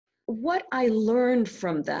what I learned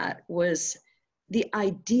from that was the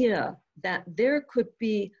idea that there could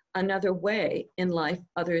be another way in life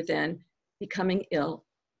other than becoming ill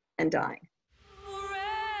and dying.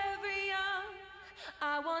 Forever young,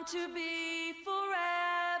 I want to be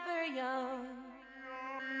forever young.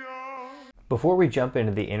 Before we jump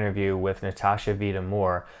into the interview with Natasha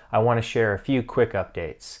Vita-More, I want to share a few quick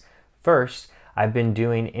updates. First, I've been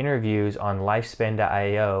doing interviews on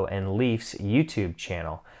Lifespan.io and Leaf's YouTube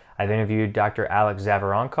channel. I've interviewed Dr. Alex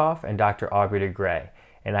Zavaronkov and Dr. Aubrey de Grey,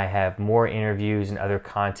 and I have more interviews and other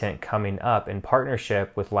content coming up in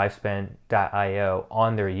partnership with Lifespan.io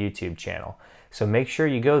on their YouTube channel. So make sure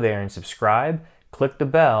you go there and subscribe, click the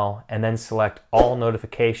bell, and then select all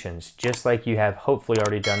notifications, just like you have hopefully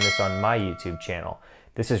already done this on my YouTube channel.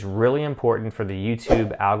 This is really important for the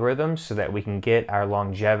YouTube algorithm so that we can get our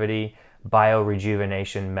longevity,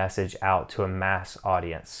 bio-rejuvenation message out to a mass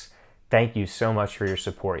audience. Thank you so much for your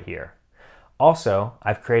support here. Also,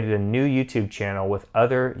 I've created a new YouTube channel with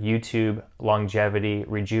other YouTube longevity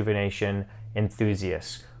rejuvenation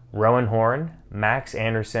enthusiasts, Roen Horn, Max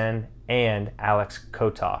Anderson, and Alex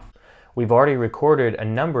Kotoff. We've already recorded a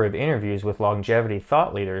number of interviews with longevity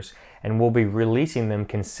thought leaders, and we'll be releasing them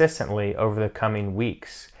consistently over the coming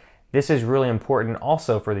weeks. This is really important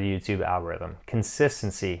also for the YouTube algorithm,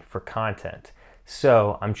 consistency for content.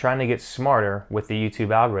 So I'm trying to get smarter with the YouTube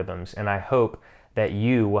algorithms, and I hope that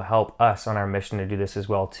you will help us on our mission to do this as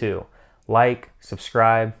well too. Like,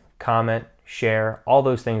 subscribe, comment, share, all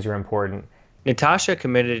those things are important. Natasha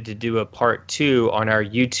committed to do a part 2 on our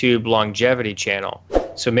YouTube longevity channel.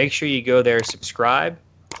 So make sure you go there, subscribe,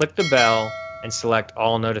 click the bell, and select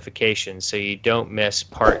all notifications so you don't miss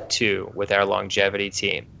part 2 with our longevity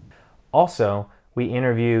team. Also, we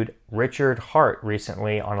interviewed Richard Hart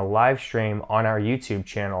recently on a live stream on our YouTube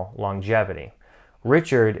channel, Longevity.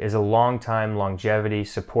 Richard is a longtime longevity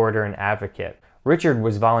supporter and advocate. Richard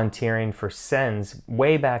was volunteering for SENS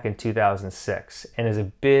way back in 2006 and is a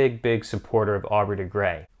big supporter of Aubrey de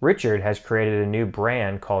Grey. Richard has created a new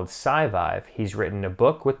brand called SciVive. He's written a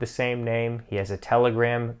book with the same name. He has a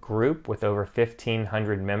Telegram group with over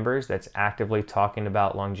 1,500 members that's actively talking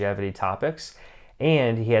about longevity topics.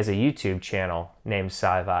 And he has a YouTube channel named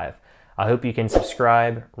SciVive. I hope you can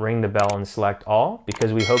subscribe, ring the bell, and select all,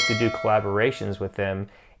 because we hope to do collaborations with them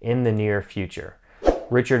in the near future.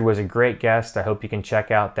 Richard was a great guest. I hope you can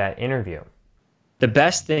check out that interview. The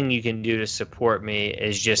best thing you can do to support me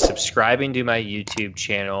is just subscribing to my YouTube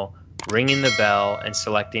channel, ringing the bell, and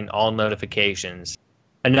selecting all notifications.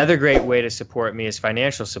 Another great way to support me is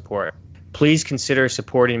financial support. Please consider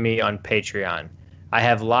supporting me on Patreon. I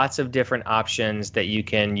have lots of different options that you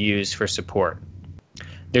can use for support.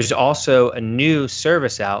 There's also a new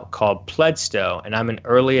service out called Pledsto, and I'm an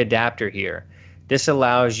early adapter here. This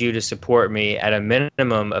allows you to support me at a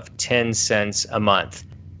minimum of 10 cents a month.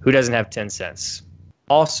 Who doesn't have 10 cents?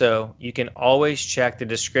 Also, you can always check the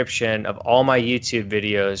description of all my YouTube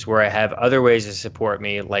videos where I have other ways to support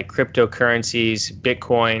me, like cryptocurrencies,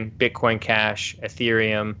 Bitcoin, Bitcoin Cash,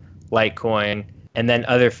 Ethereum, Litecoin, and then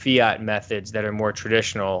other fiat methods that are more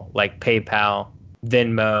traditional, like PayPal,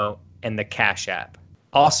 Venmo, and the Cash App.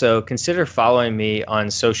 Also, consider following me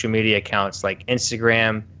on social media accounts like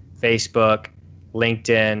Instagram, Facebook,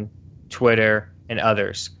 LinkedIn, Twitter, and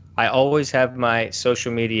others. I always have my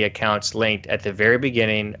social media accounts linked at the very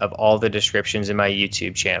beginning of all the descriptions in my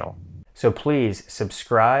YouTube channel. So please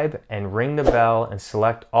subscribe and ring the bell and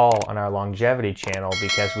select all on our longevity channel,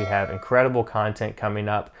 because we have incredible content coming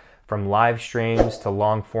up, from live streams to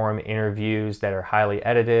long form interviews that are highly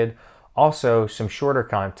edited. Also, some shorter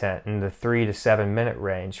content in the 3 to 7 minute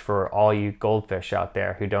range for all you goldfish out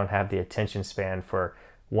there who don't have the attention span for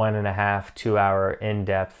 1.5 to 2 hour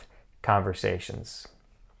in-depth conversations.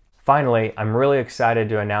 Finally, I'm really excited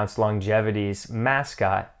to announce Longevity's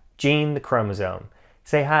mascot, Gene the Chromosome.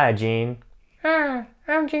 Say hi, Gene. Hi,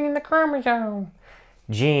 I'm Gene the Chromosome.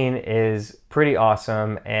 Gene is pretty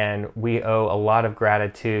awesome, and we owe a lot of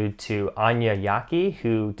gratitude to Anya Yaki,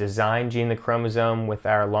 who designed Gene the Chromosome with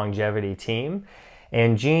our longevity team.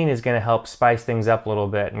 And Gene is going to help spice things up a little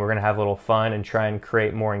bit, and we're going to have a little fun and try and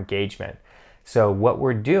create more engagement. So what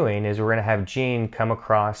we're doing is we're going to have Gene come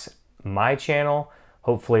across my channel,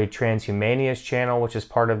 hopefully Transhumania's channel, which is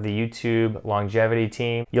part of the YouTube longevity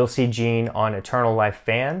team. You'll see Gene on Eternal Life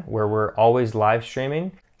Fan, where we're always live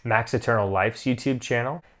streaming, Max Eternal Life's YouTube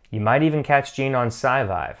channel. You might even catch Gene on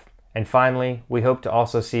SciVive. And finally, we hope to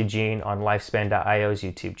also see Gene on Lifespan.io's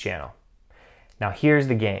YouTube channel. Now here's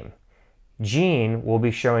the game. Gene will be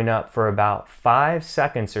showing up for about 5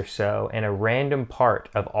 seconds or so in a random part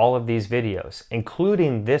of all of these videos,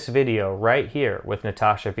 including this video right here with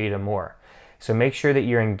Natasha Vita-More. So make sure that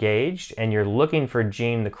you're engaged and you're looking for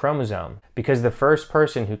gene the chromosome, because the first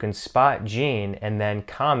person who can spot gene and then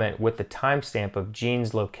comment with the timestamp of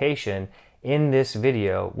gene's location in this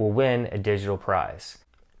video will win a digital prize.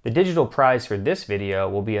 The digital prize for this video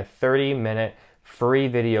will be a 30-minute free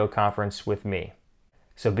video conference with me.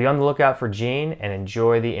 So be on the lookout for Gene and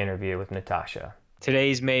enjoy the interview with Natasha.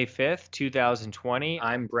 Today's May 5th, 2020.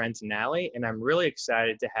 I'm BrentNally, and I'm really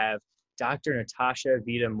excited to have Dr. Natasha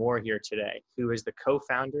Vita-More here today, who is the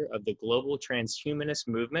co-founder of the Global Transhumanist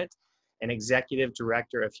Movement and Executive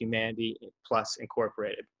Director of Humanity Plus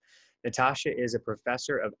Incorporated. Natasha is a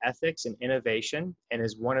professor of ethics and innovation and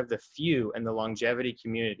is one of the few in the longevity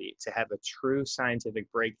community to have a true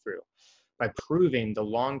scientific breakthrough by proving the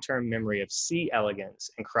long-term memory of C.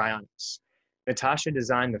 elegans and cryonics. Natasha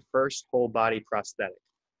designed the first whole-body prosthetic.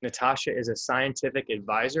 Natasha is a scientific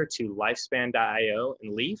advisor to Lifespan.io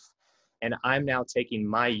and Leaf, and I'm now taking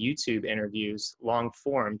my YouTube interviews long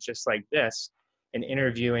form, just like this, and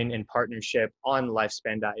interviewing in partnership on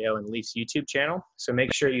Lifespan.io and Leaf's YouTube channel. So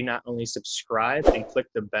make sure you not only subscribe and click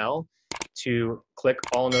the bell to click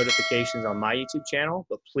all notifications on my YouTube channel,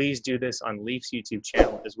 but please do this on Leaf's YouTube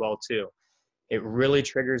channel as well too. It really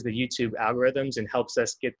triggers the YouTube algorithms and helps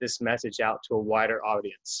us get this message out to a wider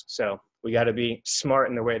audience. So we got to be smart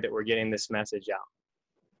in the way that we're getting this message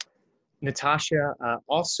out. Natasha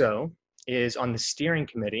also is on the steering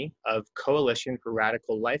committee of Coalition for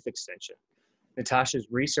Radical Life Extension. Natasha's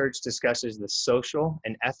research discusses the social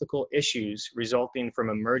and ethical issues resulting from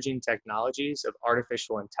emerging technologies of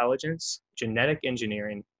artificial intelligence, genetic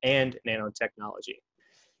engineering, and nanotechnology.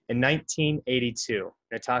 In 1982,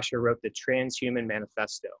 Natasha wrote the Transhuman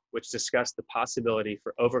Manifesto, which discussed the possibility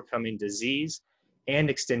for overcoming disease and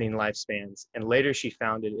extending lifespans, and later she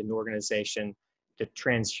founded an organization, the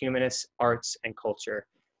Transhumanist Arts and Culture.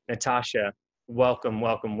 Natasha, welcome,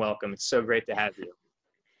 welcome, welcome. It's so great to have you.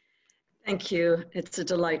 Thank you. It's a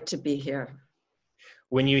delight to be here.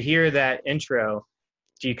 When you hear that intro,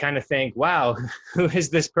 do you kind of think, wow, who is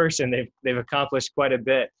this person? They've accomplished quite a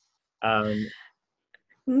bit.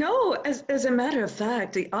 No, as a matter of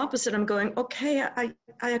fact, the opposite. I'm going, okay,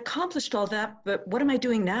 I accomplished all that, but what am I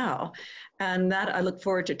doing now? And that I look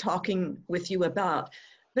forward to talking with you about.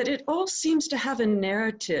 But it all seems to have a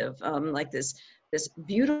narrative, like this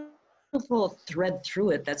beautiful thread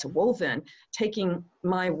through it that's woven, taking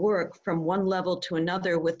my work from one level to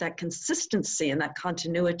another with that consistency and that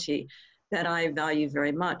continuity that I value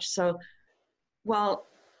very much. So while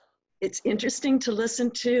it's interesting to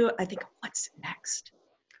listen to, I think, what's next?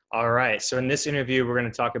 All right, so in this interview, we're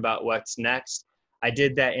going to talk about what's next. I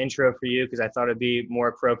did that intro for you because I thought it'd be more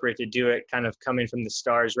appropriate to do it kind of coming from the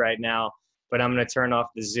stars right now, but I'm going to turn off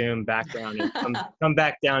the Zoom background and come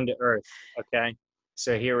back down to earth, okay?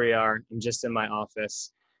 So here we are, I'm just in my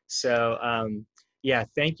office. So yeah,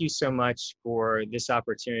 thank you so much for this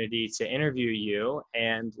opportunity to interview you.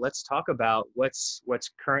 And let's talk about what's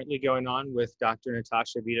currently going on with Dr.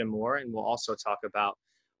 Natasha Vita-More, and we'll also talk about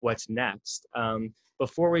what's next.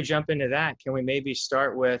 Before we jump into that, can we maybe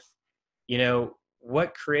start with, you know,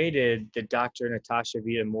 what created the Dr. Natasha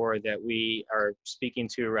Vita-More that we are speaking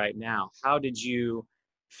to right now? How did you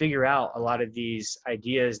figure out a lot of these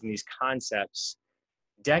ideas and these concepts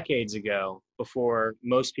decades ago before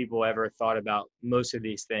most people ever thought about most of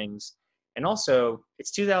these things? And also, it's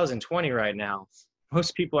 2020 right now.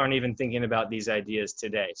 Most people aren't even thinking about these ideas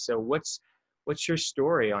today. So what's your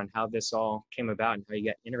story on how this all came about and how you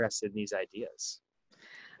got interested in these ideas?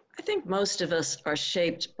 I think most of us are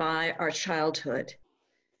shaped by our childhood,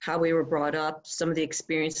 how we were brought up, some of the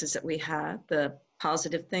experiences that we had, the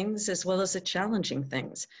positive things as well as the challenging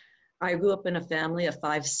things. I grew up in a family of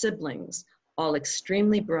 5 siblings, all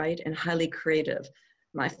extremely bright and highly creative.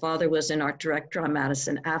 My father was an art director on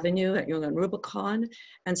Madison Avenue at Young and Rubicon.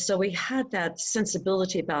 And so we had that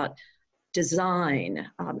sensibility about design,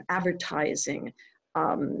 advertising,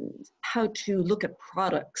 how to look at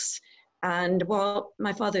products. And while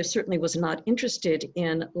my father certainly was not interested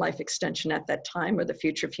in life extension at that time or the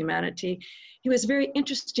future of humanity, he was very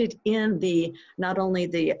interested in not only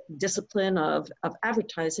the discipline of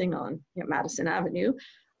advertising on Madison Avenue,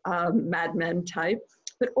 Mad Men type,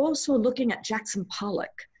 but also looking at Jackson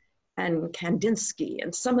Pollock and Kandinsky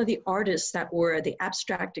and some of the artists that were the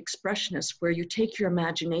abstract expressionists, where you take your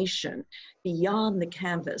imagination beyond the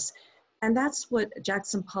canvas. And that's what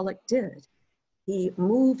Jackson Pollock did. He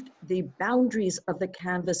moved the boundaries of the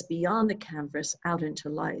canvas beyond the canvas out into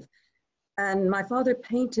life. And my father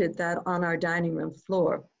painted that on our dining room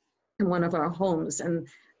floor in one of our homes, and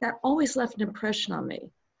that always left an impression on me.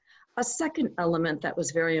 A second element that was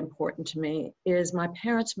very important to me is my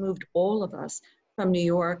parents moved all of us from New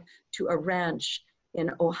York to a ranch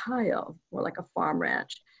in Ohio, more like a farm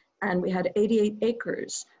ranch. And we had 88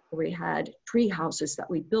 acres. We had tree houses that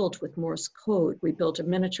we built with Morse code. We built a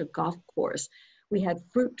miniature golf course. We had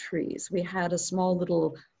fruit trees. We had a small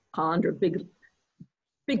little pond or big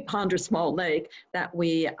pond or small lake that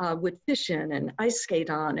we would fish in and ice skate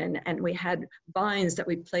on, and we had vines that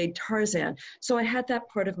we played Tarzan. So I had that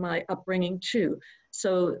part of my upbringing too.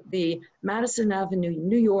 So the Madison Avenue,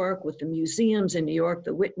 New York, with the museums in New York,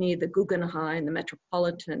 the Whitney, the Guggenheim, the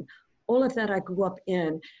Metropolitan, all of that I grew up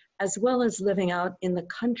in, as well as living out in the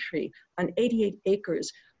country on 88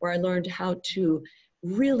 acres, where I learned how to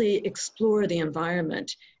really explore the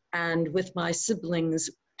environment and with my siblings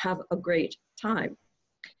have a great time.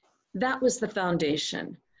 That was the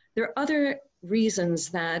foundation. There are other reasons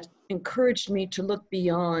that encouraged me to look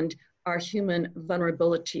beyond our human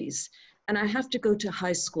vulnerabilities. And I have to go to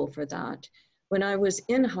high school for that. When I was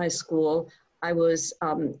in high school, I was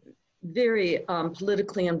very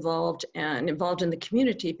politically involved and involved in the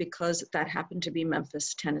community because that happened to be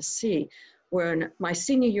Memphis, Tennessee, where in my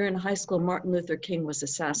senior year in high school, Martin Luther King was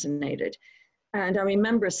assassinated. And I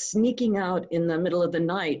remember sneaking out in the middle of the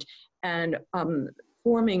night and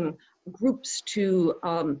forming groups to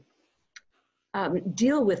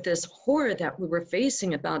deal with this horror that we were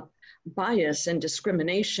facing about bias and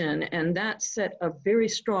discrimination. And that set a very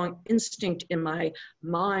strong instinct in my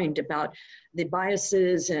mind about the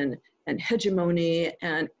biases and hegemony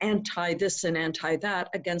and anti this and anti that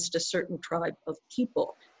against a certain tribe of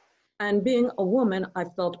people. And being a woman, I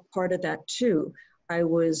felt part of that too. I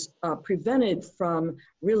was prevented from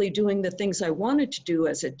really doing the things I wanted to do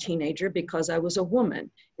as a teenager because I was a woman.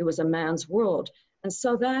 It was a man's world. And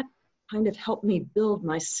so that kind of helped me build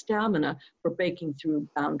my stamina for breaking through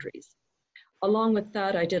boundaries. Along with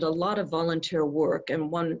that, I did a lot of volunteer work,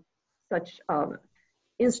 and one such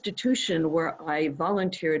institution where I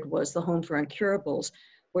volunteered was the Home for Incurables,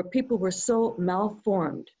 where people were so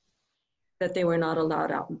malformed that they were not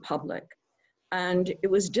allowed out in public. And it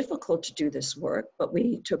was difficult to do this work, but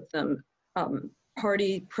we took them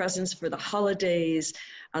party presents for the holidays,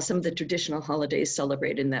 some of the traditional holidays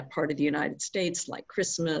celebrated in that part of the United States, like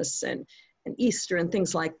Christmas and Easter and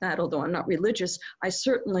things like that. Although I'm not religious, I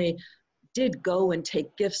certainly did go and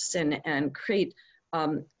take gifts and create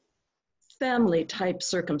family type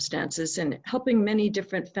circumstances, and helping many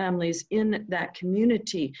different families in that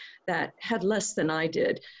community that had less than I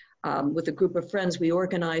did. With a group of friends, we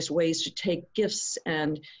organized ways to take gifts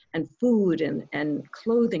and food and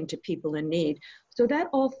clothing to people in need. So that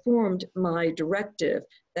all formed my directive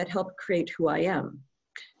that helped create who I am.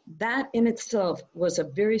 That in itself was a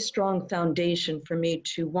very strong foundation for me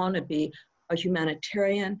to want to be a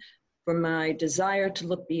humanitarian, for my desire to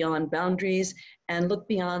look beyond boundaries and look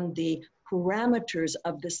beyond the parameters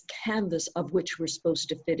of this canvas of which we're supposed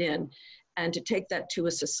to fit in, and to take that to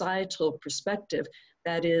a societal perspective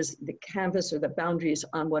that is the canvas or the boundaries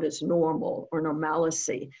on what is normal or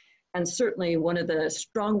normalcy. And certainly one of the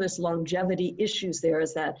strongest longevity issues there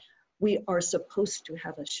is that we are supposed to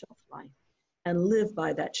have a shelf life and live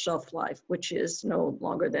by that shelf life, which is no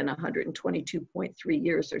longer than 122.3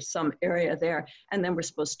 years or some area there, and then we're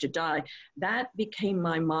supposed to die. That became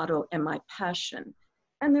my motto and my passion.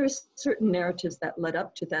 And there's certain narratives that led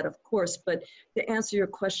up to that, of course, but to answer your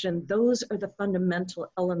question, those are the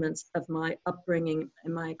fundamental elements of my upbringing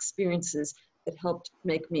and my experiences that helped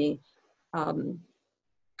make me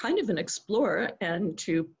kind of an explorer and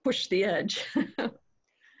to push the edge.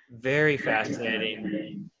 Very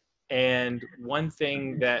fascinating. And one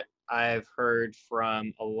thing that I've heard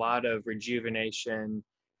from a lot of rejuvenation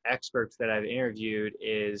experts that I've interviewed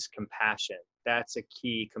is compassion. That's a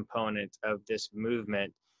key component of this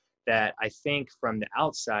movement that I think from the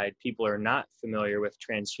outside, people are not familiar with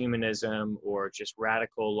transhumanism or just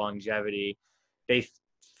radical longevity. They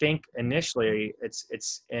think initially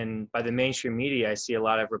it's in, by the mainstream media, I see a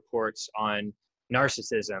lot of reports on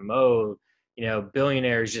narcissism. Oh, you know,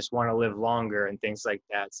 billionaires just want to live longer and things like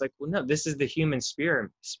that. It's like, well, no, this is the human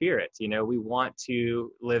spirit. You know, we want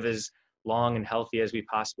to live as long and healthy as we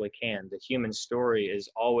possibly can. The human story is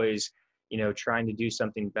always, you know, trying to do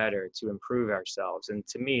something better to improve ourselves. And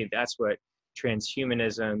to me, that's what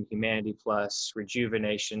transhumanism, humanity plus,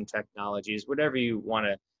 rejuvenation technologies, whatever you want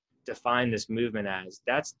to define this movement as,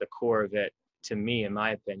 that's the core of it to me, in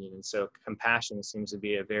my opinion. And so compassion seems to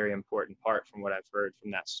be a very important part from what I've heard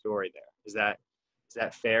from that story there. Is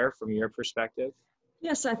that fair from your perspective?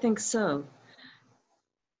 Yes, I think so.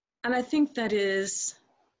 And I think that is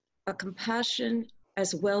a compassion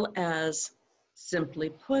as well as,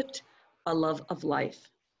 simply put, a love of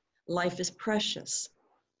life. Life is precious.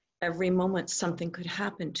 Every moment something could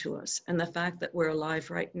happen to us. And the fact that we're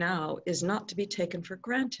alive right now is not to be taken for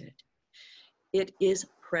granted. It is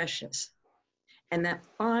precious. And that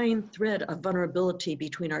fine thread of vulnerability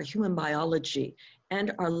between our human biology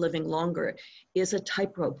and our living longer is a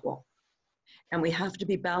tightrope walk. And we have to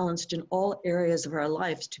be balanced in all areas of our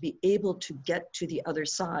lives to be able to get to the other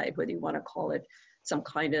side, whether you want to call it some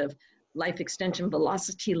kind of life extension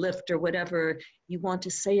velocity lift or whatever you want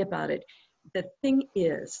to say about it. The thing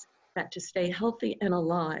is that to stay healthy and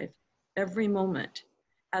alive every moment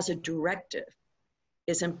as a directive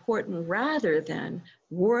is important rather than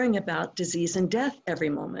worrying about disease and death every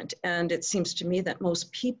moment. And it seems to me that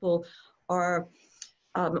most people are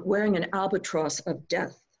wearing an albatross of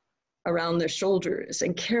death around their shoulders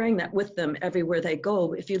and carrying that with them everywhere they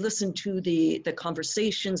go. If you listen to the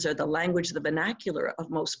conversations or the language, the vernacular of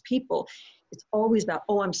most people, it's always about,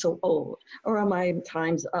 oh, I'm so old, or my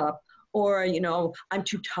time's up, or, you know, I'm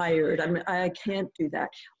too tired, I can't do that.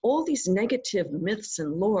 All these negative myths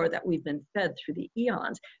and lore that we've been fed through the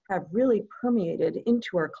eons have really permeated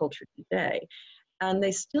into our culture today. And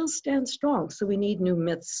they still stand strong. So we need new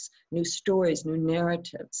myths, new stories, new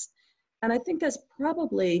narratives. And I think that's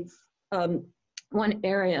probably one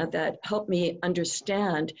area that helped me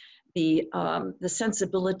understand the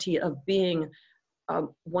sensibility of being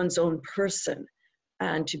one's own person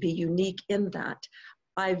and to be unique in that.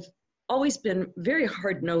 I've always been very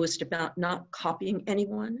hard-nosed about not copying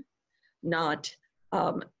anyone, not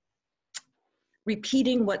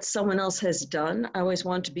repeating what someone else has done. I always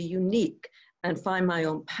want to be unique and find my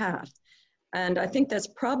own path. And I think that's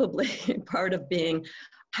probably part of being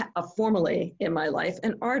formally in my life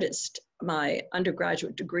an artist. My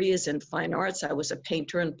undergraduate degree is in fine arts. I was a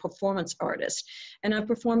painter and performance artist. And I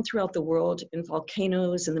performed throughout the world in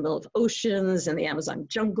volcanoes, in the middle of oceans, in the Amazon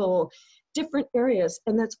jungle, different areas.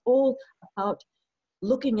 And that's all about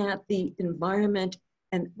looking at the environment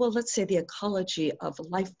and, well, let's say the ecology of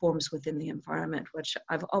life forms within the environment, which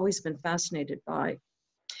I've always been fascinated by.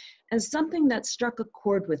 And something that struck a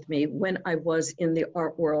chord with me when I was in the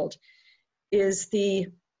art world is the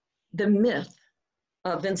myth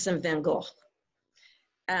of Vincent van Gogh.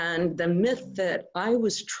 And the myth that I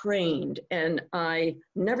was trained and I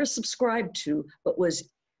never subscribed to, but was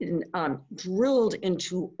drilled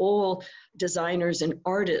into all designers and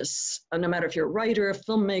artists, no matter if you're a writer,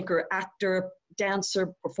 filmmaker, actor, dancer,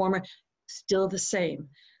 performer, still the same,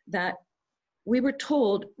 that we were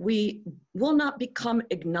told we will not become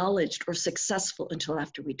acknowledged or successful until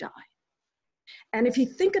after we die. And if you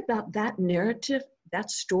think about that narrative, that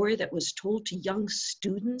story that was told to young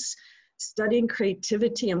students studying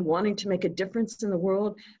creativity and wanting to make a difference in the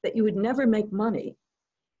world, that you would never make money,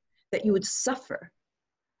 that you would suffer,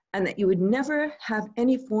 and that you would never have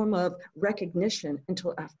any form of recognition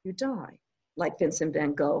until after you die, like Vincent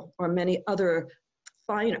van Gogh or many other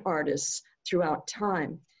fine artists throughout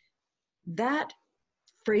time. That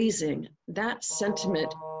phrasing, that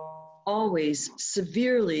sentiment always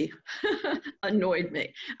severely annoyed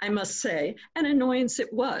me, I must say. An annoyance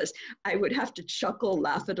it was. I would have to chuckle,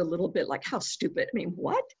 laugh at a little bit, like, how stupid. I mean,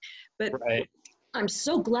 what? But right. I'm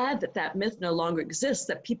so glad that that myth no longer exists,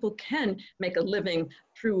 that people can make a living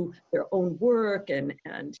through their own work. And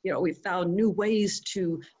you know, we found new ways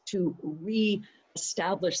to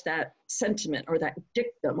re-establish that sentiment or that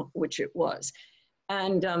dictum, which it was.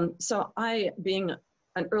 And so I, being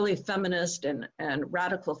an early feminist and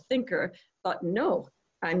radical thinker, thought, no,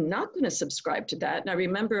 I'm not going to subscribe to that. And I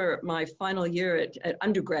remember my final year at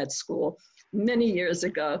undergrad school many years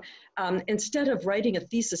ago, instead of writing a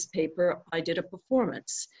thesis paper, I did a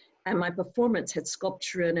performance. And my performance had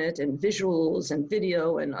sculpture in it and visuals and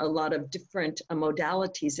video and a lot of different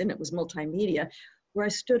modalities in it. It was multimedia, where I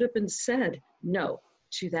stood up and said no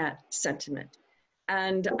to that sentiment.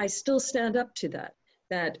 And I still stand up to that,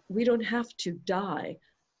 that we don't have to die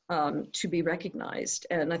to be recognized.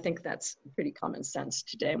 And I think that's pretty common sense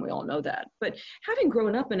today, and we all know that. But having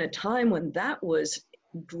grown up in a time when that was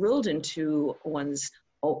drilled into one's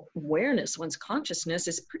awareness, one's consciousness,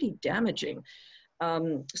 is pretty damaging.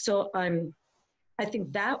 So I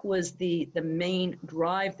think that was the main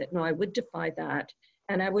drive, that no, I would defy that.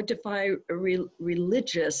 And I would defy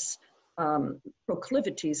religious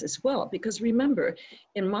proclivities as well. Because remember,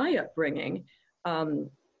 in my upbringing,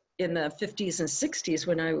 in the 50s and 60s,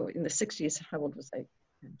 in the 60s, how old was I?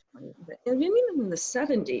 And even in the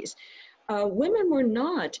 70s, women were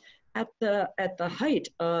not at the height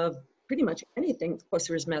of pretty much anything. Of course,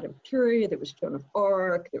 there was Madame Curie, there was Joan of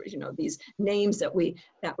Arc, there was, you know, these names that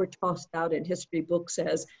were tossed out in history books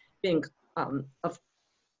as being of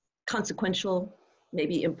consequential,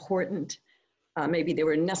 maybe important. Maybe they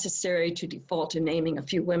were necessary to default to naming a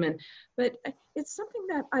few women, but it's something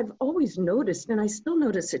that I've always noticed, and I still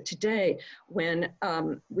notice it today when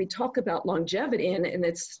we talk about longevity, and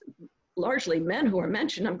it's largely men who are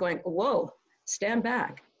mentioned. I'm going, whoa, stand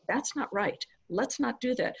back. That's not right. Let's not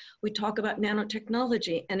do that. We talk about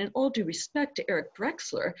nanotechnology, and in all due respect to Eric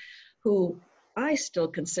Drexler, who I still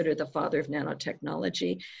consider the father of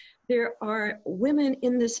nanotechnology, there are women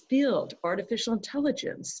in this field, artificial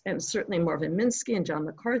intelligence, and certainly Marvin Minsky and John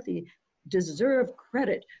McCarthy deserve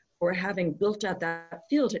credit for having built out that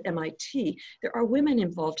field at MIT. There are women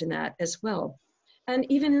involved in that as well. And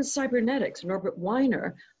even in cybernetics, Norbert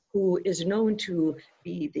Weiner, who is known to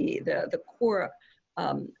be the core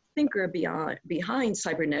thinker behind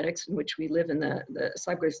cybernetics, in which we live in the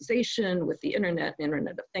cyberization with the internet and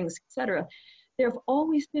Internet of Things, et cetera. There have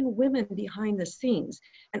always been women behind the scenes.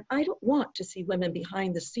 And I don't want to see women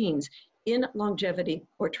behind the scenes in longevity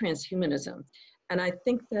or transhumanism. And I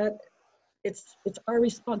think that it's our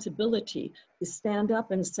responsibility to stand up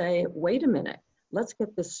and say, wait a minute, let's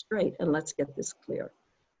get this straight and let's get this clear.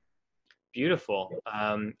 Beautiful.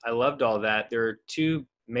 I loved all that. There are two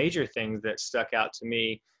major things that stuck out to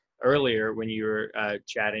me earlier when you were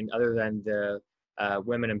chatting, other than the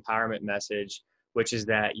women empowerment message, which is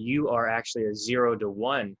that you are actually a 0 to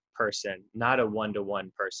 1 person, not a 1 to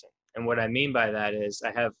 1 person. And what I mean by that is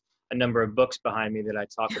I have a number of books behind me that I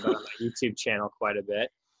talk about on my YouTube channel quite a bit.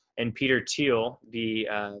 And Peter Thiel, the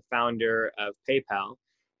founder of PayPal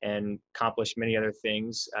and accomplished many other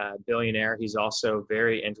things, billionaire, he's also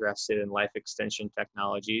very interested in life extension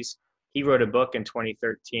technologies. He wrote a book in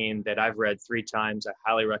 2013 that I've read 3 times. I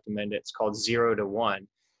highly recommend it. It's called 0 to 1.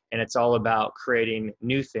 And it's all about creating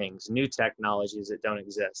new things, new technologies that don't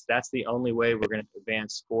exist. That's the only way we're going to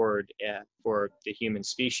advance forward for the human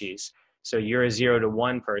species. So you're a 0 to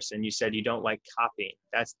 1 person. You said you don't like copying.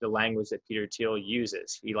 That's the language that Peter Thiel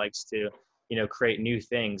uses. He likes to, create new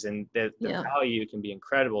things, and the value can be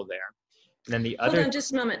incredible there. And then the other— Hold on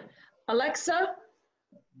just a moment. Alexa,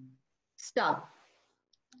 stop.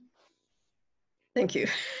 Thank you.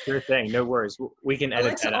 Sure thing, no worries. We can edit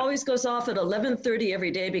Alexa that out. always goes off at 11:30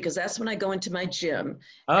 every day because that's when I go into my gym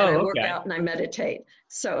Oh, and I okay. work out and I meditate.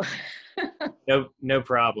 So No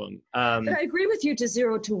problem. but I agree with you to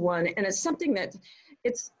 0 to 1, and it's something that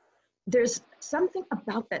there's something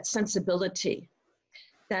about that sensibility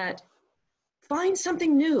that find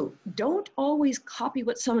something new. Don't always copy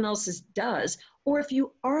what someone else does, or if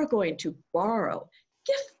you are going to borrow,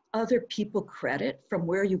 give other people credit from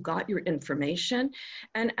where you got your information.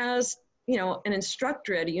 And as an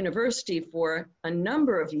instructor at a university for a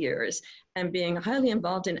number of years and being highly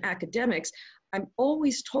involved in academics, I'm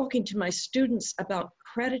always talking to my students about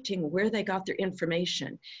crediting where they got their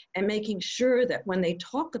information and making sure that when they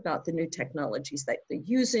talk about the new technologies that they're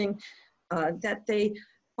using, that they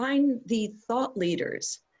find the thought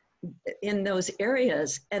leaders in those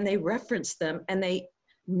areas and they reference them and they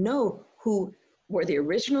know who were the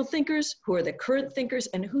original thinkers, who are the current thinkers,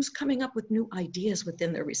 and who's coming up with new ideas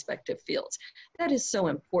within their respective fields. That is so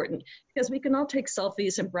important because we can all take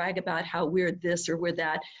selfies and brag about how we're this or we're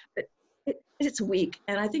that, but it's weak.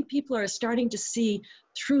 And I think people are starting to see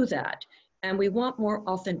through that. And we want more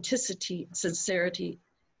authenticity, sincerity,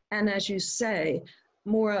 and as you say,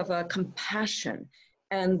 more of a compassion.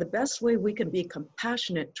 And the best way we can be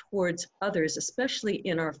compassionate towards others, especially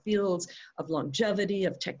in our fields of longevity,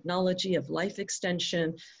 of technology, of life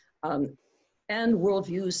extension, and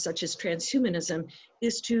worldviews such as transhumanism,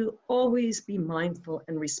 is to always be mindful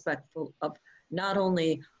and respectful of not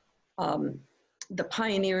only the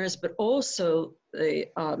pioneers, but also the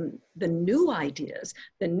new ideas,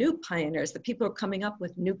 the new pioneers, the people who are coming up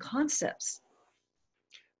with new concepts.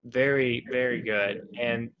 Very, very good.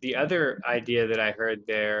 And the other idea that I heard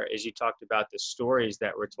there is you talked about the stories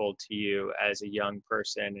that were told to you as a young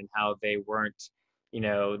person and how they weren't,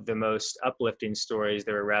 the most uplifting stories.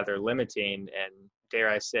 They were rather limiting and, dare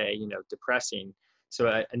I say, depressing.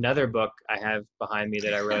 So another book I have behind me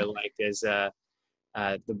that I really liked is the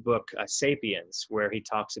book Sapiens, where he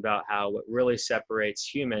talks about how what really separates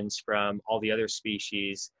humans from all the other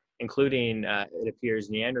species, including, it appears,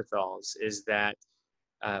 Neanderthals, is that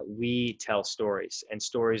we tell stories, and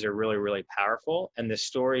stories are really, really powerful. And the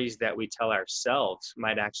stories that we tell ourselves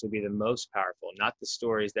might actually be the most powerful, not the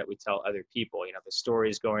stories that we tell other people, the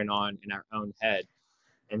stories going on in our own head.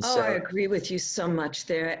 And so I agree with you so much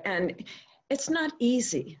there. And it's not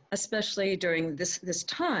easy, especially during this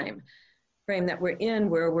time frame that we're in,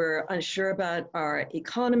 where we're unsure about our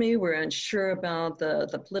economy, we're unsure about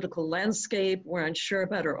the political landscape, we're unsure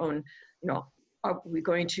about our own, are we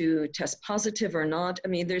going to test positive or not? I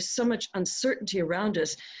mean, there's so much uncertainty around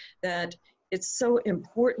us that it's so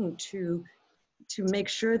important to make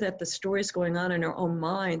sure that the stories going on in our own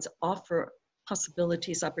minds offer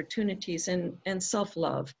possibilities, opportunities, and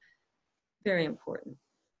self-love. Very important.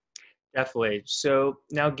 Definitely. So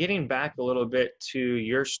now getting back a little bit to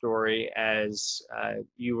your story as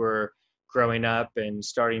you were growing up and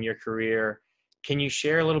starting your career, can you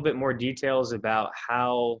share a little bit more details about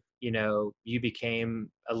how, you became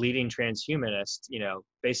a leading transhumanist,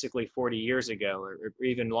 basically 40 years ago or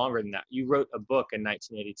even longer than that? You wrote a book in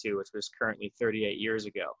 1982, which was currently 38 years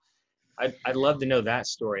ago. I'd love to know that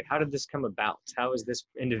story. How did this come about? How was this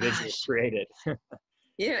individual created?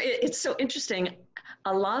 Yeah, it's so interesting.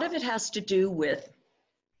 A lot of it has to do with,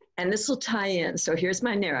 and this will tie in, so here's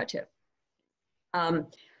my narrative. I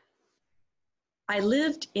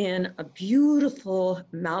lived in a beautiful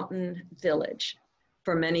mountain village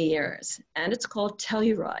for many years, and it's called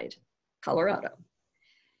Telluride, Colorado.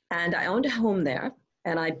 And I owned a home there,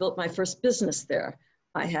 and I built my first business there.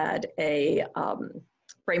 I had a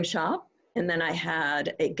frame shop, and then I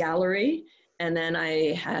had a gallery, and then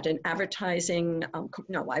I had an advertising,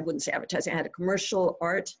 no, I wouldn't say advertising, I had a commercial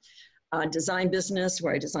art design business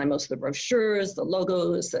where I designed most of the brochures, the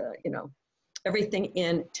logos, everything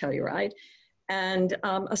in Telluride, and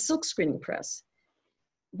a silk screening press.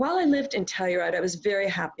 While I lived in Telluride, I was very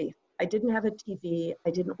happy. I didn't have a TV,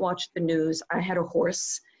 I didn't watch the news. I had a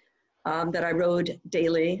horse that I rode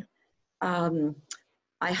daily.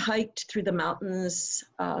 I hiked through the mountains.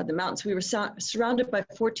 We were surrounded by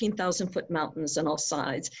 14,000-foot mountains on all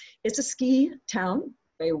sides. It's a ski town,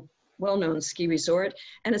 a well-known ski resort,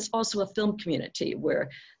 and it's also a film community where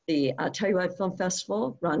the Telluride Film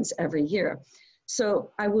Festival runs every year.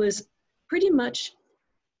 So I was pretty much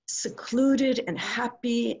secluded and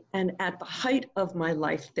happy and at the height of my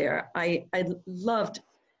life there. I loved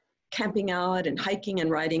camping out and hiking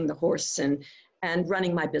and riding the horse and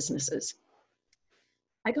running my businesses.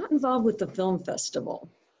 I got involved with the film festival,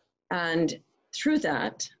 and through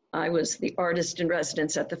that, I was the artist in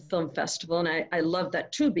residence at the film festival, and I loved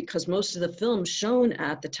that too because most of the films shown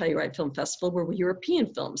at the Telluride Film Festival were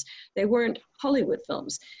European films. They weren't Hollywood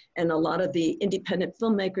films, and a lot of the independent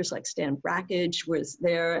filmmakers like Stan Brakhage was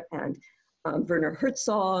there, and Werner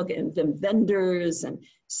Herzog, and Wim Wenders, and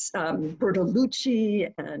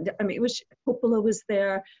Bertolucci, and Coppola was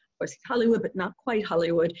there. Was Hollywood, but not quite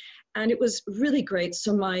Hollywood. And it was really great.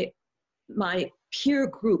 So my peer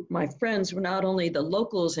group, my friends, were not only the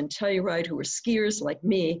locals in Telluride who were skiers like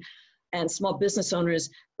me and small business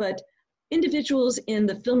owners, but individuals in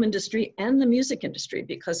the film industry and the music industry,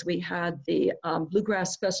 because we had the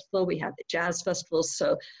Bluegrass Festival, we had the Jazz Festival.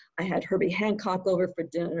 So I had Herbie Hancock over for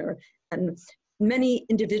dinner, and many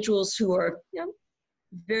individuals who are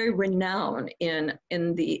very renowned in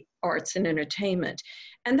the arts and entertainment.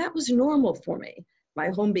 And that was normal for me. My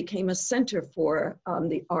home became a center for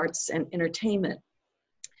the arts and entertainment.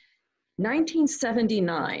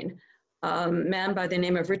 1979, a man by the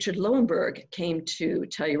name of Richard Lowenberg came to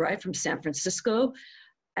Telluride from San Francisco,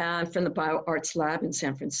 from the Bio Arts Lab in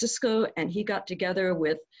San Francisco, and he got together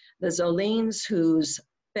with the Zolines, whose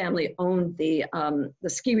family owned the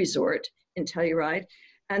ski resort in Telluride,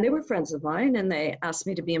 and they were friends of mine, and they asked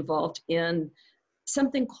me to be involved in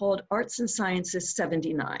something called Arts and Sciences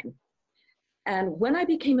 79. And when I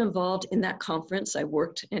became involved in that conference, I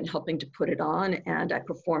worked in helping to put it on, and I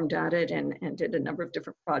performed at it and did a number of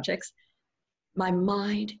different projects. My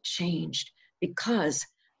mind changed because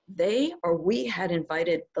we had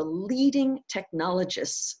invited the leading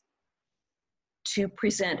technologists to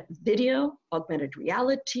present video, augmented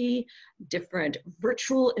reality, different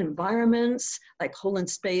virtual environments like Hole in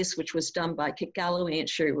Space, which was done by Kit Galloway and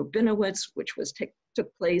Sherry Rabinowitz, which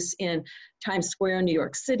took place in Times Square, New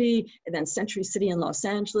York City, and then Century City in Los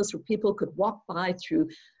Angeles, where people could walk by through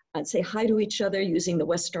and say hi to each other using the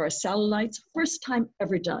West Star satellites. First time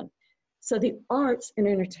ever done. So the arts and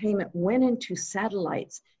entertainment went into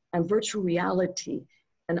satellites and virtual reality.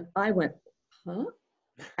 And I went, huh?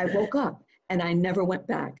 I woke up. And I never went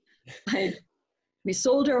back. We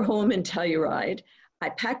sold our home in Telluride. I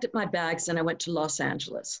packed up my bags and I went to Los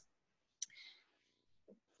Angeles.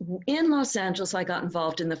 In Los Angeles, I got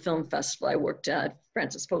involved in the film festival. I worked at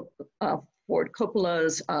Francis Ford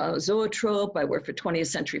Coppola's Zoetrope. I worked for 20th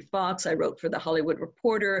Century Fox. I wrote for The Hollywood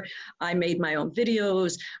Reporter. I made my own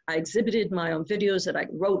videos. I exhibited my own videos that I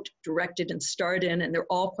wrote, directed, and starred in, and they're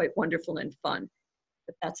all quite wonderful and fun.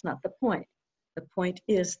 But that's not the point. The point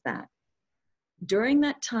is that during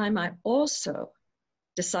that time, I also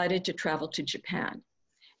decided to travel to Japan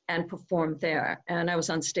and perform there. And I was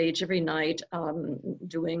on stage every night I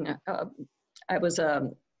was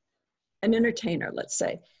an entertainer, let's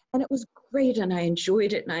say. And it was great, and I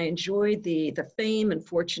enjoyed it, and I enjoyed the fame and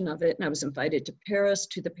fortune of it. And I was invited to Paris,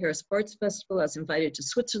 to the Paris Arts Festival. I was invited to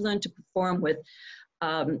Switzerland to perform with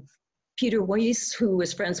Peter Weiss, who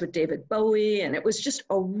was friends with David Bowie. And it was just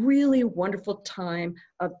a really wonderful time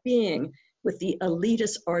of being with the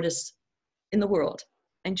elitist artists in the world.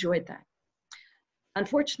 I enjoyed that.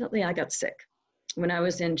 Unfortunately, I got sick when I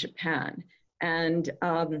was in Japan, and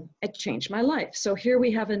it changed my life. So here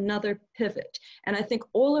we have another pivot. And I think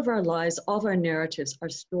all of our lives, all of our narratives, our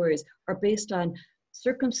stories are based on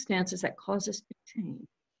circumstances that cause us to change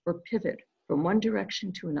or pivot from one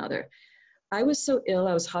direction to another. I was so ill,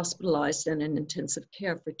 I was hospitalized and in intensive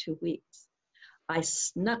care for 2 weeks. I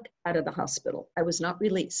snuck out of the hospital. I was not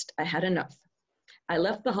released. I had enough. I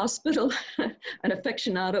left the hospital. An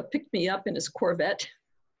aficionado picked me up in his Corvette,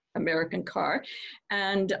 American car,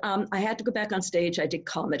 and I had to go back on stage. I did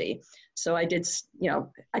comedy. So I did,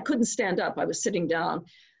 I couldn't stand up. I was sitting down.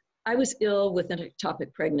 I was ill with an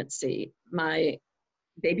ectopic pregnancy. My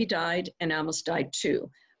baby died, and I almost died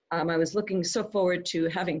too. I was looking so forward to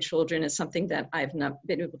having children. As something that I've not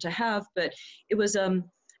been able to have, but it was a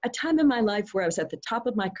time in my life where I was at the top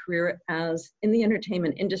of my career as in the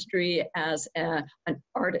entertainment industry as an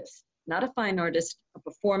artist, not a fine artist, a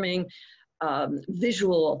performing,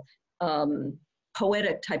 visual,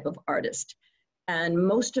 poetic type of artist. And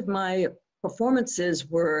most of my performances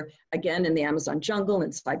were, again, in the Amazon jungle,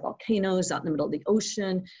 inside volcanoes, out in the middle of the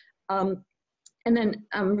ocean. And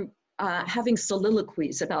then having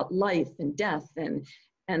soliloquies about life and death and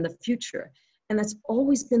the future. And that's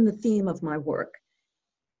always been the theme of my work.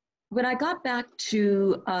 When I got back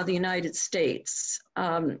to the United States,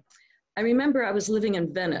 I remember I was living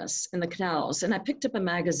in Venice in the canals, and I picked up a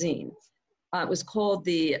magazine. It was called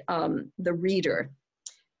the Reader.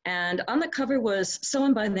 And on the cover was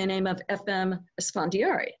someone by the name of F.M.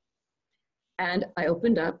 Esfandiari. And I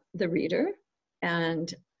opened up the Reader,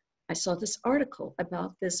 and I saw this article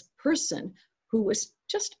about this person who was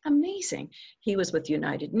just amazing. He was with the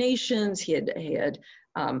United Nations. He had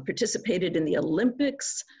participated in the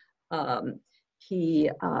Olympics.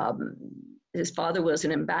 His father was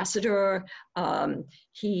an ambassador.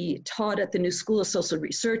 He taught at the New School of Social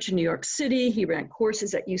Research in New York City. He ran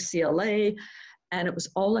courses at UCLA. And it was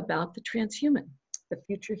all about the transhuman, the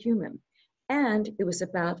future human. And it was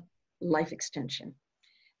about life extension.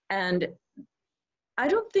 And I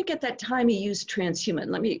don't think at that time he used transhuman.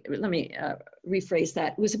 Let me rephrase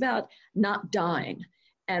that. It was about not dying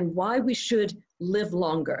and why we should live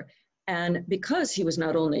longer. And because he was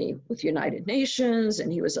not only with United Nations,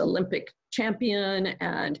 and he was Olympic champion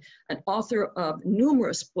and an author of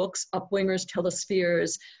numerous books, Upwingers,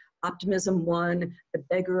 Telespheres, Optimism One, The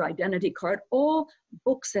Beggar Identity Card, all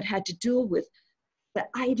books that had to do with the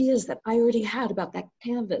ideas that I already had about that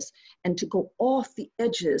canvas, and to go off the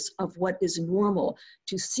edges of what is normal,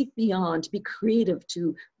 to seek beyond, to be creative,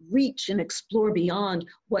 to reach and explore beyond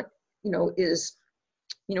what is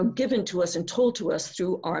given to us and told to us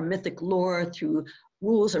through our mythic lore, through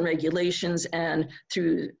rules and regulations, and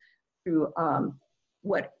through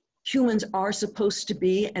what humans are supposed to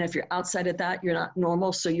be. And if you're outside of that, you're not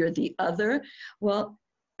normal, so you're the other. Well,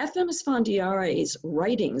 F.M. Esfandiari's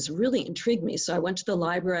writings really intrigued me. So I went to the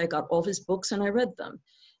library, I got all of his books, and I read them.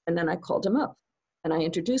 And then I called him up, and I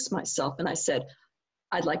introduced myself, and I said,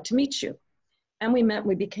 I'd like to meet you. And we met,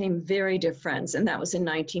 we became very dear friends, and that was in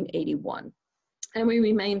 1981. And we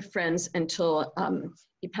remained friends until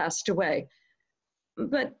he passed away.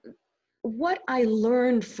 But what I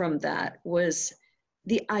learned from that was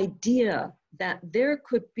the idea that there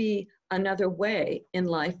could be another way in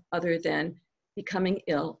life other than becoming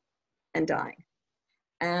ill and dying.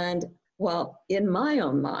 And well, in my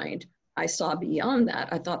own mind, I saw beyond that.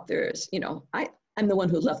 I thought I'm the one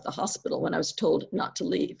who left the hospital when I was told not to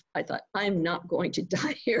leave. I thought, I'm not going to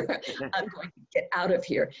die here. I'm going to get out of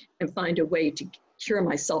here and find a way to cure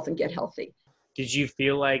myself and get healthy. Did you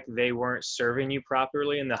feel like they weren't serving you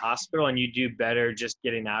properly in the hospital and you do better just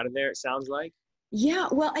getting out of there, it sounds like? Yeah,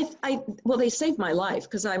 well, well, they saved my life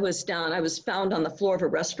because I was found on the floor of a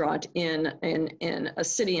restaurant in a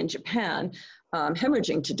city in Japan,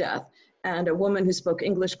 hemorrhaging to death. And a woman who spoke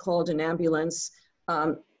English called an ambulance,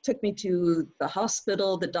 took me to the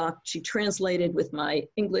hospital. She translated with my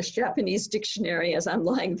English-Japanese dictionary as I'm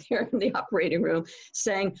lying there in the operating room,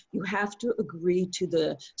 saying, you have to agree to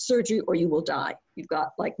the surgery or you will die. You've got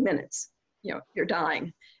like minutes, you're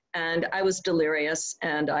dying. And I was delirious,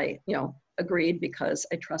 and I, agreed because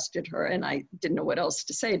I trusted her, and I didn't know what else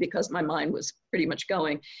to say because my mind was pretty much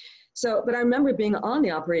going. So, but I remember being on the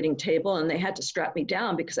operating table, and they had to strap me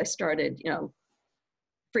down because I started,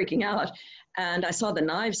 freaking out. And I saw the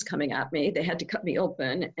knives coming at me. They had to cut me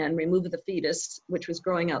open and remove the fetus, which was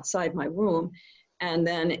growing outside my room. And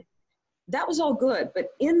then that was all good. But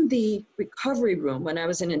in the recovery room, when I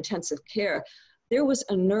was in intensive care, there was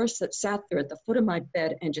a nurse that sat there at the foot of my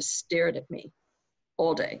bed and just stared at me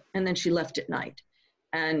all day. And then she left at night.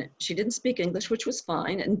 And she didn't speak English, which was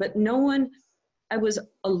fine. But no one, I was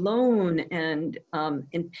alone and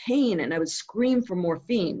in pain, and I would scream for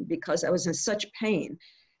morphine because I was in such pain.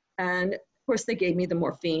 And of course, they gave me the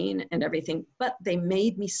morphine and everything, but they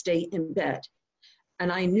made me stay in bed.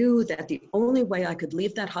 And I knew that the only way I could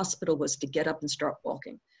leave that hospital was to get up and start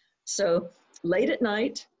walking. So late at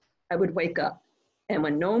night, I would wake up. And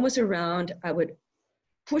when no one was around, I would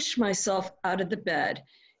push myself out of the bed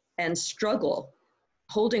and struggle,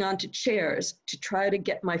 holding onto chairs to try to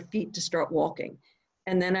get my feet to start walking.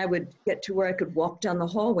 And then I would get to where I could walk down the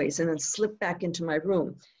hallways and then slip back into my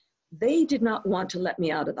room. They did not want to let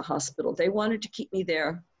me out of the hospital. They wanted to keep me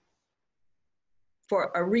there for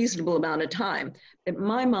a reasonable amount of time. In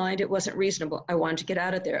my mind, it wasn't reasonable. I wanted to get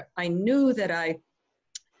out of there. I knew that I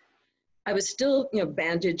was still,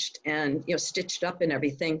 bandaged and, stitched up and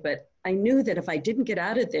everything, but I knew that if I didn't get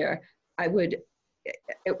out of there,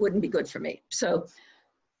 it wouldn't be good for me. So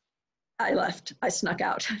I left. I snuck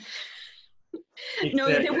out. No,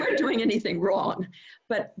 they weren't doing anything wrong,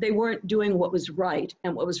 but they weren't doing what was right.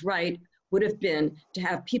 And what was right would have been to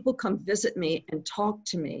have people come visit me and talk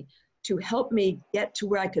to me, to help me get to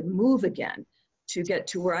where I could move again, to get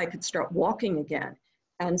to where I could start walking again.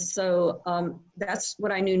 And so that's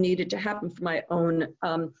what I knew needed to happen for my own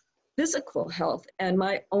physical health and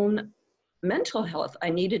my own mental health. I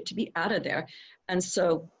needed to be out of there. And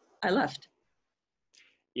so I left.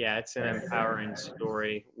 Yeah, it's an empowering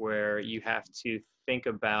story where you have to think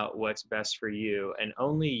about what's best for you, and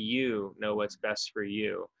only you know what's best for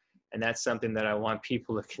you. And that's something that I want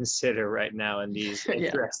people to consider right now in these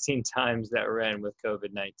interesting times that we're in with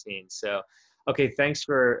COVID-19. So, okay, thanks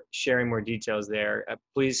for sharing more details there.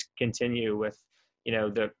 Please continue with,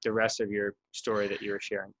 the rest of your story that you were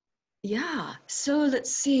sharing. Yeah, so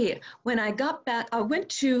let's see. When I got back,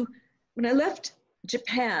 when I left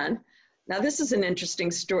Japan, now this is an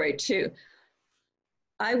interesting story too.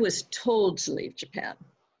 I was told to leave Japan.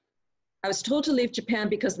 I was told to leave Japan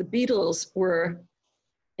because the Beatles were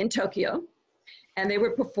in Tokyo and they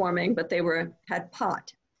were performing, but they had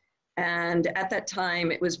pot. And at that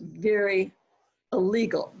time, it was very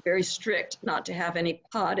illegal, very strict not to have any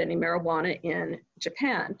pot, any marijuana in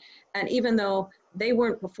Japan. And even though they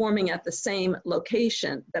weren't performing at the same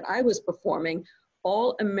location that I was performing,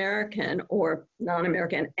 all American or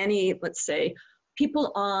non-American, any, let's say,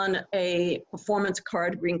 people on a performance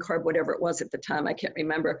card, green card, whatever it was at the time, I can't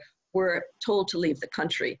remember, were told to leave the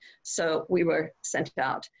country. So we were sent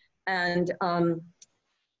out. And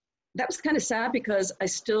that was kind of sad because I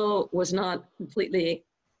still was not completely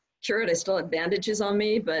cured. I still had bandages on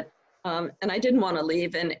me, but and I didn't want to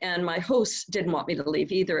leave, and my hosts didn't want me to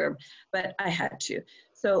leave either, but I had to.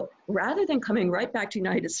 So rather than coming right back to the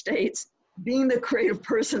United States, being the creative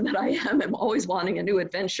person that I am, I'm always wanting a new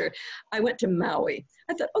adventure, I went to Maui.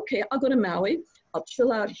 I thought, okay, I'll go to Maui. I'll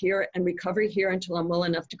chill out here and recover here until I'm well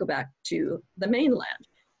enough to go back to the mainland.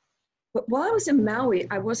 But while I was in Maui,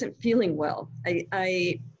 I wasn't feeling well.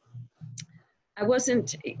 I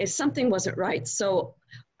wasn't, something wasn't right. So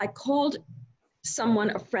I called someone,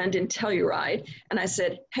 a friend in Telluride, and I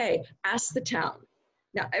said, hey, ask the town.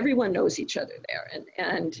 Now, everyone knows each other there.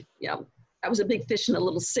 And I was a big fish in a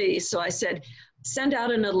little sea. So I said, send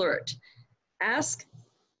out an alert. Ask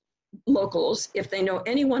locals if they know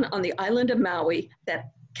anyone on the island of Maui that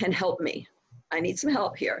can help me. I need some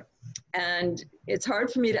help here. And it's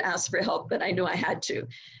hard for me to ask for help, but I knew I had to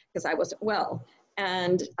because I wasn't well.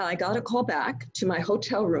 And I got a call back to my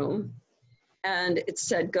hotel room, and it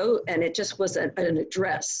said go, and it just was an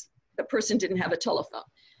address. The person didn't have a telephone.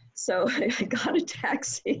 So I got a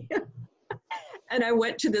taxi and I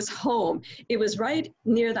went to this home. It was right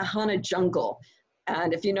near the Hana jungle.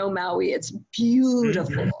 And if you know Maui, it's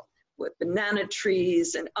beautiful with banana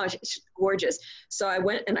trees and it's gorgeous. So I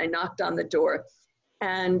went and I knocked on the door,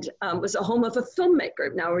 and it was a home of a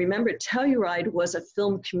filmmaker. Now remember, Telluride was a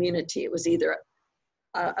film community. It was either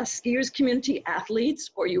a skiers community,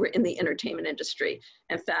 athletes, or you were in the entertainment industry.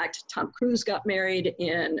 In fact, Tom Cruise got married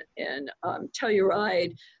in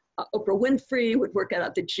Telluride. Oprah Winfrey would work out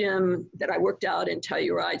at the gym that I worked out in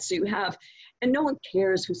Telluride. So you have, and no one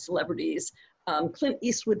cares who celebrities. Clint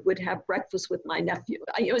Eastwood would have breakfast with my nephew.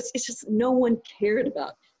 It's just no one cared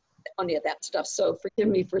about any of that stuff. So forgive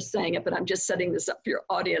me for saying it, but I'm just setting this up for your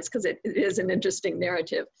audience because it is an interesting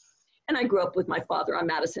narrative. And I grew up with my father on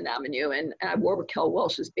Madison Avenue, and I wore Raquel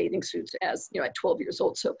Welch's bathing suits as, you know, at 12 years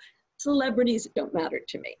old. So celebrities don't matter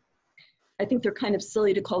to me. I think they're kind of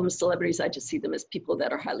silly to call them celebrities. I just see them as people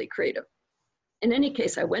that are highly creative. In any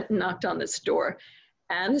case, I went and knocked on this door,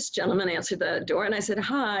 and this gentleman answered the door, and I said,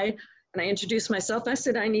 hi, and I introduced myself. I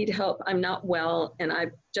said, I need help. I'm not well, and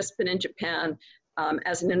I've just been in Japan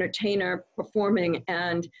as an entertainer performing,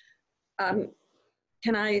 and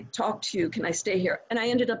can I talk to you? Can I stay here? And I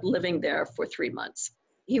ended up living there for 3 months.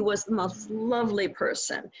 He was the most lovely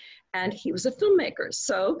person, and he was a filmmaker.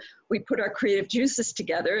 So we put our creative juices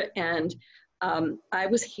together, and I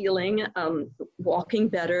was healing, walking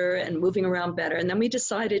better and moving around better. And then we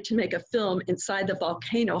decided to make a film inside the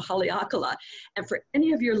volcano Haleakala. And for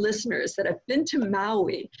any of your listeners that have been to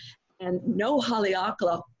Maui and know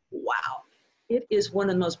Haleakala, wow, it is one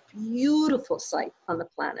of the most beautiful sites on the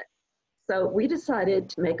planet. So we decided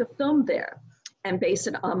to make a film there and base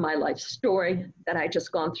it on my life story that I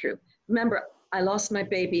just gone through. Remember, I lost my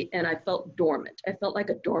baby and I felt dormant. I felt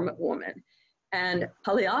like a dormant woman. And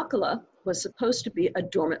Haleakala was supposed to be a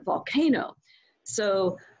dormant volcano.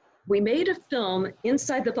 So we made a film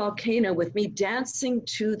inside the volcano with me dancing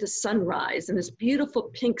to the sunrise in this beautiful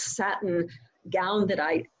pink satin gown that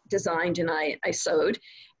I designed and I sewed.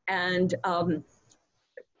 And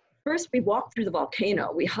first we walked through the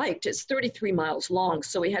volcano. We hiked, it's 33 miles long.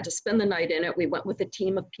 So we had to spend the night in it. We went with a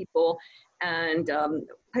team of people and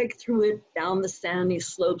hiked through it down the sandy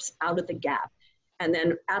slopes out of the gap. And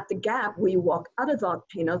then at the gap, we walk out of the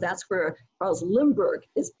volcano. That's where Charles Lindbergh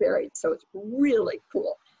is buried. So it's really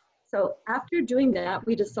cool. So after doing that,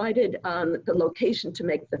 we decided on the location to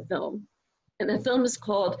make the film. And the film is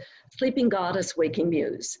called Sleeping Goddess, Waking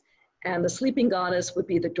Muse. And the sleeping goddess would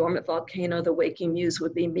be the dormant volcano. The waking muse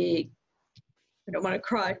would be me. I don't want to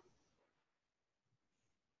cry.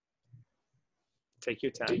 Take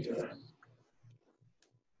your time.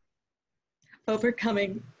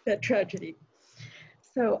 Overcoming that tragedy.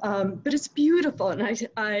 So, but it's beautiful, and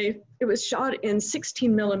it was shot in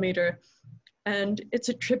 16 millimeter, and it's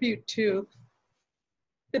a tribute to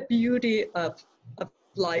the beauty of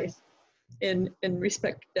life in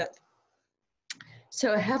respect to death.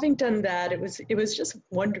 So having done that, it was just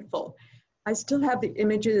wonderful. I still have the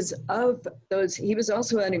images of those. He was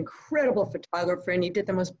also an incredible photographer, and he did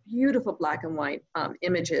the most beautiful black and white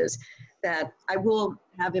images that I will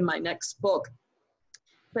have in my next book.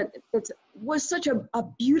 But it was such a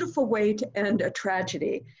beautiful way to end a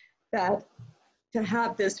tragedy, that to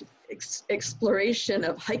have this exploration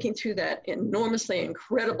of hiking through that enormously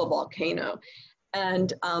incredible volcano.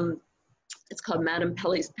 And it's called Madame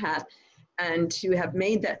Pelly's Path. And to have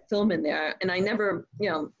made that film in there, and I never,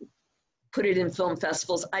 put it in film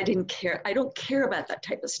festivals. I didn't care. I don't care about that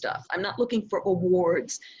type of stuff. I'm not looking for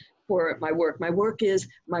awards for my work. My work is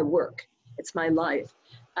my work. It's my life.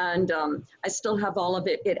 And I still have all of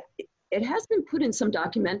it. It has been put in some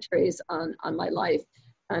documentaries on my life,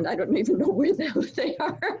 and I don't even know where they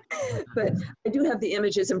are. But I do have the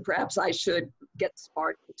images, and perhaps I should get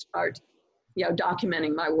smart and start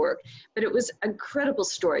documenting my work. But it was an incredible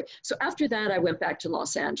story. So after that, I went back to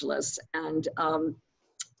Los Angeles, and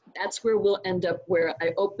that's where we'll end up, where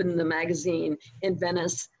I opened the magazine in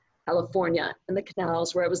Venice, California, in the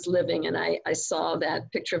canals where I was living. And I saw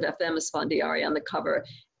that picture of FM Esfandiari on the cover,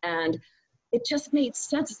 and it just made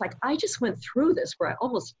sense. It's like, I just went through this where I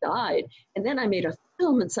almost died, and then I made a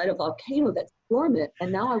film inside a volcano that's dormant,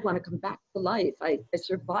 and now I want to come back to life. I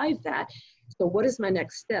survived that. So what is my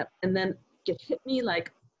next step? And then it hit me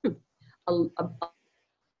like a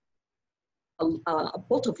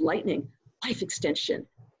bolt of lightning. Life extension.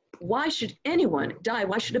 Why should anyone die?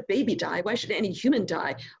 Why should a baby die? Why should any human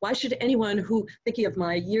die? Why should anyone who, thinking of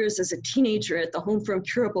my years as a teenager at the home for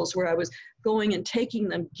Incurables, where I was going and taking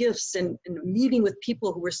them gifts and meeting with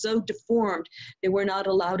people who were so deformed they were not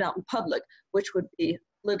allowed out in public, which would be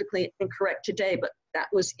politically incorrect today, but that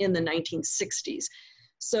was in the 1960s.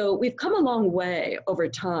 So we've come a long way over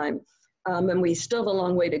time, and we still have a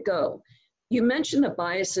long way to go. You mentioned the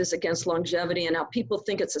biases against longevity and how people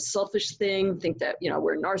think it's a selfish thing, think that,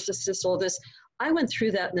 we're narcissists, all this. I went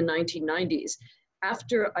through that in the 1990s.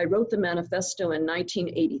 After I wrote the manifesto in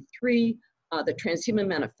 1983, the Transhuman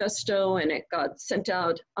Manifesto, and it got sent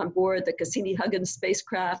out on board the Cassini-Huygens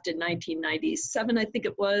spacecraft in 1997, I think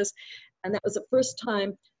it was. And that was the first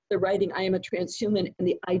time the writing, I am a transhuman, and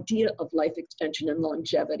the idea of life extension and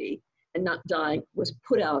longevity and not dying was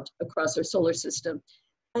put out across our solar system.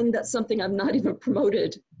 And that's something I've not even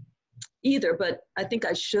promoted either, but I think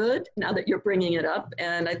I should now that you're bringing it up.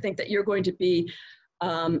 And I think that you're going to be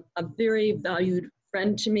a very valued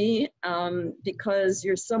friend to me, because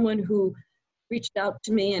you're someone who reached out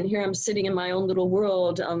to me, and here I'm sitting in my own little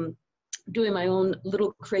world, doing my own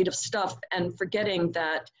little creative stuff, and forgetting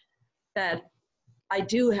that I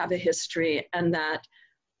do have a history, and that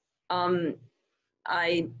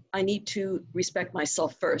I need to respect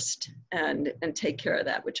myself first and take care of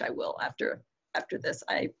that, which I will after this.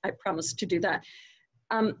 I promise to do that.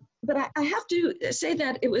 But I have to say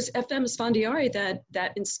that it was FM Sfandiari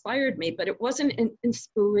that inspired me, but it wasn't an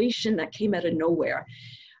inspiration that came out of nowhere.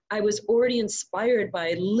 I was already inspired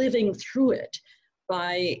by living through it,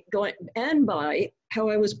 by going, and by how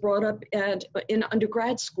I was brought up in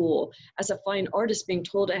undergrad school as a fine artist, being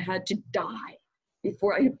told I had to die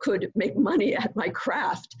before I could make money at my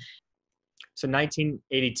craft. So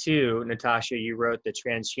 1982, Natasha, you wrote the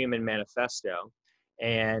Transhuman Manifesto,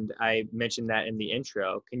 and I mentioned that in the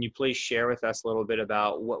intro. Can you please share with us a little bit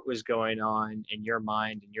about what was going on in your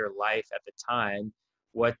mind and your life at the time,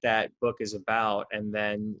 what that book is about, and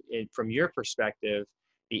then from your perspective,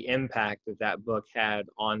 the impact that that book had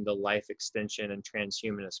on the life extension and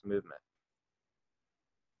transhumanist movement?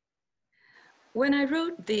 When I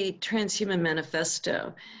wrote the Transhuman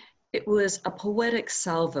Manifesto, it was a poetic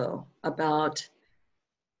salvo about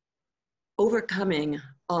overcoming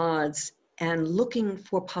odds and looking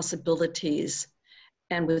for possibilities.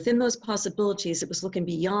 And within those possibilities, it was looking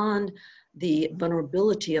beyond the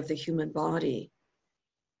vulnerability of the human body,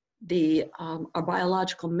 our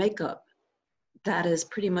biological makeup that has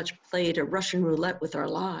pretty much played a Russian roulette with our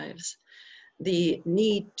lives, the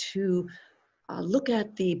need to look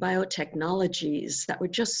at the biotechnologies that were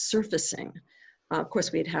just surfacing. Of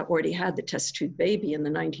course, we had already had the test tube baby in the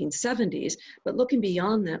 1970s, but looking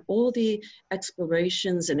beyond that, all the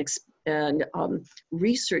explorations and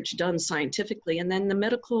research done scientifically, and then the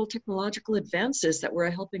medical technological advances that were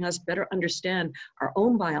helping us better understand our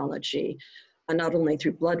own biology, not only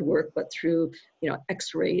through blood work, but through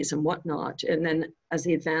X-rays and whatnot. And then as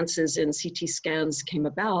the advances in CT scans came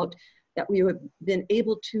about, that we have been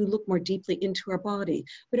able to look more deeply into our body.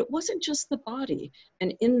 But it wasn't just the body.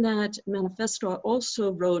 And in that manifesto, I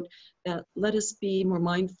also wrote that let us be more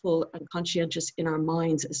mindful and conscientious in our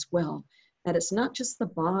minds as well. That it's not just the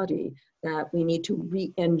body that we need to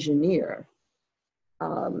re-engineer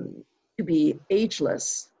to be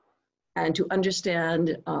ageless and to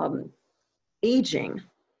understand aging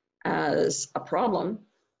as a problem,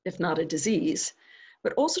 if not a disease,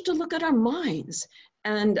 but also to look at our minds.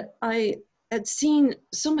 And I had seen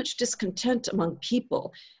so much discontent among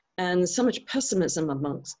people and so much pessimism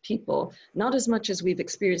amongst people, not as much as we've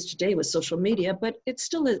experienced today with social media, but it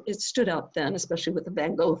stood out then, especially with the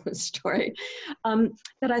Van Gogh story,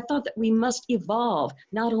 that I thought that we must evolve,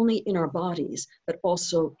 not only in our bodies, but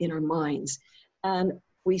also in our minds. And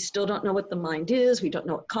we still don't know what the mind is. We don't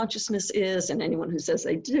know what consciousness is. And anyone who says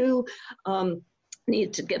they do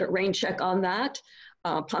need to get a rain check on that,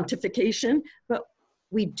 pontification. But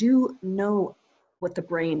we do know what the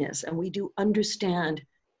brain is, and we do understand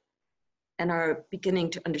and are beginning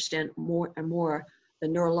to understand more and more the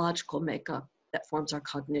neurological makeup that forms our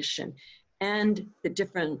cognition and the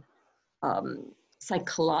different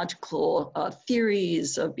psychological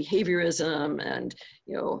theories of behaviorism and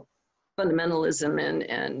fundamentalism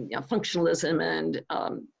and functionalism and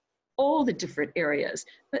all the different areas.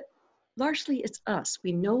 But largely it's us.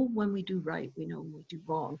 We know when we do right, we know when we do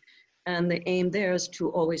wrong. And the aim there is to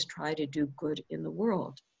always try to do good in the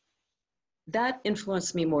world. That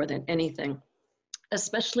influenced me more than anything,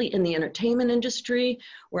 especially in the entertainment industry,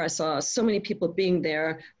 where I saw so many people being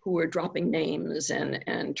there who were dropping names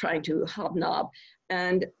and trying to hobnob.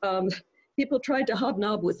 And people tried to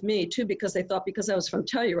hobnob with me too, because they thought because I was from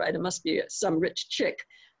Telluride, it must be some rich chick.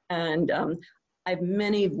 And I have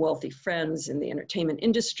many wealthy friends in the entertainment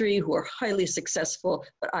industry who are highly successful,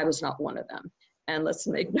 but I was not one of them. And let's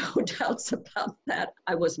make no doubts about that,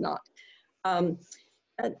 I was not.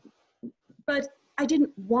 But I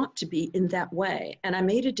didn't want to be in that way. And I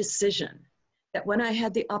made a decision that when I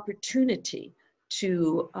had the opportunity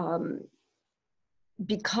to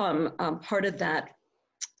become part of that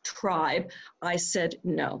tribe, I said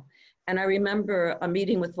no. And I remember a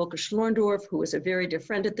meeting with Volker Schlorndorff, who was a very dear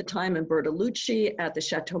friend at the time, and Bertolucci at the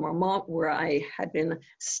Chateau Marmont, where I had been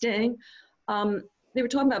staying. They were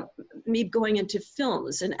talking about me going into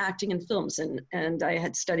films and acting in films, and I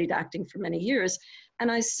had studied acting for many years. And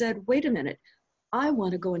I said, wait a minute, I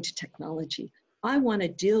want to go into technology. I want to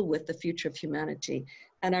deal with the future of humanity.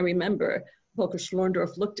 And I remember Volker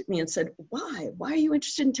Schlorndorff looked at me and said, why? Why are you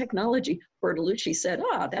interested in technology? Bertolucci said,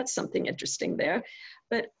 that's something interesting there.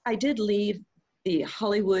 But I did leave the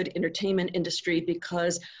Hollywood entertainment industry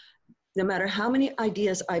because no matter how many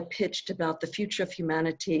ideas I pitched about the future of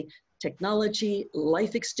humanity, technology,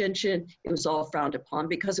 life extension, it was all frowned upon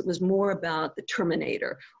because it was more about the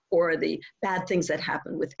Terminator or the bad things that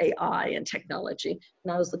happen with AI and technology.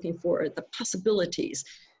 And I was looking for the possibilities.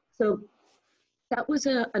 So that was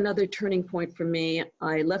another turning point for me.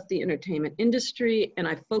 I left the entertainment industry and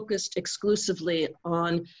I focused exclusively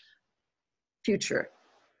on future.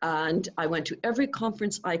 And I went to every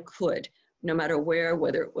conference I could, no matter where,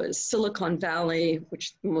 whether it was Silicon Valley,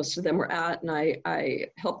 which most of them were at, and I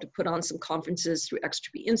helped to put on some conferences through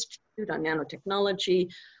XTB Institute on nanotechnology,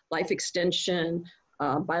 life extension,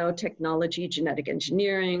 biotechnology, genetic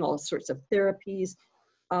engineering, all sorts of therapies.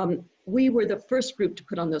 We were the first group to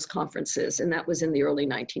put on those conferences, and that was in the early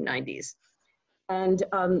 1990s. And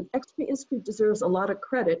XTB Institute deserves a lot of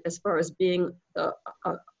credit as far as being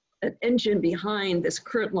an engine behind this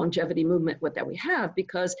current longevity movement that we have,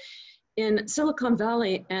 because in Silicon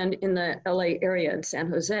Valley and in the LA area in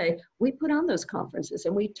San Jose, we put on those conferences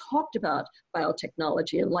and we talked about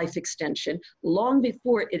biotechnology and life extension long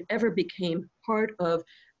before it ever became part of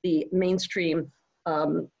the mainstream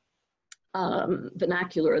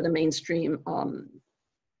vernacular, the mainstream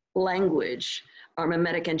language, our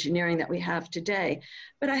mimetic engineering that we have today.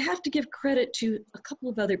 But I have to give credit to a couple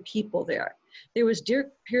of other people there. There was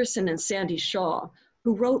Dirk Pearson and Sandy Shaw,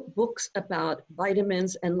 who wrote books about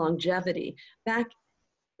vitamins and longevity back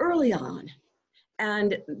early on.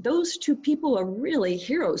 And those two people are really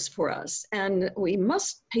heroes for us, and we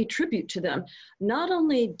must pay tribute to them. Not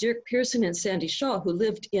only Dirk Pearson and Sandy Shaw, who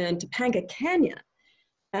lived in Topanga Canyon,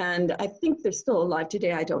 and I think they're still alive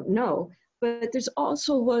today, I don't know, but there's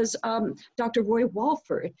also was Dr. Roy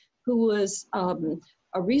Walford, who was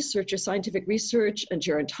a researcher, scientific research, a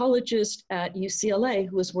gerontologist at UCLA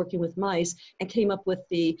who was working with mice and came up with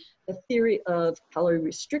the theory of calorie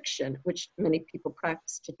restriction, which many people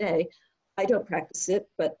practice today. I don't practice it,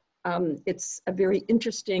 but it's a very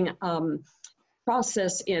interesting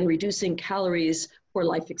process in reducing calories for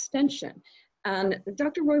life extension. And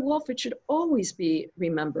Dr. Roy Walford should always be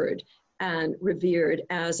remembered and revered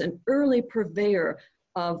as an early purveyor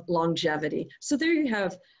of longevity. So there you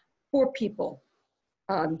have 4 people.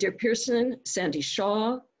 Dirk Pearson, Sandy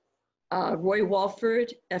Shaw, Roy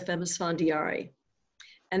Walford, FM Esfandiari.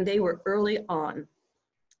 And they were early on.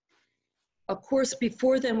 Of course,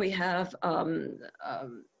 before them we have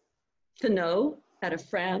Thenot out of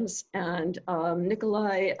France and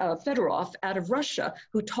Nikolai Fedorov out of Russia,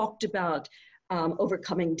 who talked about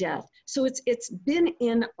overcoming death. So it's been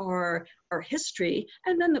in our history,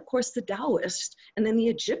 and then of course the Taoists, and then the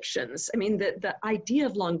Egyptians. I mean, the idea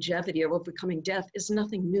of longevity or overcoming death is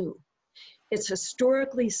nothing new. It's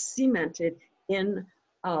historically cemented in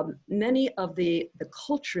many of the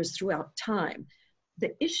cultures throughout time.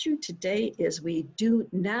 The issue today is we do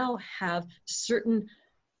now have certain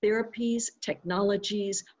therapies,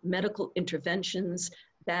 technologies, medical interventions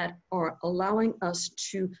that are allowing us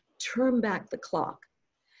to turn back the clock.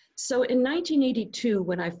 So in 1982,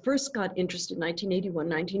 when I first got interested, 1981,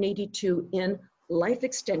 1982, in life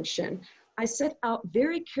extension, I set out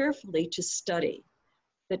very carefully to study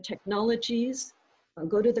the technologies,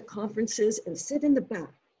 go to the conferences and sit in the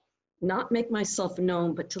back, not make myself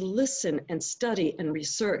known, but to listen and study and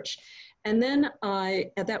research. And then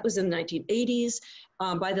that was in the 1980s.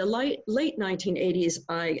 By the late 1980s,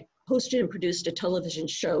 I hosted and produced a television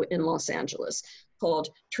show in Los Angeles called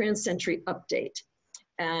Trans-Century Update.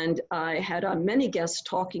 And I had many guests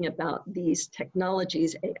talking about these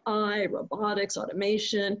technologies, AI, robotics,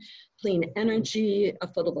 automation, clean energy,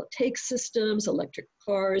 photovoltaic systems, electric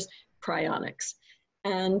cars, cryonics.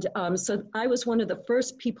 And so I was one of the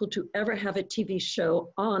first people to ever have a TV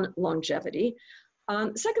show on longevity.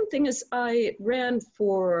 Second thing is I ran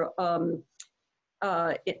for, in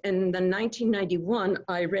the 1991,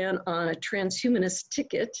 I ran on a transhumanist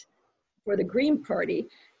ticket for the Green Party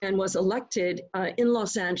and was elected in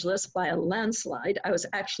Los Angeles by a landslide. I was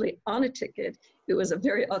actually on a ticket. It was a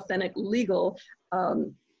very authentic legal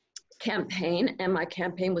campaign, and my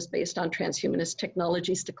campaign was based on transhumanist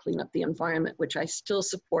technologies to clean up the environment, which I still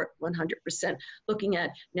support 100%, looking at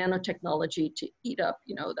nanotechnology to eat up,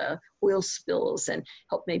 the oil spills and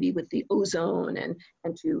help maybe with the ozone and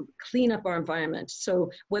to clean up our environment.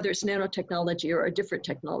 So whether it's nanotechnology or a different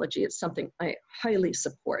technology, it's something I highly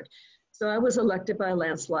support. So I was elected by a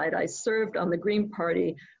landslide. I served on the Green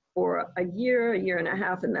Party for a year and a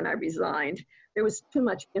half, and then I resigned. There was too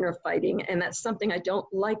much inner fighting, and that's something I don't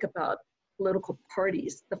like about political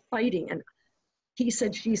parties, the fighting, and he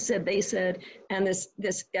said, she said, they said, and this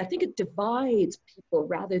I think it divides people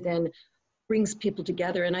rather than brings people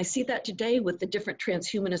together. And I see that today with the different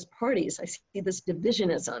transhumanist parties. I see this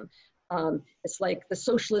divisionism It's like the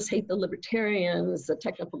socialists hate the libertarians, the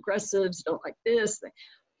techno-progressives don't like this.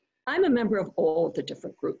 I'm a member of all of the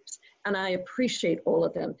different groups, and I appreciate all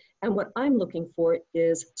of them. And what I'm looking for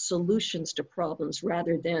is solutions to problems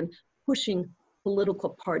rather than pushing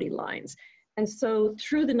political party lines. And so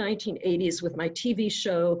through the 1980s with my TV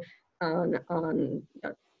show on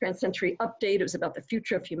Trans-Century Update, it was about the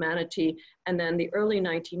future of humanity. And then the early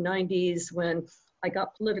 1990s when I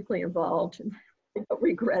got politically involved, and I don't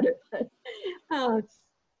regret it, but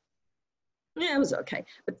yeah, it was okay.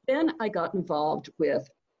 But then I got involved with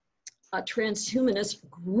a transhumanist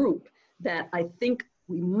group that I think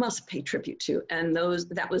we must pay tribute to, and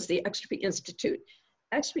that was the Extropy Institute.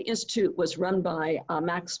 Extropy Institute was run by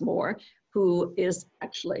Max Moore, who is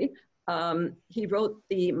actually, he wrote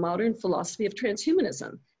the Modern Philosophy of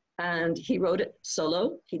Transhumanism, and he wrote it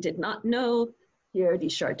solo. He did not know Pierre de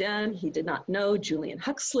Chardin, he did not know Julian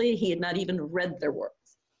Huxley, he had not even read their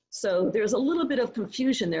works. So there's a little bit of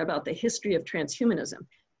confusion there about the history of transhumanism.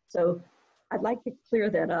 So I'd like to clear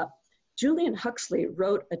that up. Julian Huxley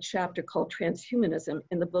wrote a chapter called Transhumanism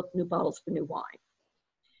in the book New Bottles for New Wine.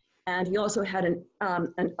 And he also had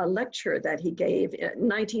a lecture that he gave in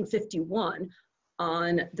 1951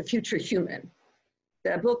 on the future human.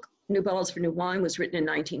 The book New Bottles for New Wine was written in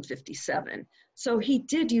 1957. So he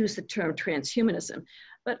did use the term transhumanism.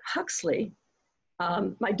 But Huxley,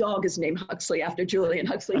 my dog is named Huxley after Julian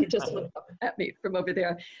Huxley. He just looked up at me from over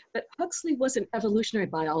there. But Huxley was an evolutionary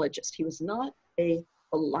biologist. He was not a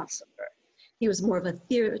philosopher. He was more of a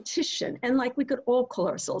theoretician. And like we could all call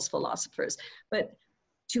ourselves philosophers. But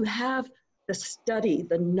to have the study,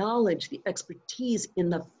 the knowledge, the expertise in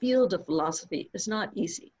the field of philosophy is not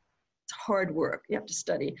easy. It's hard work. You have to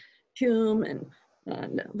study Hume and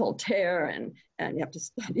Voltaire, and you have to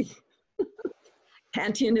study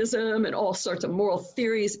Kantianism and all sorts of moral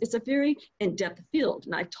theories. It's a very in-depth field,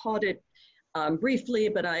 and I taught it briefly,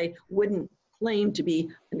 but I wouldn't claim to be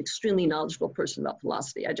an extremely knowledgeable person about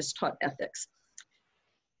philosophy. I just taught ethics.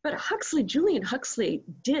 But Huxley, Julian Huxley,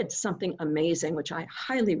 did something amazing, which I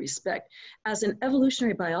highly respect. As an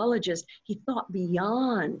evolutionary biologist, he thought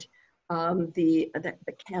beyond the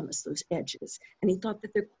canvas, those edges. And he thought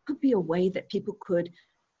that there could be a way that people could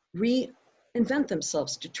reinvent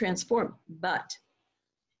themselves to transform. But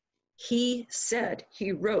he said,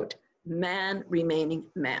 he wrote, man remaining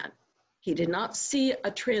man. He did not see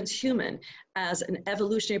a transhuman as an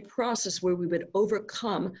evolutionary process where we would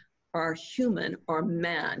overcome our human, our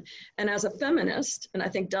man. And as a feminist, and I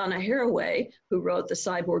think Donna Haraway, who wrote the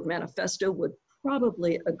Cyborg Manifesto, would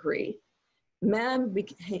probably agree,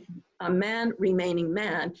 a man remaining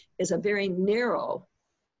man is a very narrow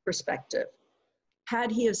perspective.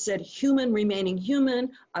 Had he have said human remaining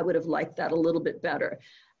human, I would have liked that a little bit better.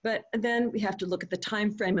 But then we have to look at the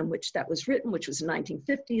time frame in which that was written, which was the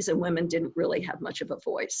 1950s, and women didn't really have much of a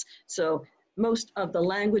voice. So most of the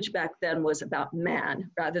language back then was about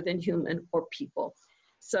man rather than human or people.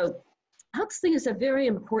 So Huxley is a very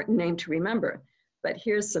important name to remember, but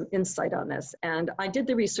here's some insight on this. And I did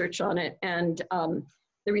the research on it, and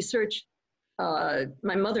the research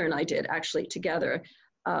my mother and I did actually together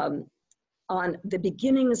on the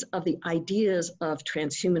beginnings of the ideas of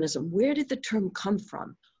transhumanism. Where did the term come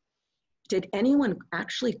from? Did anyone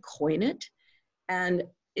actually coin it? And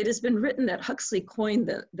it has been written that Huxley coined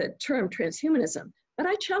the term transhumanism, but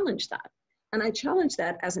I challenge that. And I challenge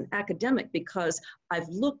that as an academic because I've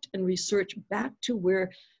looked and researched back to where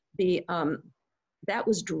that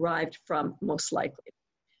was derived from most likely.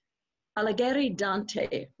 Alighieri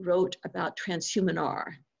Dante wrote about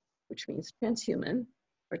transhumanar, which means transhuman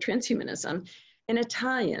or transhumanism, in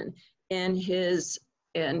Italian in his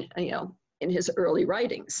early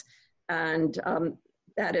writings. And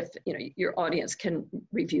that if your audience can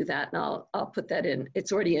review that, and I'll put that in.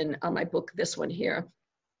 It's already in my book, this one here,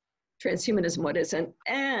 Transhumanism, What Isn't,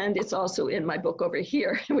 and it's also in my book over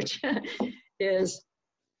here, which is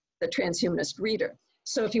The Transhumanist Reader.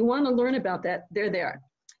 So if you want to learn about that, they're there.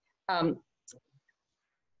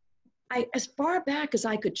 As far back as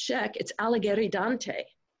I could check, it's Alighieri Dante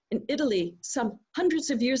in Italy, some hundreds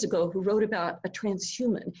of years ago, who wrote about a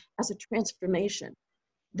transhuman as a transformation.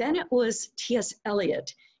 Then it was T.S.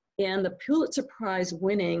 Eliot in the Pulitzer Prize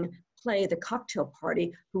winning play, The Cocktail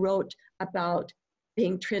Party, who wrote about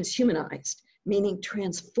being transhumanized, meaning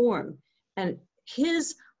transform. And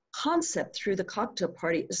his concept through The Cocktail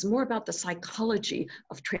Party is more about the psychology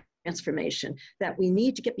of transformation, that we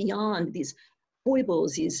need to get beyond these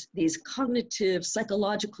foibles, these cognitive,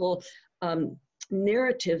 psychological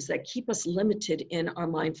narratives that keep us limited in our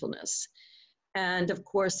mindfulness. And of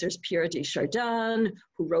course, there's Pierre de Chardin,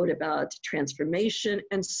 who wrote about transformation,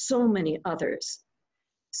 and so many others.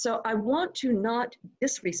 So I want to not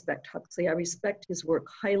disrespect Huxley. I respect his work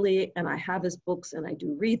highly, and I have his books and I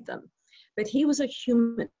do read them. But he was a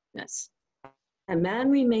humanist. And man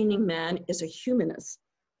remaining man is a humanist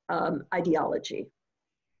ideology.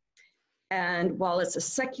 And while it's a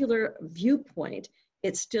secular viewpoint,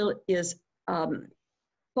 it still is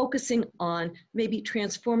focusing on maybe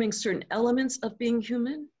transforming certain elements of being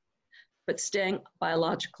human, but staying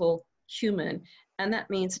biological human. And that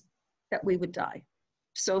means that we would die.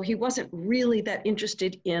 So he wasn't really that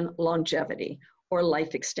interested in longevity or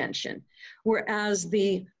life extension. Whereas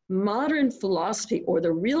the modern philosophy, or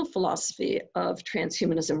the real philosophy of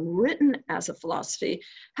transhumanism written as a philosophy,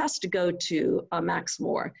 has to go to Max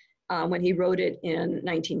More when he wrote it in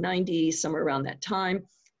 1990, somewhere around that time.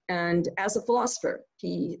 And as a philosopher,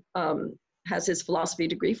 he has his philosophy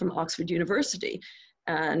degree from Oxford University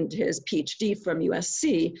and his PhD from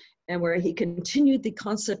USC, and where he continued the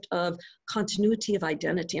concept of continuity of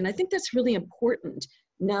identity. And I think that's really important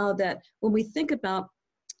now, that when we think about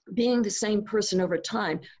being the same person over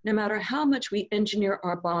time, no matter how much we engineer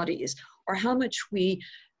our bodies or how much we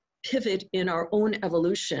pivot in our own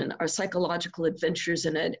evolution, our psychological adventures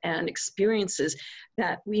in it and experiences,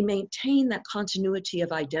 that we maintain that continuity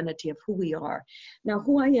of identity of who we are. Now,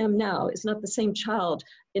 who I am now is not the same child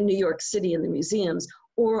in New York City in the museums,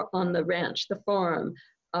 or on the ranch, the farm,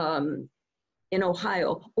 in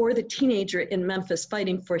Ohio, or the teenager in Memphis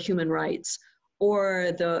fighting for human rights,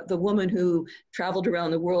 or the woman who traveled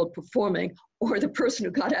around the world performing, or the person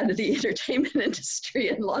who got out of the entertainment industry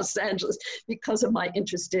in Los Angeles because of my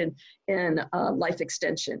interest in life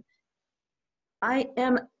extension. I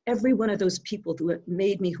am every one of those people who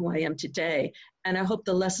made me who I am today. And I hope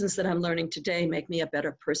the lessons that I'm learning today make me a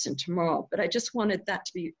better person tomorrow. But I just wanted that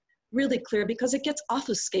to be really clear, because it gets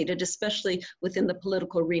obfuscated, especially within the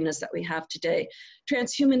political arenas that we have today.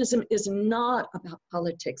 Transhumanism is not about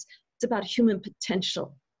politics. It's about human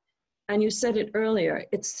potential. And you said it earlier,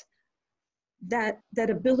 it's that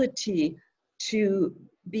ability to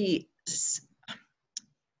be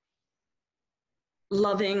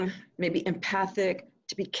loving, maybe empathic,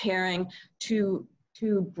 to be caring, to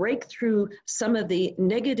break through some of the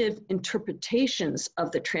negative interpretations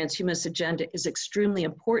of the transhumanist agenda is extremely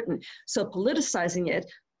important. So politicizing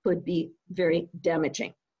it could be very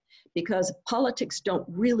damaging, because politics don't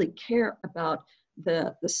really care about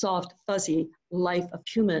the soft, fuzzy life of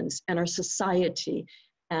humans and our society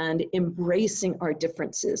and embracing our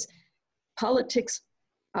differences.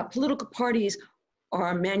 Political parties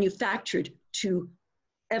are manufactured to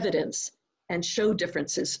evidence and show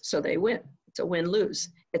differences, so they win. It's a win-lose.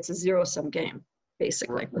 It's a zero-sum game,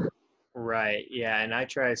 basically. Right. Yeah. And I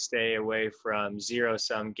try to stay away from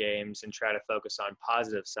zero-sum games and try to focus on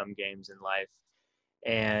positive-sum games in life.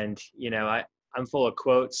 And, I'm full of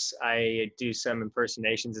quotes. I do some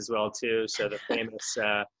impersonations as well, too. So the famous,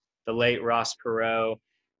 the late Ross Perot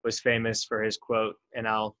was famous for his quote, and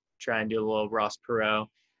I'll try and do a little Ross Perot.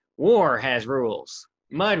 War has rules.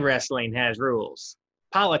 Mud wrestling has rules.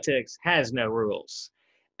 Politics has no rules.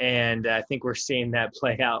 And I think we're seeing that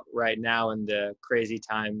play out right now in the crazy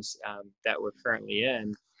times that we're currently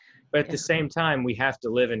in. But at the same time, we have to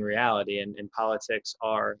live in reality, and politics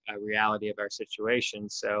are a reality of our situation.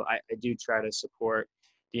 So I do try to support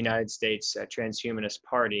the United States Transhumanist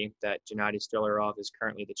Party that Gennady Stolarov is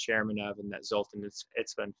currently the chairman of, and that Zoltan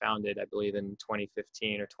Itzvan founded, I believe, in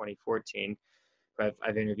 2015 or 2014.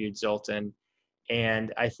 I've interviewed Zoltan.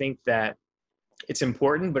 And I think that it's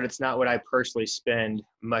important, but it's not what I personally spend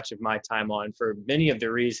much of my time on, for many of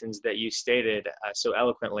the reasons that you stated so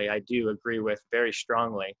eloquently. I do agree with very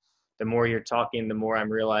strongly. The more you're talking, the more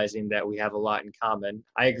I'm realizing that we have a lot in common.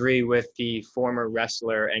 I agree with the former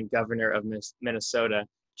wrestler and governor of Minnesota,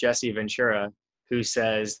 Jesse Ventura, who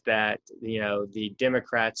says that, the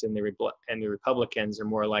Democrats and the Republicans are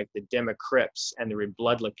more like the Democrips and the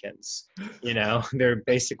Rebloodlicans. They're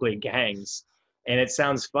basically gangs. And it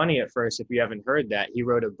sounds funny at first if you haven't heard that. He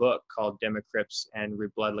wrote a book called Democrips and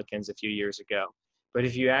Rebloodlicans a few years ago. But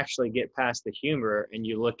if you actually get past the humor and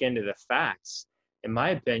you look into the facts, in my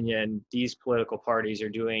opinion, these political parties are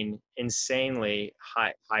doing insanely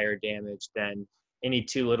higher damage than any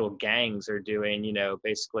two little gangs are doing,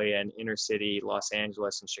 basically in inner city Los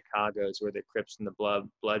Angeles and Chicago is where the Crips and the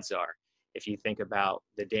Bloods are, if you think about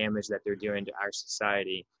the damage that they're doing to our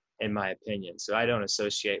society, in my opinion. So I don't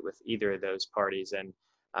associate with either of those parties. And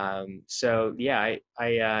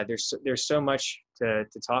there's so much to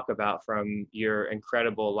talk about from your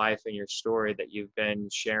incredible life and your story that you've been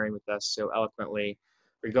sharing with us so eloquently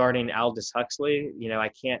regarding Aldous Huxley. I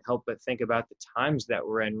can't help but think about the times that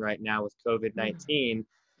we're in right now with COVID-19.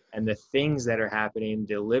 and the things that are happening,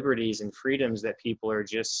 the liberties and freedoms that people are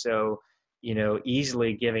just so, you know,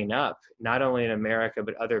 easily giving up, not only in America,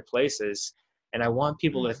 but other places. And I want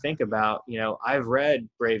people to think about, you know, I've read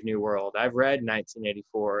Brave New World, I've read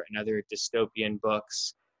 1984 and other dystopian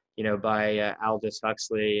books, you know, by Aldous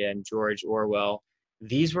Huxley and George Orwell.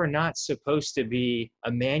 These were not supposed to be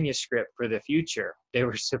a manuscript for the future. They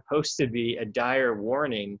were supposed to be a dire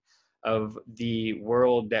warning of the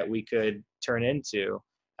world that we could turn into.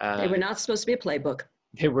 They were not supposed to be a playbook.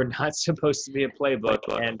 They were not supposed to be a playbook.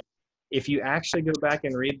 And if you actually go back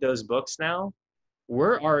and read those books now,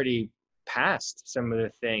 we're already past some of the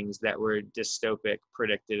things that were dystopic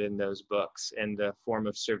predicted in those books in the form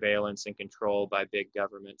of surveillance and control by big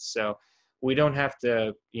governments. So we don't have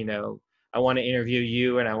to, you know, I want to interview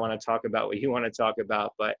you and I want to talk about what you want to talk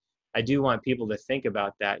about, but I do want people to think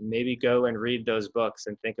about that and maybe go and read those books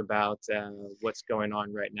and think about what's going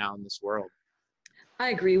on right now in this world.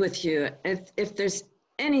 I agree with you. If there's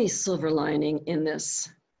any silver lining in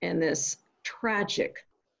this tragic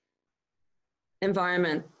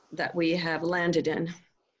environment that we have landed in,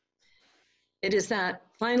 it is that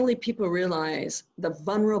finally people realize the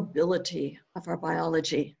vulnerability of our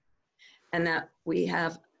biology and that we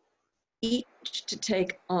have each to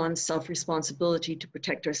take on self-responsibility to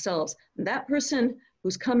protect ourselves. And that person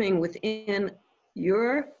who's coming within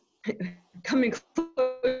your, coming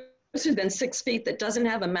closer than 6 feet, that doesn't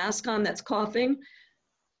have a mask on, that's coughing,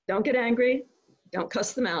 don't get angry, don't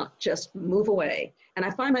cuss them out, just move away. And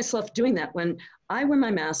I find myself doing that when I wear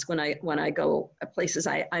my mask when I go places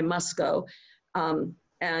I must go.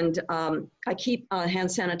 I keep hand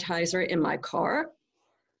sanitizer in my car.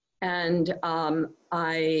 And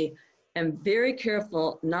I am very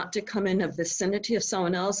careful not to come in the vicinity of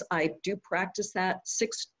someone else. I do practice that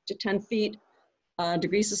 6 to 10 feet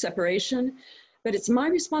degrees of separation, but it's my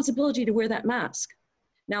responsibility to wear that mask.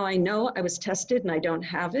 Now I know I was tested and I don't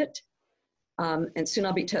have it. And soon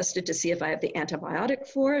I'll be tested to see if I have the antibiotic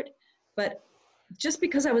for it. But just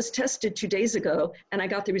because I was tested 2 days ago and I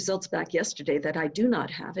got the results back yesterday that I do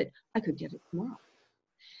not have it, I could get it tomorrow.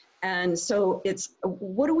 And so it's,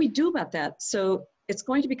 what do we do about that? So it's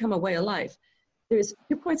going to become a way of life. There's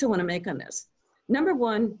 2 points I want to make on this. Number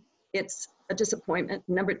one, it's a disappointment.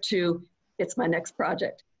 Number two, it's my next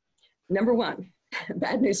project. Number one,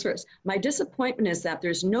 bad news first. My disappointment is that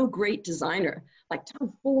there's no great designer like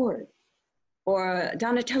Tom Ford or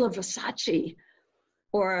Donatella Versace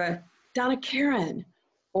or Donna Karan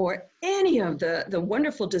or any of the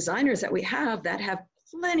wonderful designers that we have that have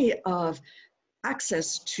plenty of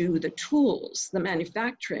access to the tools, the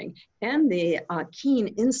manufacturing, and the keen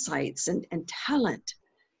insights and talent,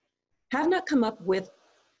 have not come up with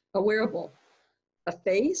a wearable, a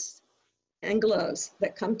face and gloves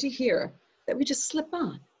that come to here that we just slip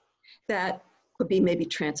on, that could be maybe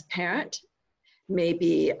transparent,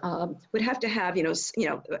 maybe would have to have,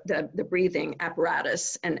 the breathing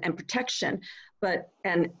apparatus and protection,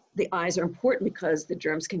 and the eyes are important because the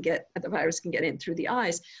virus can get in through the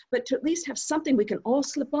eyes, but to at least have something we can all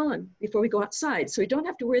slip on before we go outside. So we don't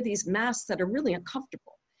have to wear these masks that are really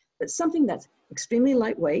uncomfortable, but something that's extremely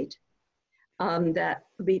lightweight, that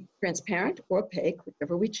would be transparent or opaque,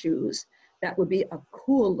 whichever we choose. That would be a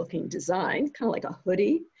cool looking design, kind of like a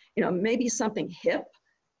hoodie, maybe something hip,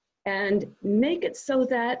 and make it so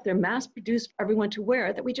that they're mass produced for everyone to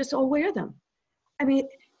wear, that we just all wear them. I mean,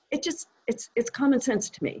 it's common sense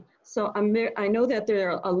to me. So I know that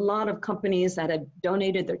there are a lot of companies that have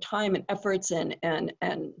donated their time and efforts and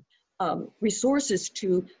resources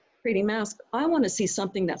to creating masks. I want to see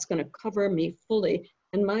something that's going to cover me fully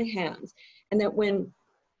in my hands, and that when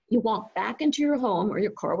you walk back into your home or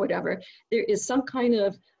your car, whatever, there is some kind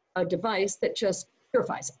of a device that just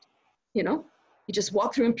purifies it. You just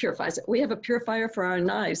walk through and purifies it. We have a purifier for our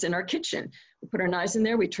knives in our kitchen. We put our knives in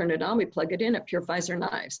there, we turn it on, we plug it in, it purifies our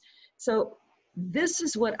knives. So this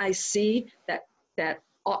is what I see that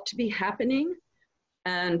ought to be happening.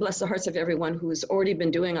 And bless the hearts of everyone who's already been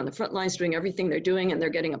doing on the front lines, doing everything they're doing, and they're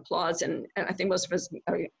getting applause. And I think most of us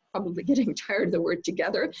are probably getting tired of the word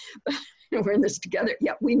together, but we're in this together.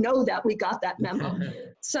 Yeah, we know that, we got that memo.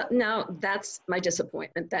 So now that's my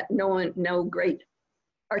disappointment, that no great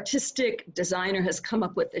artistic designer has come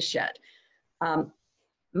up with this yet.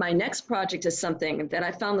 My next project is something that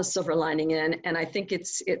I found the silver lining in, and I think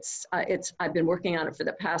I've been working on it for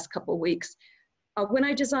the past couple of weeks. When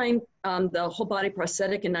I designed the whole body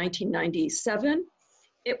prosthetic in 1997,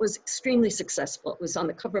 it was extremely successful. It was on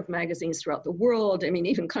the cover of magazines throughout the world. I mean,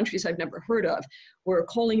 even countries I've never heard of were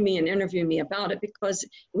calling me and interviewing me about it because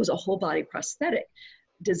it was a whole body prosthetic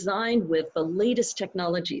designed with the latest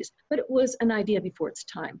technologies, but it was an idea before its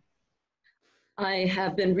time. I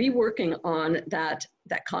have been reworking on that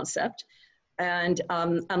concept, and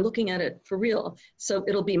I'm looking at it for real. So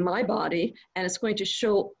it'll be my body, and it's going to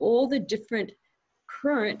show all the different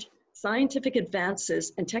current scientific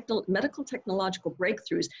advances and medical technological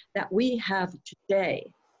breakthroughs that we have today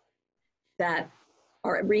that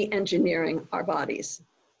are re-engineering our bodies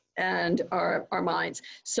and our minds.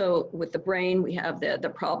 So with the brain, we have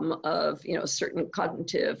the problem of, you know, certain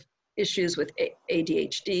cognitive issues with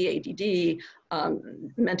ADHD, ADD,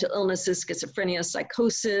 mental illnesses, schizophrenia,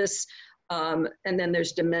 psychosis, and then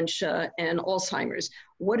there's dementia and Alzheimer's.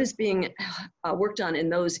 What is being worked on in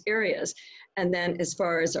those areas? And then as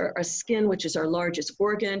far as our skin, which is our largest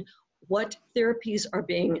organ, what therapies are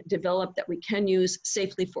being developed that we can use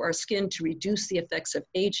safely for our skin to reduce the effects of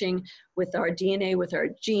aging with our DNA, with our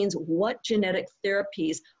genes? What genetic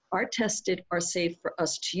therapies are tested, are safe for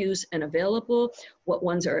us to use and available? What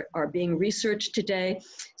ones are being researched today?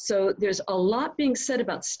 So there's a lot being said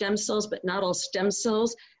about stem cells, but not all stem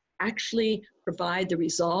cells actually provide the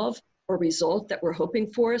resolve or result that we're hoping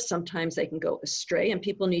for. Sometimes they can go astray, and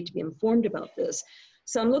people need to be informed about this.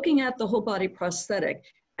 So I'm looking at the whole body prosthetic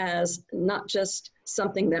as not just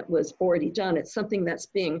something that was already done, it's something that's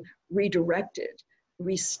being redirected,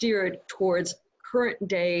 re-steered towards current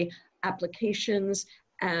day applications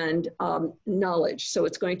and knowledge. So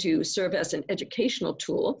it's going to serve as an educational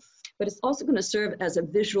tool, but it's also going to serve as a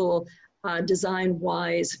visual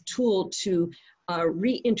design-wise tool to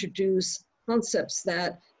reintroduce concepts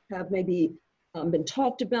that have maybe been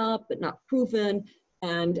talked about but not proven.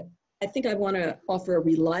 And I think I want to offer a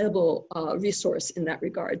reliable resource in that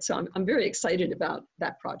regard. So I'm very excited about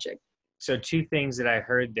that project. So two things that I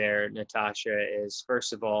heard there, Natasha, is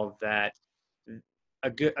first of all, that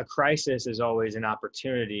a crisis is always an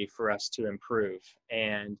opportunity for us to improve.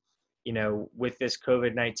 And, you know, with this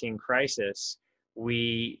COVID-19 crisis,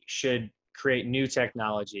 we should create new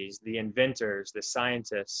technologies. The inventors, the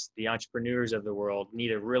scientists, the entrepreneurs of the world need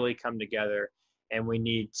to really come together, and we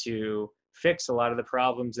need to fix a lot of the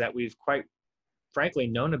problems that we've quite frankly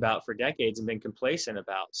known about for decades and been complacent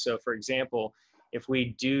about. So for example, if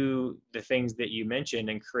we do the things that you mentioned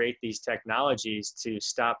and create these technologies to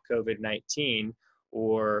stop COVID-19,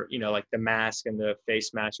 or, you know, like the mask and the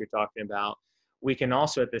face mask you're talking about, we can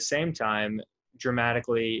also at the same time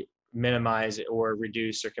dramatically minimize or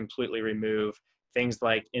reduce or completely remove things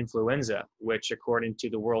like influenza, which according to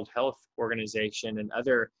the World Health Organization and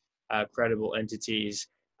other credible entities,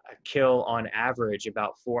 kill on average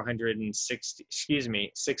about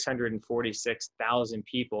 646,000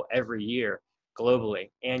 people every year globally,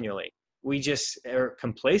 annually. We just are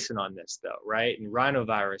complacent on this though, right? And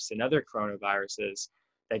rhinovirus and other coronaviruses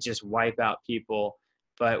that just wipe out people,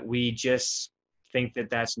 but we just think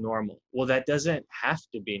that that's normal. Well, that doesn't have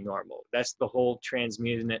to be normal. That's the whole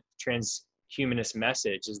transhumanist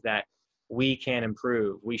message, is that we can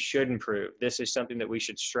improve, we should improve. This is something that we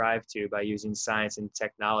should strive to by using science and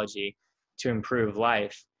technology to improve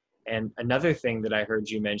life. And another thing that I heard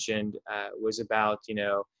you mentioned was about, you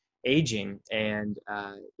know, aging. And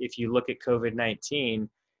if you look at COVID-19,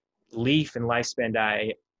 Leaf and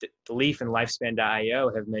Lifespan.io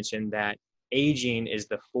have mentioned that aging is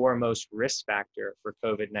the foremost risk factor for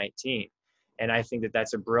COVID-19. And I think that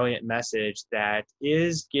that's a brilliant message that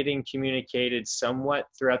is getting communicated somewhat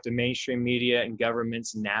throughout the mainstream media and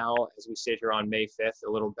governments now, as we sit here on May 5th,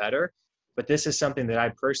 a little better. But this is something that I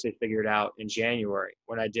personally figured out in January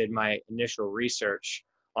when I did my initial research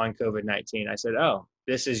on COVID-19. I said, oh,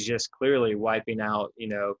 this is just clearly wiping out, you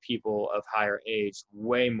know, people of higher age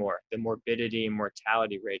way more. The morbidity and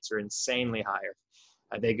mortality rates are insanely higher.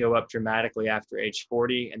 They go up dramatically after age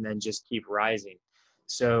 40 and then just keep rising.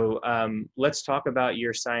 So let's talk about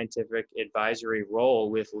your scientific advisory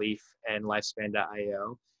role with Leaf and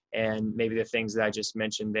Lifespan.io, and maybe the things that I just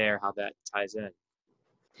mentioned there, how that ties in.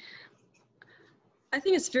 I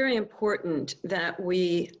think it's very important that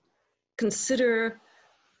we consider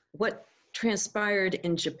what transpired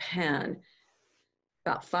in Japan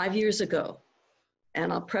about 5 years ago.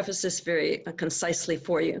 And I'll preface this very concisely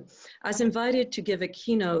for you. I was invited to give a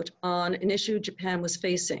keynote on an issue Japan was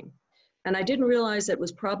facing. And I didn't realize it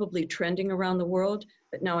was probably trending around the world,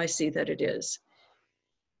 but now I see that it is.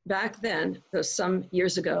 Back then, some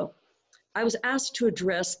years ago, I was asked to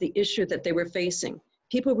address the issue that they were facing.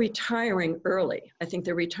 People retiring early. I think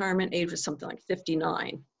their retirement age was something like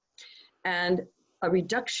 59. And a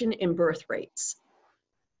reduction in birth rates.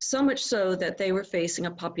 So much so that they were facing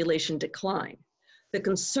a population decline. The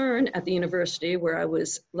concern at the university where I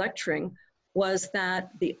was lecturing was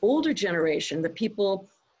that the older generation, the people,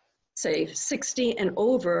 say 60 and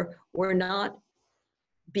over, were not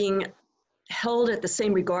being held at the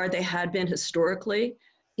same regard they had been historically,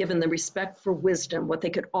 given the respect for wisdom, what they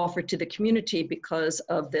could offer to the community because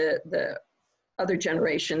of the other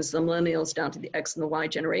generations, the millennials down to the X and the Y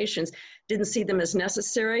generations, didn't see them as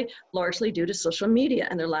necessary, largely due to social media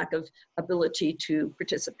and their lack of ability to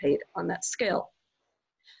participate on that scale.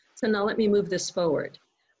 So now let me move this forward.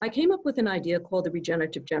 I came up with an idea called the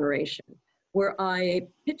regenerative generation, where I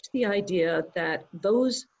pitched the idea that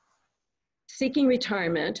those seeking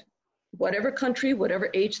retirement, whatever country, whatever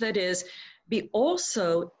age that is, be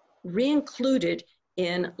also re-included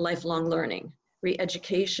in lifelong learning,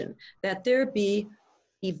 re-education, that there be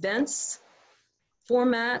events,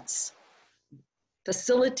 formats,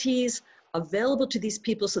 facilities available to these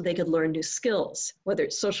people so they could learn new skills, whether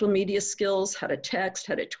it's social media skills, how to text,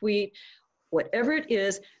 how to tweet, whatever it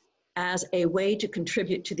is, as a way to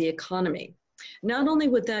contribute to the economy. Not only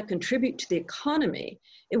would that contribute to the economy,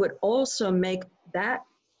 it would also make that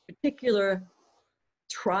particular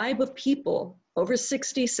tribe of people over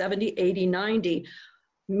 60, 70, 80, 90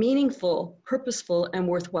 meaningful, purposeful, and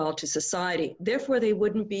worthwhile to society. Therefore, they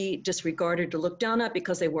wouldn't be disregarded or looked down at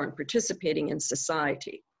because they weren't participating in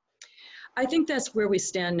society. I think that's where we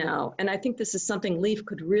stand now, and I think this is something LEAF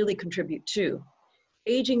could really contribute to.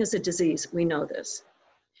 Aging is a disease, we know this.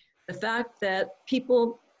 The fact that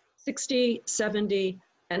people 60, 70,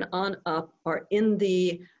 and on up are in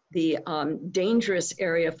the dangerous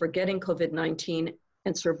area for getting COVID-19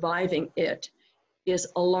 and surviving it is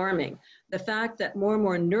alarming. The fact that more and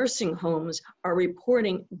more nursing homes are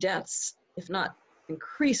reporting deaths, if not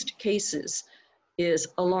increased cases, is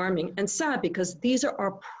alarming and sad, because these are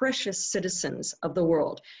our precious citizens of the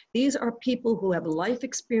world. These are people who have life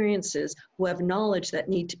experiences, who have knowledge that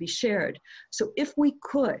need to be shared. So if we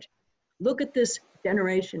could look at this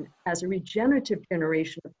generation as a regenerative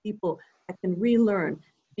generation of people that can relearn,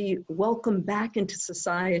 be welcomed back into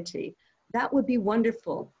society, that would be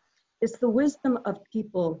wonderful. It's the wisdom of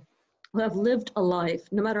people who have lived a life,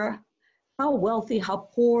 no matter how wealthy, how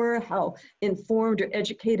poor, how informed or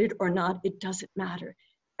educated or not, it doesn't matter.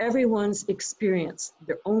 Everyone's experience,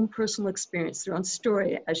 their own personal experience, their own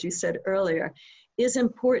story, as you said earlier, is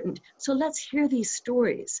important. So let's hear these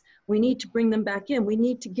stories. We need to bring them back in. We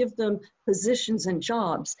need to give them positions and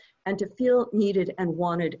jobs and to feel needed and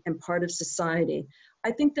wanted and part of society.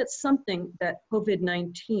 I think that's something that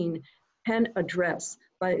COVID-19 can address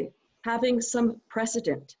by having some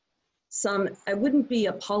precedent. It wouldn't be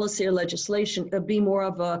a policy or legislation, it would be more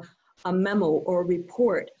of a memo or a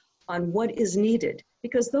report on what is needed,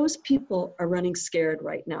 because those people are running scared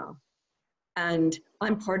right now. And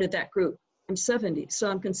I'm part of that group. I'm 70, so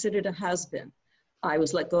I'm considered a has-been. I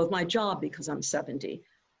was let go of my job because I'm 70.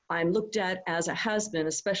 I'm looked at as a has-been,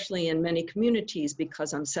 especially in many communities,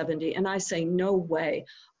 because I'm 70, and I say, no way.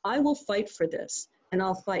 I will fight for this, and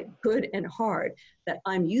I'll fight good and hard, that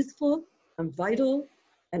I'm youthful, I'm vital,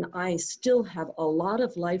 and I still have a lot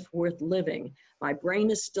of life worth living. My brain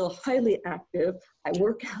is still highly active. I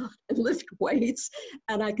work out and lift weights,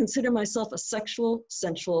 and I consider myself a sexual,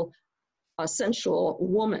 sensual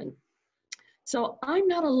woman. So I'm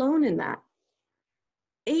not alone in that.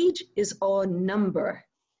 Age is a number,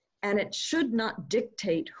 and it should not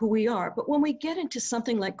dictate who we are. But when we get into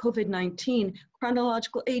something like COVID-19,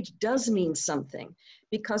 chronological age does mean something,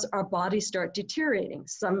 because our bodies start deteriorating,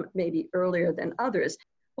 some maybe earlier than others.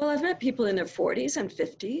 Well, I've met people in their 40s and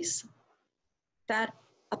 50s that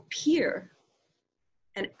appear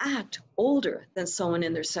and act older than someone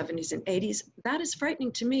in their 70s and 80s. That is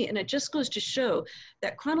frightening to me, and it just goes to show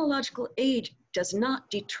that chronological age does not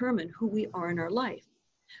determine who we are in our life.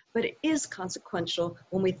 But it is consequential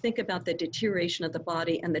when we think about the deterioration of the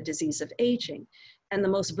body and the disease of aging. And the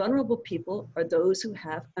most vulnerable people are those who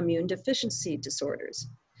have immune deficiency disorders.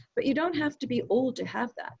 But you don't have to be old to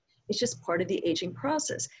have that. It's just part of the aging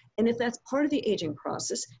process. And if that's part of the aging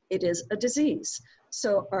process, it is a disease.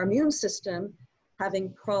 So our immune system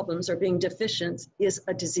having problems or being deficient is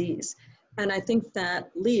a disease. And I think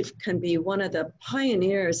that LEAF can be one of the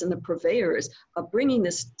pioneers and the purveyors of bringing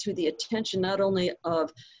this to the attention, not only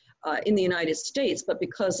of in the United States, but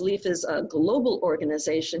because LEAF is a global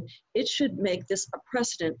organization, it should make this a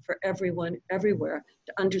precedent for everyone, everywhere,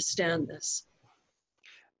 to understand this.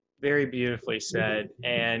 Very beautifully said.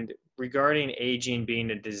 And regarding aging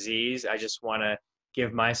being a disease, I just want to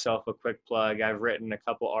give myself a quick plug. I've written a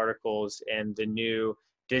couple articles in the new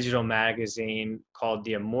digital magazine called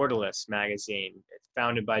The Immortalist magazine. It's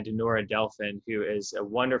founded by Denora Delphin, who is a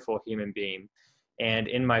wonderful human being. And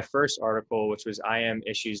in my first article, which was I Am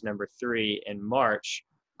Issues #3 in March,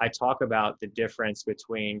 I talk about the difference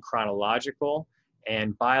between chronological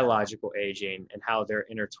and biological aging, and how they're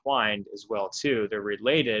intertwined as well too. They're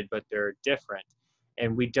related, but they're different.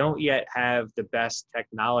 And we don't yet have the best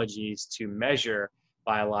technologies to measure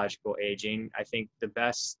biological aging. I think the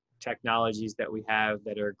best technologies that we have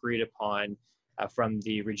that are agreed upon from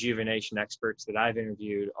the rejuvenation experts that I've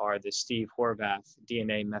interviewed are the Steve Horvath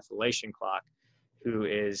DNA methylation clock,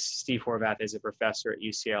 Steve Horvath is a professor at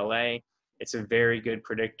UCLA. It's a very good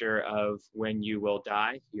predictor of when you will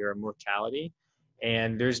die, your mortality.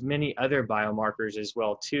 And there's many other biomarkers as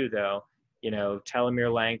well too, though,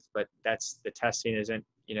 telomere length, but the testing isn't,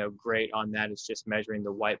 great on that. It's just measuring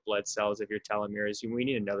the white blood cells of your telomeres. We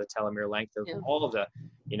need to know the telomere length of all of the,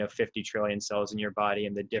 50 trillion cells in your body,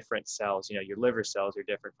 and the different cells, your liver cells are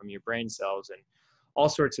different from your brain cells, and all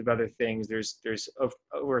sorts of other things. There's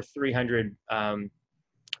over 300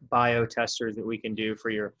 bio testers that we can do for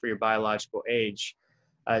your biological age.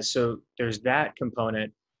 So there's that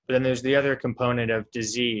component. But then there's the other component of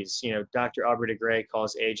disease. Dr. Aubrey de Grey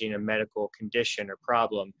calls aging a medical condition or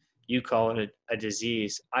problem. You call it a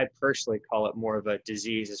disease. I personally call it more of a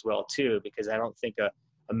disease as well too, because I don't think a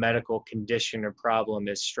medical condition or problem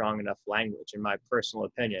is strong enough language, in my personal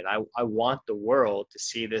opinion. I want the world to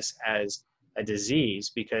see this as a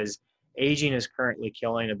disease, because aging is currently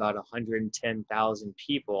killing about 110,000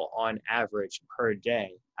 people on average per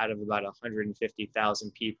day, out of about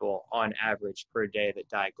 150,000 people on average per day that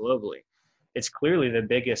die globally. It's clearly the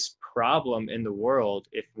biggest problem in the world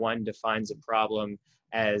if one defines a problem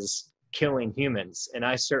as killing humans. And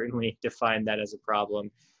I certainly define that as a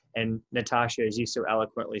problem. And Natasha, as you so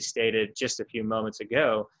eloquently stated just a few moments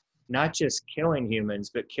ago, not just killing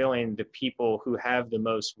humans, but killing the people who have the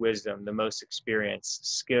most wisdom, the most experience,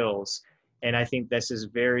 skills. And I think this is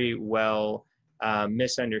very well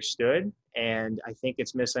misunderstood. And I think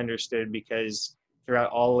it's misunderstood because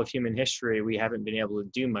throughout all of human history, we haven't been able to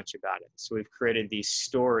do much about it. So we've created these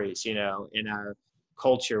stories, in our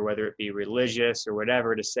culture, whether it be religious or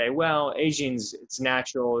whatever, to say, well, it's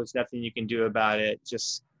natural. There's nothing you can do about it.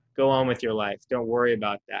 Just go on with your life. Don't worry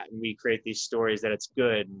about that. And we create these stories that it's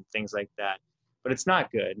good and things like that. But it's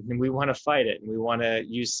not good. And we want to fight it. And we want to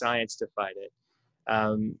use science to fight it.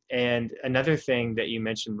 And another thing that you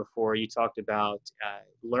mentioned before, you talked about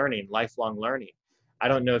learning, lifelong learning. I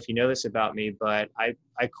don't know if you know this about me, but I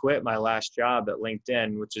quit my last job at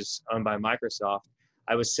LinkedIn, which is owned by Microsoft.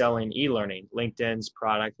 I was selling e-learning. LinkedIn's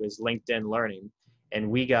product was LinkedIn Learning.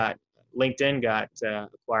 And LinkedIn got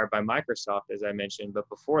acquired by Microsoft, as I mentioned. But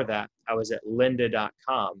before that, I was at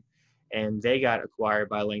lynda.com, and they got acquired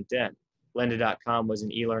by LinkedIn. Lynda.com was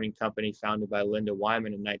an e-learning company founded by Linda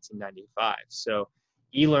Wyman in 1995. So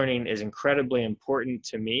e-learning is incredibly important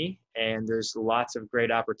to me, and there's lots of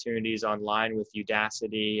great opportunities online with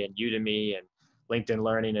Udacity and Udemy and LinkedIn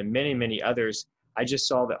Learning and many, many others. I just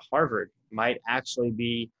saw that Harvard might actually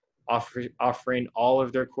be offering all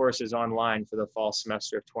of their courses online for the fall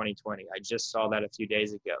semester of 2020. I just saw that a few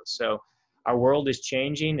days ago. So our world is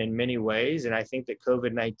changing in many ways, and I think that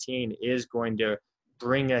COVID-19 is going to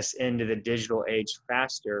bring us into the digital age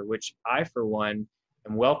faster, which I, for one,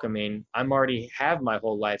 am welcoming. I'm already have my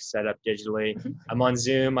whole life set up digitally. I'm on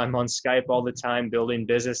Zoom, I'm on Skype all the time, building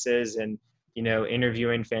businesses and,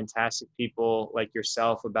 interviewing fantastic people like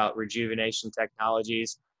yourself about rejuvenation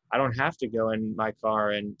technologies. I don't have to go in my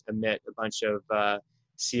car and emit a bunch of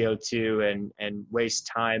CO2 and waste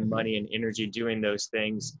time, money, and energy doing those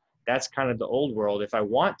things. That's kind of the old world. If I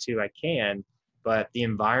want to, I can. But the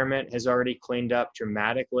environment has already cleaned up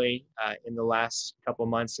dramatically in the last couple of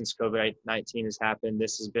months since COVID-19 has happened.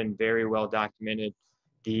 This has been very well documented.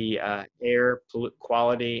 The air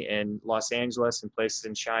quality in Los Angeles and places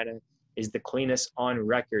in China is the cleanest on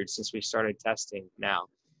record since we started testing now.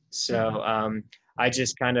 So I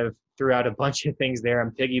just kind of threw out a bunch of things there.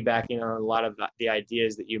 I'm piggybacking on a lot of the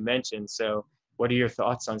ideas that you mentioned. So what are your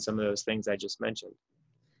thoughts on some of those things I just mentioned?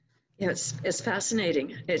 Yeah, it's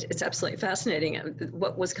fascinating. It's absolutely fascinating.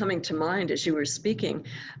 What was coming to mind as you were speaking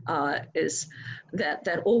is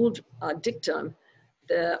that old dictum,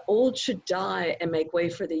 the old should die and make way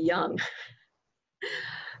for the young.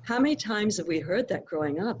 How many times have we heard that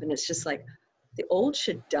growing up? And it's just like, the old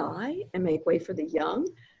should die and make way for the young.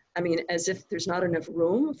 I mean, as if there's not enough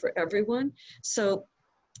room for everyone. So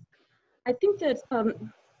I think that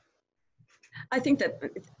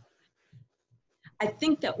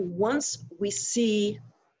once we see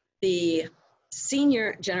the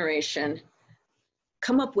senior generation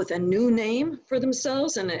come up with a new name for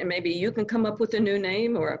themselves, and maybe you can come up with a new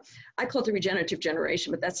name, or I call it the regenerative generation,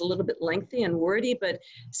 but that's a little bit lengthy and wordy, but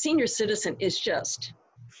senior citizen is just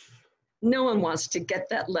no one wants to get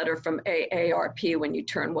that letter from AARP when you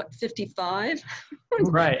turn, what, 55?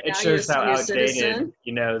 Right. It Now you're a shows how senior outdated, citizen.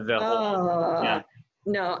 you know, the whole, yeah.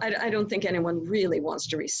 No, I don't think anyone really wants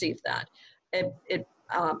to receive that.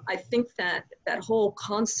 I think that that whole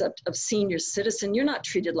concept of senior citizen, you're not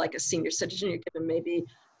treated like a senior citizen. You're given maybe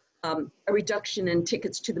a reduction in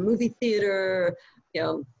tickets to the movie theater, you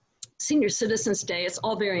know, Senior Citizens Day. It's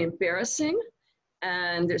all very embarrassing,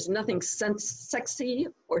 and there's nothing sexy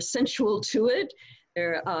or sensual to it.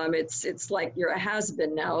 It's like you're a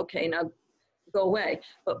has-been now. Okay, now go away.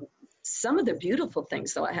 But some of the beautiful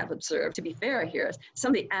things, though, I have observed, to be fair here, some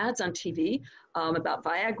of the ads on TV about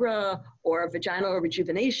Viagra or vaginal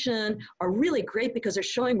rejuvenation are really great because they're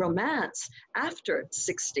showing romance after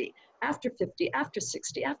 60, after 50, after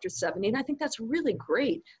 60, after 70. And I think that's really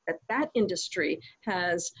great that that industry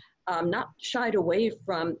has not shied away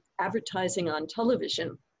from advertising on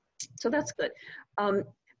television. So that's good.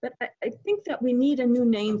 But I think that we need a new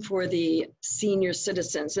name for the senior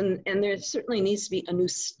citizens, and there certainly needs to be a new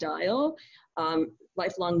style.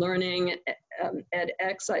 Lifelong learning,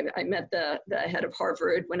 edX. I met the head of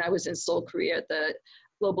Harvard when I was in Seoul, Korea at the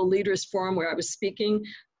Global Leaders Forum where I was speaking.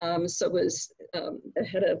 So was the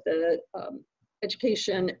head of the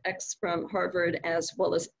Education X from Harvard as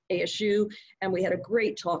well as ASU, and we had a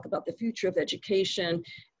great talk about the future of education,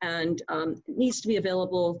 and it needs to be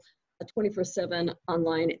available 24/7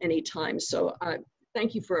 online anytime. So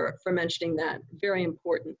thank you for mentioning that. Very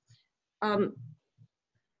important. I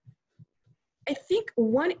think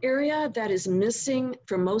one area that is missing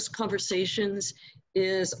from most conversations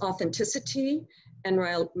is authenticity and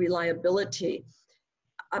reliability.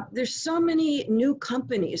 There's so many new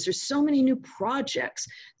companies, there's so many new projects,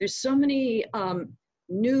 there's so many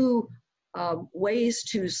new ways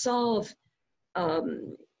to solve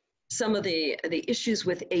some of the issues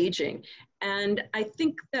with aging. And I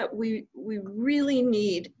think that we really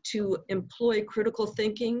need to employ critical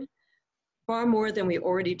thinking far more than we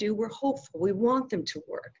already do. We're hopeful, we want them to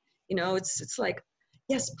work. You know, it's like,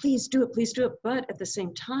 yes, please do it. But at the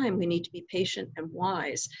same time, we need to be patient and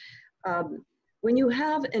wise. When you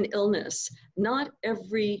have an illness, not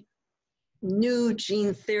every new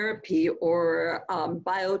gene therapy or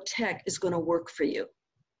biotech is going to work for you.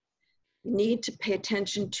 You need to pay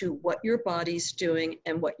attention to what your body's doing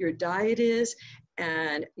and what your diet is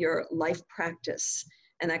and your life practice.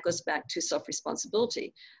 And that goes back to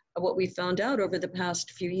self-responsibility. What we found out over the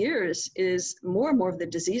past few years is more and more of the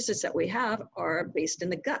diseases that we have are based in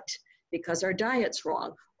the gut because our diet's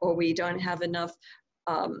wrong or we don't have enough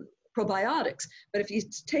probiotics. But if you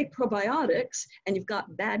take probiotics and you've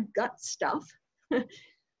got bad gut stuff,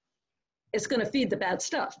 it's going to feed the bad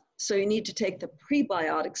stuff. So you need to take the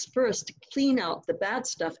prebiotics first to clean out the bad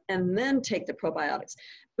stuff and then take the probiotics.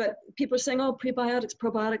 But people are saying, oh,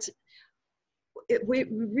 probiotics. We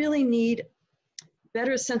really need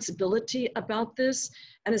better sensibility about this.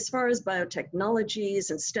 And as far as biotechnologies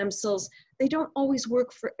and stem cells, they don't always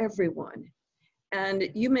work for everyone. And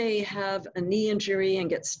you may have a knee injury and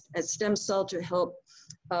get a stem cell to help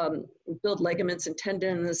build ligaments and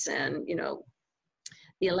tendons and, you know,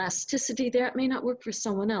 the elasticity there, it may not work for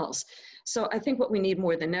someone else. So I think what we need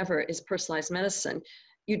more than ever is personalized medicine.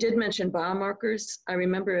 You did mention biomarkers. I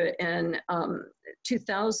remember in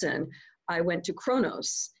 2000, I went to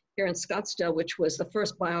Kronos here in Scottsdale, which was the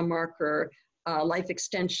first biomarker life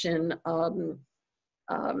extension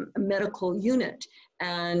medical unit.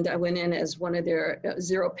 And I went in as one of their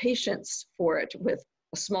 0 patients for it with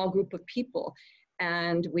a small group of people.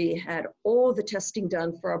 And we had all the testing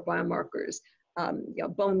done for our biomarkers. You know,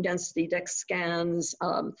 bone density, DEX scans,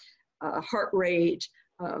 heart rate,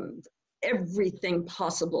 everything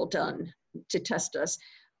possible done to test us.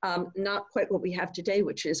 Not quite what we have today,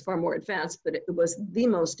 which is far more advanced, but it was the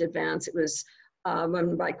most advanced. It was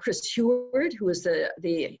run by Chris Heward, who was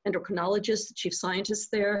the endocrinologist, the chief scientist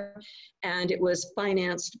there, and it was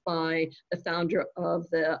financed by the founder of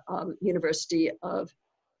the University of,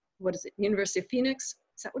 what is it, University of Phoenix?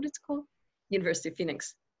 Is that what it's called? University of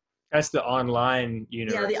Phoenix. That's the online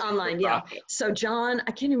university. Yeah, the online, yeah. So John,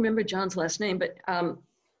 I can't remember John's last name, but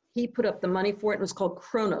he put up the money for it. It was called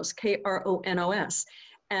Kronos, Kronos.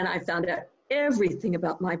 And I found out everything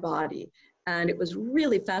about my body. And it was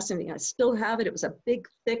really fascinating. I still have it. It was a big,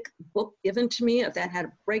 thick book given to me that had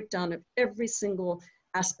a breakdown of every single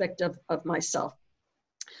aspect of myself.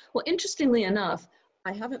 Well, interestingly enough,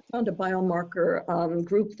 I haven't found a biomarker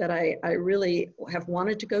group that I really have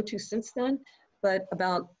wanted to go to since then. But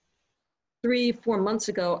about 3-4 months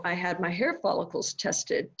ago, I had my hair follicles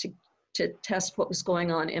tested to test what was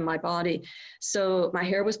going on in my body. So my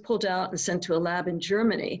hair was pulled out and sent to a lab in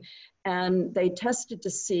Germany, and they tested to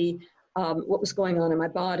see what was going on in my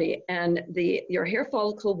body. And your hair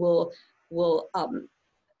follicle will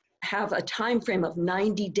have a time frame of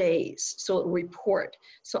 90 days, so it will report.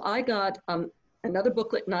 So I got another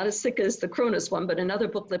booklet, not as thick as the Cronus one, but another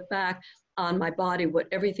booklet back on my body, what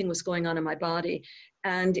everything was going on in my body.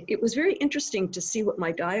 And it was very interesting to see what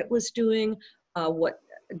my diet was doing, what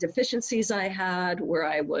deficiencies I had, where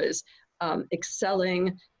I was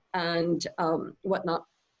excelling and whatnot.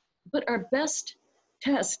 But our best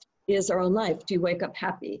test is our own life. Do you wake up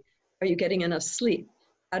happy? Are you getting enough sleep?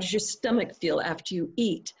 How does your stomach feel after you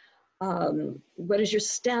eat? What is your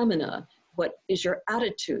stamina? What is your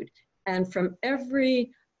attitude? And from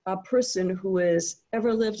every person who has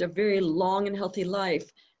ever lived a very long and healthy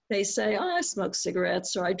life, they say, oh, I smoked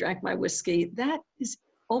cigarettes or I drank my whiskey. That is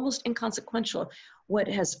almost inconsequential. What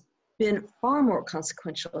has been far more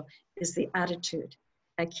consequential is the attitude.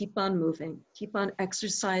 And keep on moving, keep on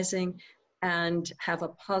exercising, and have a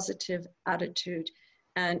positive attitude.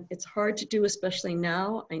 And it's hard to do, especially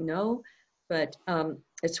now, I know, but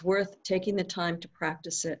it's worth taking the time to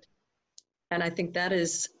practice it. And I think that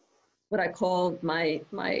is what I call my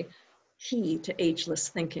key to ageless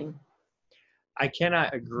thinking. I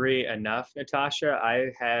cannot agree enough, Natasha.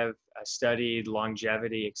 I have studied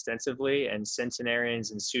longevity extensively, and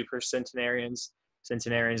centenarians and super centenarians.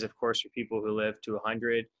 Centenarians, of course, are people who live to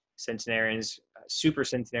 100. Centenarians, super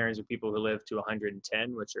centenarians are people who live to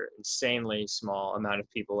 110, which are insanely small amount of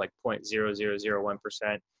people, like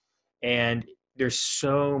 0.0001%. And there's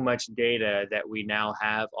so much data that we now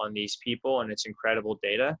have on these people, and it's incredible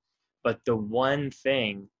data. But the one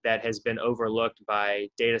thing that has been overlooked by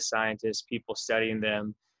data scientists, people studying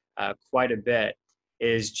them quite a bit,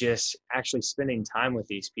 is just actually spending time with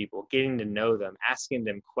these people, getting to know them, asking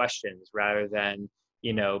them questions rather than,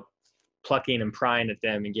 you know, plucking and prying at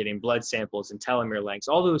them and getting blood samples and telomere lengths.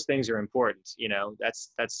 All those things are important, you know, that's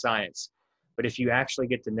science. But if you actually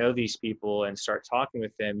get to know these people and start talking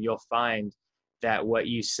with them, you'll find that what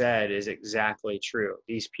you said is exactly true.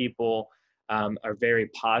 These people are very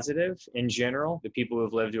positive in general, the people who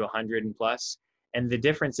have lived to 100 and plus. And the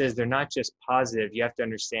difference is they're not just positive. You have to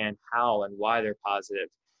understand how and why they're positive.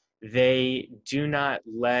 They do not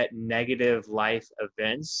let negative life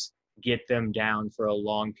events get them down for a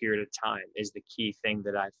long period of time, is the key thing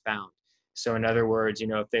that I've found. So in other words, you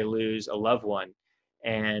know, if they lose a loved one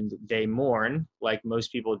and they mourn like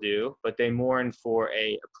most people do, but they mourn for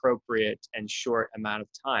a appropriate and short amount of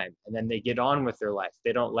time, and then they get on with their life.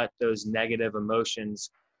 They don't let those negative emotions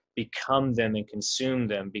become them and consume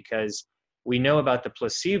them, because we know about the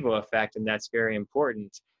placebo effect, and that's very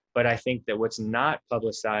important. But I think that what's not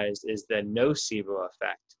publicized is the nocebo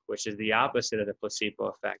effect, which is the opposite of the placebo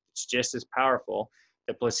effect. It's just as powerful.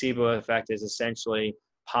 The placebo effect is essentially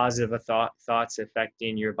positive thoughts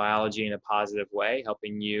affecting your biology in a positive way,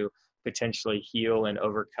 helping you potentially heal and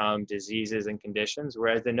overcome diseases and conditions.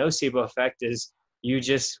 Whereas the nocebo effect is you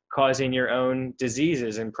just causing your own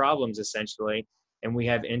diseases and problems, essentially. And we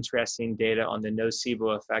have interesting data on the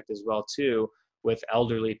nocebo effect as well, too, with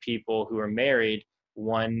elderly people who are married.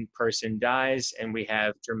 One person dies, and we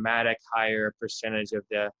have dramatic higher percentage of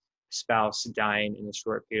the spouse dying in a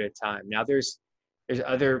short period of time. Now, there's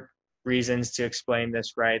other reasons to explain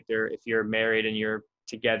this, right? If you're married and you're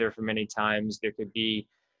together for many times, there could be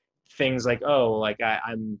things like, oh, like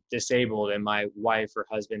I'm disabled and my wife or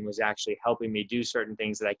husband was actually helping me do certain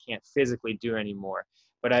things that I can't physically do anymore.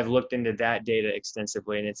 But I've looked into that data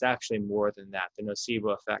extensively, and it's actually more than that. The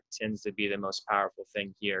nocebo effect tends to be the most powerful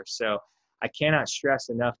thing here. So I cannot stress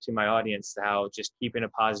enough to my audience how just keeping a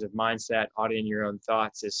positive mindset, auditing your own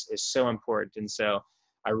thoughts is so important. And so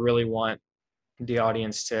I really want the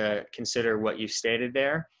audience to consider what you stated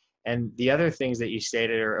there. And the other things that you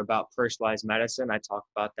stated are about personalized medicine. I talk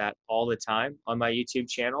about that all the time on my YouTube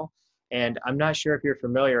channel. And I'm not sure if you're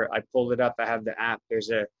familiar. I pulled it up. I have the app. There's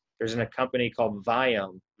a company called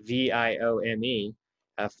Viome, Viome,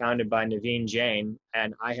 founded by Naveen Jain.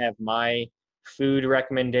 And I have my food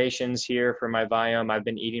recommendations here for my Viome. I've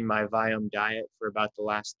been eating my Viome diet for about the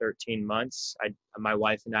last 13 months. My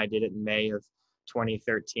wife and I did it in May of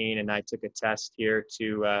 2013, and I took a test here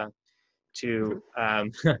to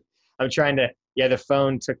I'm trying to, yeah, the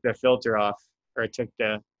phone took the filter off, or it took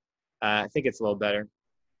the, I think it's a little better.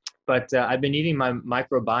 But I've been eating my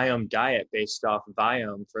microbiome diet based off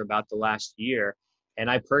Viome for about the last year. And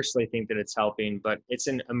I personally think that it's helping, but it's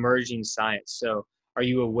an emerging science. So are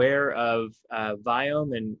you aware of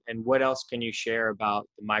Viome, and what else can you share about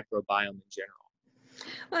the microbiome in general?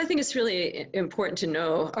 Well, I think it's really important to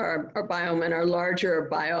know our biome and our larger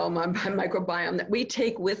biome, our microbiome, that we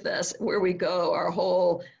take with us where we go, our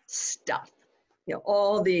whole stuff, you know,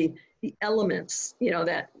 all the the elements, you know,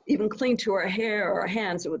 that even cling to our hair or our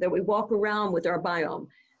hands, that we walk around with our biome.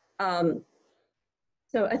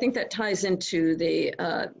 So I think that ties into the,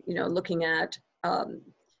 you know, looking at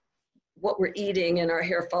what we're eating in our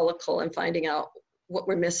hair follicle and finding out what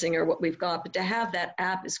we're missing or what we've got. But to have that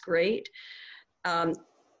app is great.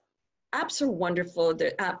 Apps are wonderful.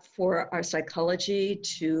 The app for our psychology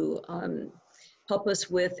to help us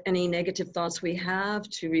with any negative thoughts we have,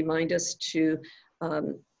 to remind us to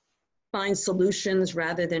find solutions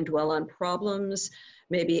rather than dwell on problems.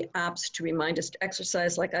 Maybe apps to remind us to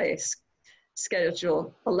exercise, like I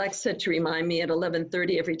schedule Alexa to remind me at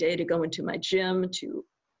 11:30 every day to go into my gym, to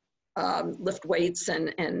lift weights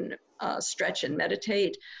and stretch and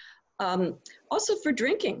meditate. Also for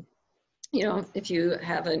drinking. You know, if you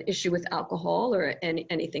have an issue with alcohol or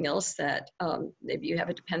anything else that maybe you have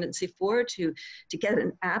a dependency for, to get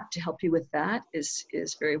an app to help you with that is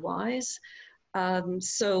very wise.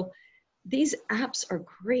 So these apps are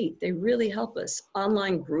great. They really help us.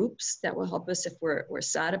 Online groups that will help us if we're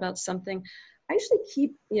sad about something. I usually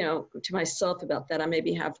keep, you know, to myself about that. I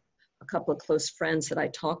maybe have a couple of close friends that I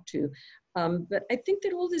talk to. But I think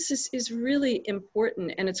that all this is really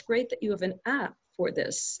important, and it's great that you have an app for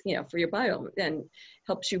this, you know, for your biome, and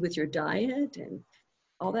helps you with your diet and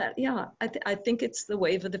all that. Yeah, I think it's the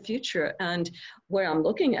wave of the future. And what I'm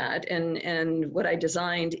looking at and what I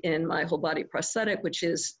designed in my whole body prosthetic, which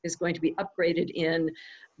is going to be upgraded in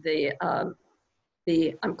the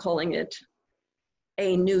I'm calling it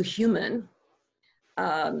a new human,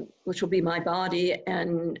 which will be my body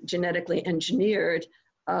and genetically engineered,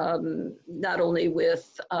 not only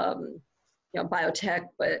with you know, biotech,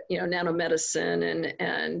 but, you know, nanomedicine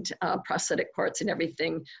and prosthetic parts and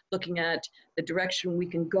everything, looking at the direction we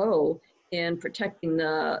can go in protecting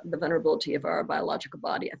the vulnerability of our biological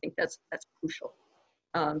body. I think that's crucial,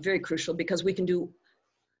 very crucial, because we can do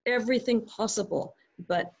everything possible,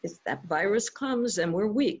 but if that virus comes and we're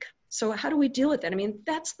weak, so how do we deal with that? I mean,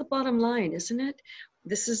 that's the bottom line, isn't it?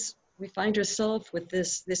 We find ourselves with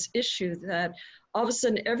this issue that all of a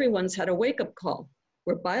sudden everyone's had a wake-up call.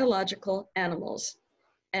 We're biological animals,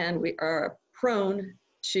 and we are prone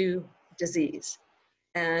to disease.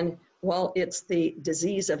 And while it's the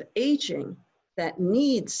disease of aging that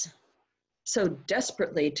needs so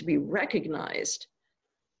desperately to be recognized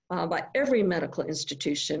by every medical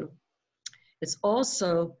institution, it's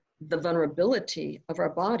also the vulnerability of our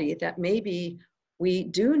body that maybe we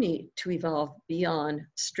do need to evolve beyond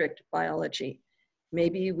strict biology.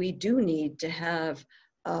 Maybe we do need to have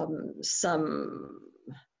some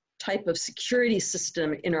type of security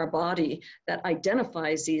system in our body that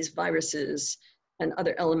identifies these viruses and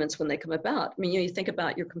other elements when they come about. I mean, you think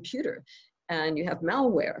about your computer, and you have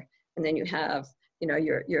malware, and then you have, you know,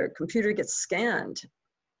 your computer gets scanned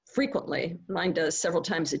frequently. Mine does several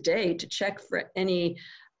times a day, to check for any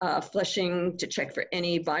fleshing, to check for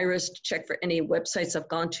any virus, to check for any websites I've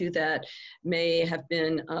gone to that may have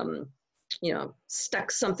been you know, stuck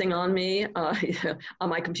something on me, on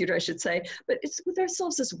my computer, I should say, but it's with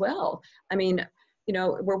ourselves as well. I mean, you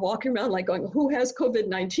know, we're walking around like going, who has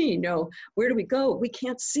COVID-19? No, where do we go? We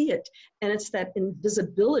can't see it. And it's that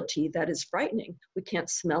invisibility that is frightening. We can't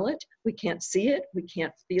smell it. We can't see it. We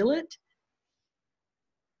can't feel it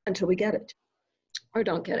until we get it or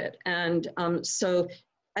don't get it. And so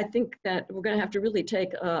I think that we're going to have to really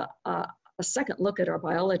take a second look at our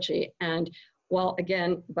biology. And while,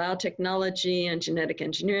 again, biotechnology and genetic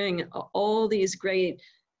engineering, all these great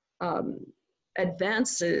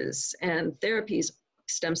advances and therapies,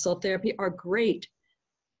 stem cell therapy, are great,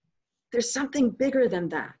 there's something bigger than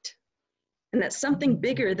that. And that something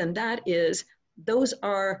bigger than that is, those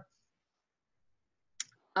are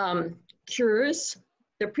cures.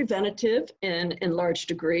 They're preventative in large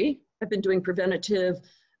degree. I've been doing preventative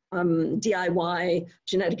DIY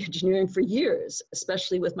genetic engineering for years,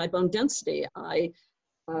 especially with my bone density. I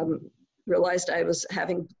realized I was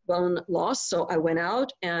having bone loss, so I went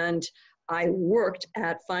out and I worked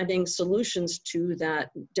at finding solutions to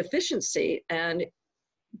that deficiency. And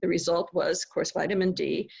the result was, of course, vitamin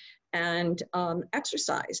D and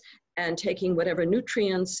exercise, and taking whatever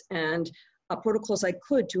nutrients and protocols I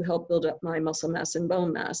could to help build up my muscle mass and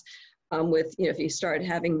bone mass. With, you know, if you start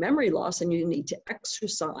having memory loss and you need to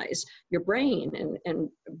exercise your brain and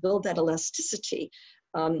build that elasticity.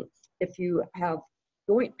 If you have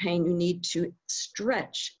joint pain, you need to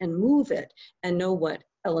stretch and move it and know what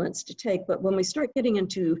elements to take. But when we start getting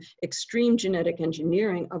into extreme genetic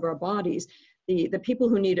engineering of our bodies, the people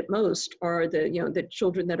who need it most are the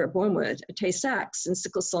children that are born with Tay-Sachs and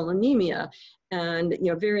sickle cell anemia and,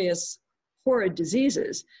 you know, various horrid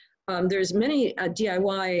diseases. there's many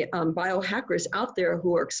DIY biohackers out there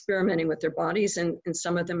who are experimenting with their bodies, and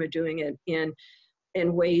some of them are doing it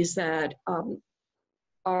in ways that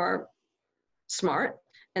are smart,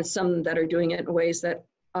 and some that are doing it in ways that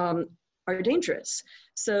are dangerous.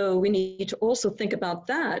 So we need to also think about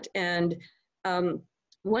that. And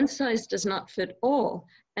one size does not fit all.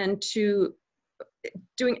 And to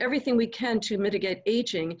doing everything we can to mitigate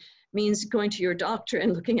aging means going to your doctor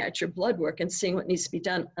and looking at your blood work and seeing what needs to be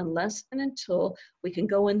done, unless and until we can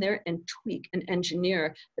go in there and tweak and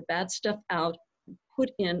engineer the bad stuff out,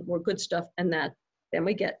 put in more good stuff, and then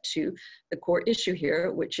we get to the core issue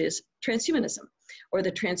here, which is transhumanism, or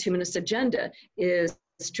the transhumanist agenda is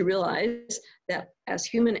to realize that as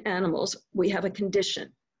human animals, we have a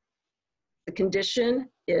condition. The condition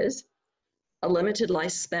is a limited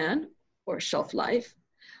lifespan or shelf life,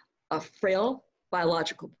 a frail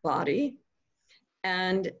biological body,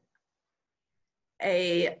 and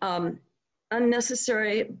a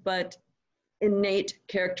unnecessary but innate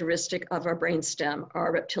characteristic of our brainstem,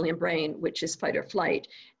 our reptilian brain, which is fight or flight,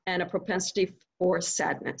 and a propensity for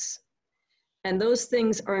sadness. And those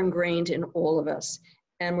things are ingrained in all of us.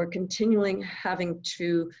 And we're continually having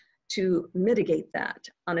to mitigate that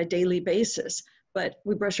on a daily basis. But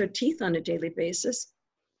we brush our teeth on a daily basis,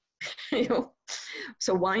 you know,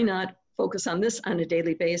 so why not focus on this on a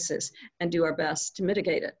daily basis and do our best to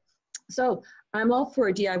mitigate it? So I'm all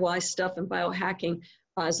for DIY stuff and biohacking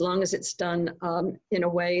as long as it's done in a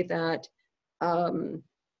way that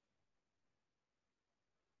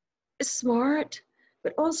is smart,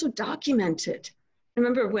 but also documented. I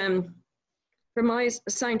remember when, for my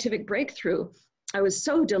scientific breakthrough, I was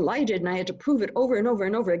so delighted and I had to prove it over and over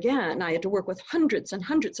and over again. I had to work with hundreds and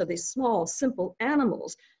hundreds of these small, simple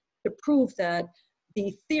animals to prove that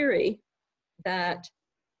the theory that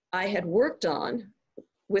I had worked on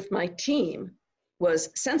with my team was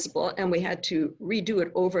sensible, and we had to redo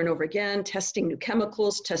it over and over again, testing new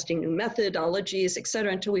chemicals, testing new methodologies, et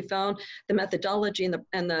cetera, until we found the methodology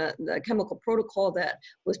and the chemical protocol that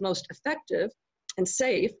was most effective and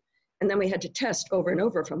safe. And then we had to test over and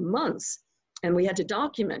over for months, and we had to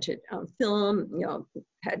document it on film, you know,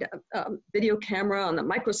 had a video camera on the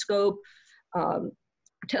microscope,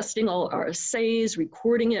 testing all our assays,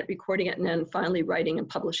 recording it, and then finally writing and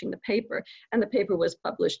publishing the paper. And the paper was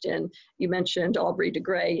published in, you mentioned Aubrey de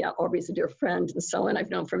Grey. Yeah, Aubrey's a dear friend and so on.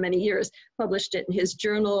 I've known for many years, published it in his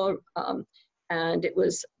journal, and it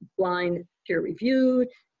was blind peer reviewed.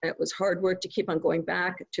 And it was hard work to keep on going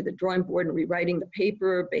back to the drawing board and rewriting the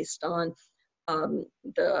paper based on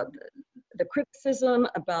the criticism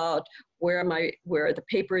about where the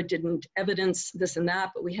paper didn't evidence this and that,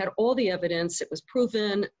 but we had all the evidence, it was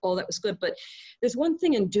proven, all that was good. But there's one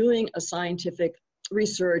thing in doing a scientific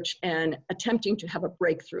research and attempting to have a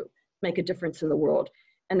breakthrough, make a difference in the world,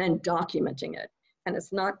 and then documenting it. And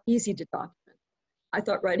it's not easy to document. I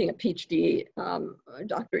thought writing a PhD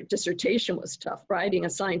doctorate dissertation was tough. Writing a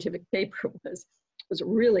scientific paper was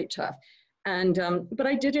really tough. And, but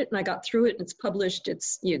I did it and I got through it, and it's published.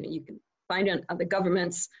 It's, you know, you can find it on the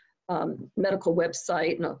government's medical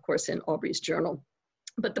website, and of course in Aubrey's journal.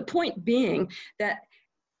 But the point being that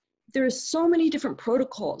there's so many different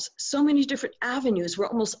protocols, so many different avenues. We're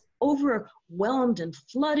almost overwhelmed and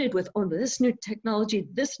flooded with, oh, this new technology,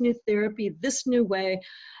 this new therapy, this new way.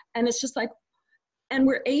 And it's just like, and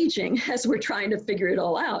we're aging as we're trying to figure it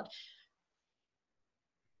all out.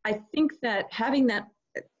 I think that having that,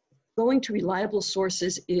 going to reliable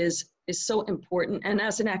sources is so important. And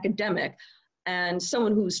as an academic and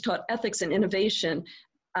someone who's taught ethics and innovation,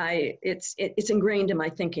 it's ingrained in my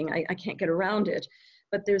thinking. I can't get around it.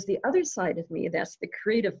 But there's the other side of me, that's the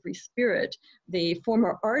creative free spirit, the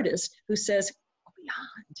former artist who says, go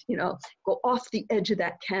beyond, you know, go off the edge of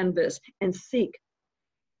that canvas and seek.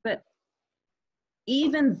 But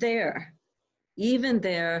even there,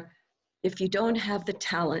 if you don't have the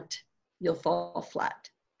talent, you'll fall flat.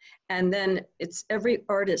 And then it's every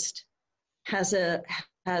artist has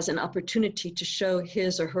an opportunity to show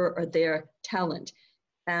his or her or their talent.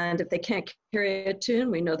 And if they can't carry a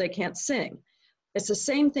tune, we know they can't sing. It's the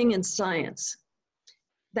same thing in science,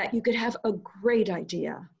 that you could have a great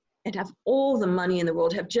idea and have all the money in the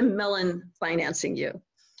world, have Jim Mellon financing you.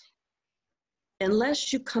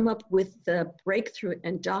 Unless you come up with the breakthrough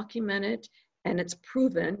and document it and it's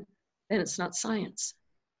proven, then it's not science.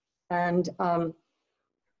 And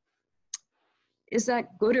is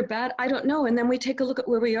that good or bad? I don't know. And then we take a look at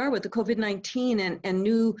where we are with the COVID-19 and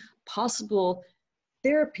new possible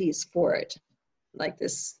therapies for it. Like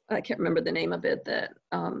this, I can't remember the name of it, that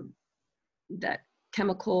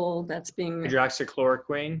chemical that's being...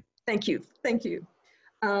 Hydroxychloroquine. Thank you.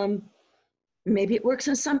 Maybe it works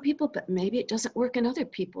in some people, but maybe it doesn't work in other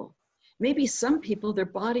people. Maybe some people, their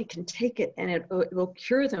body can take it and it will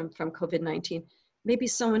cure them from COVID-19. Maybe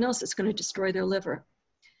someone else is going to destroy their liver.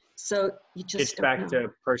 So you just Gets don't back know.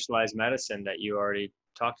 to personalized medicine that you already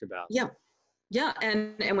talked about. Yeah, yeah,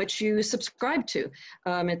 and which you subscribe to.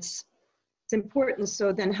 It's important.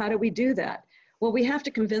 So then how do we do that? Well, we have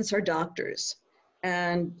to convince our doctors.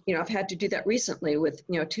 And, you know, I've had to do that recently with,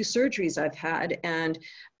 you know, 2 surgeries I've had, and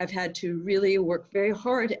I've had to really work very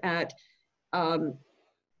hard at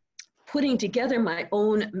putting together my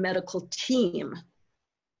own medical team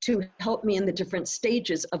to help me in the different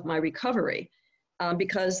stages of my recovery.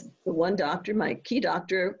 Because the one doctor, my key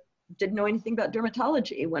doctor, didn't know anything about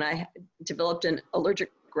dermatology when I developed an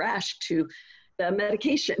allergic rash to the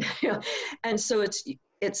medication. And so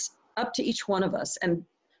it's up to each one of us. And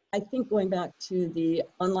I think going back to the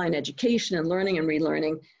online education and learning and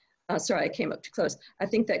relearning, sorry, I came up too close. I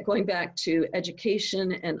think that going back to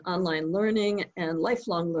education and online learning and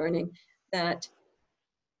lifelong learning, that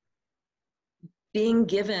being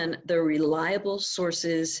given the reliable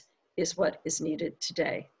sources is what is needed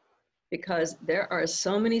today. Because there are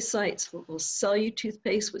so many sites that will sell you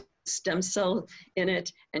toothpaste with stem cell in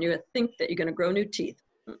it, and you think that you're going to grow new teeth.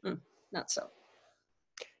 Not so.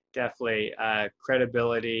 Definitely.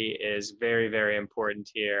 Credibility is very, very important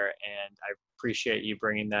here, and I appreciate you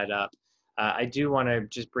bringing that up. I do want to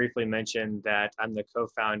just briefly mention that I'm the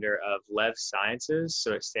co-founder of Lev Sciences,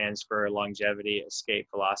 so it stands for Longevity Escape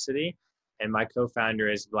Velocity. And my co-founder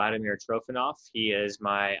is Vladimir Trofanov. He is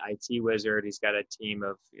my IT wizard. He's got a team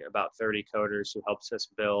of about 30 coders who helps us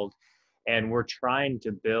build. And we're trying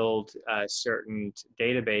to build certain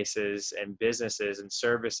databases and businesses and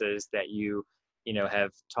services that you have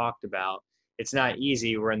talked about. It's not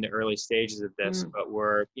easy. We're in the early stages of this, but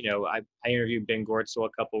we're, I interviewed Ben Gortzel a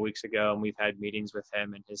couple of weeks ago, and we've had meetings with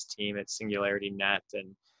him and his team at Singularity Net.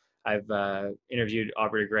 And I've interviewed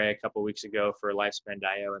Aubrey Gray a couple of weeks ago for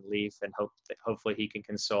Lifespan.io and Leaf, and hopefully he can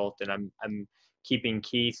consult. And I'm keeping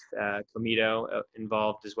Keith Comito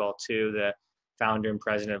involved as well too. The founder and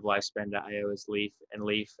president of Lifespan.io is Leaf,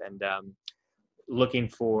 and looking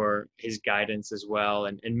for his guidance as well,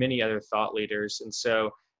 and many other thought leaders. And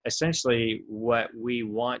so essentially what we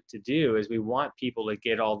want to do is we want people to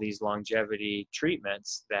get all these longevity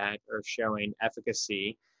treatments that are showing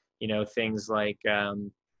efficacy, things like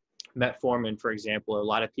metformin, for example. A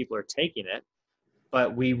lot of people are taking it,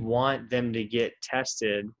 but we want them to get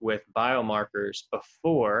tested with biomarkers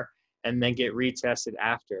before and then get retested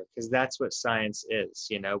after, because that's what science is.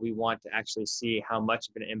 We want to actually see how much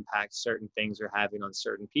of an impact certain things are having on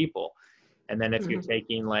certain people. And then if you're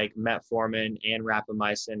taking like metformin and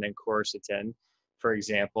rapamycin and quercetin, for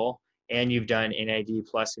example, and you've done NAD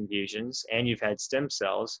plus infusions and you've had stem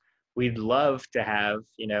cells, we'd love to have,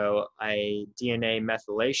 a DNA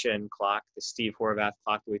methylation clock, the Steve Horvath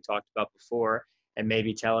clock that we talked about before, and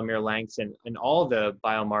maybe telomere lengths and all the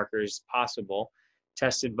biomarkers possible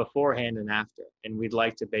tested beforehand and after. And we'd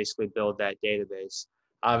like to basically build that database.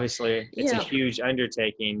 Obviously, it's a huge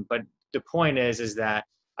undertaking, but the point is that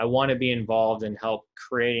I want to be involved and help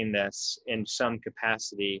creating this in some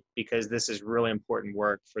capacity, because this is really important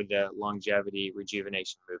work for the longevity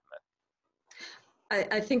rejuvenation movement.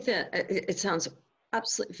 I think that it sounds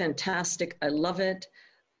absolutely fantastic. I love it.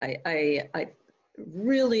 I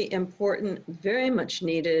really important, very much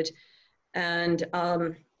needed. And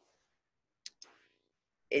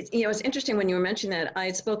it's interesting when you were mentioning that. I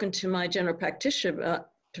had spoken to my general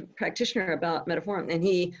practitioner about metformin, and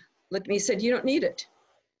he looked at me and said, "You don't need it.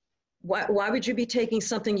 Why would you be taking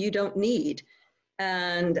something you don't need?"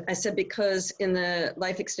 And I said, because in the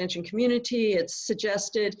life extension community, it's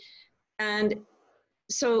suggested. And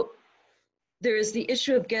so there is the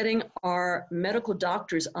issue of getting our medical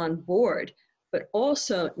doctors on board, but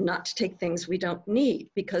also not to take things we don't need,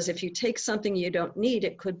 because if you take something you don't need,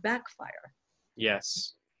 it could backfire.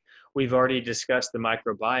 Yes. We've already discussed the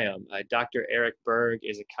microbiome. Dr. Eric Berg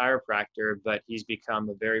is a chiropractor, but he's become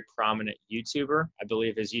a very prominent YouTuber. I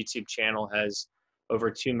believe his YouTube channel has over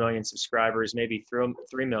 2 million subscribers, maybe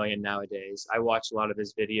 3 million nowadays. I watch a lot of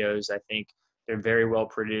his videos. I think they're very well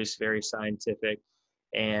produced, very scientific.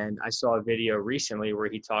 And I saw a video recently where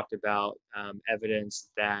he talked about evidence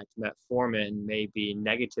that metformin may be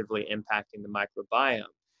negatively impacting the microbiome.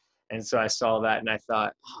 And so I saw that and I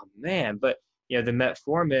thought, oh man, but the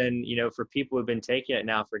metformin, for people who've been taking it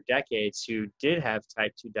now for decades who did have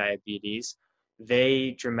type 2 diabetes,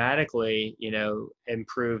 they dramatically,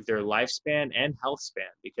 improved their lifespan and health span,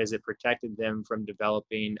 because it protected them from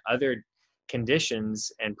developing other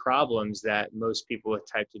conditions and problems that most people with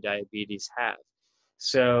type 2 diabetes have.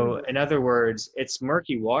 So in other words, it's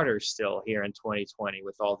murky water still here in 2020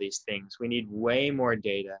 with all these things. We need way more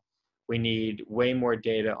data. We need way more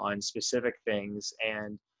data on specific things.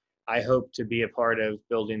 And I hope to be a part of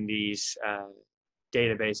building these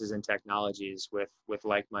databases and technologies with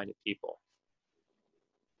like-minded people.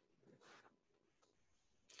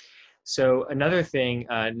 So another thing,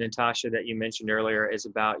 Natasha, that you mentioned earlier is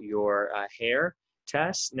about your hair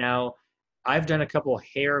tests. Now, I've done a couple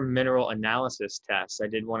hair mineral analysis tests. I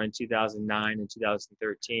did one in 2009 and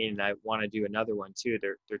 2013, and I want to do another one too.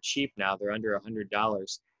 They're cheap now. They're under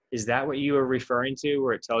 $100. Is that what you were referring to,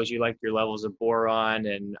 where it tells you like your levels of boron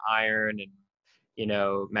and iron and, you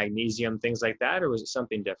know, magnesium, things like that, or was it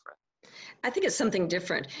something different? I think it's something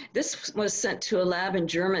different. This was sent to a lab in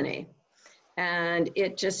Germany, and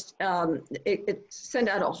it just it sent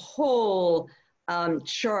out a whole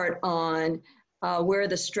chart on where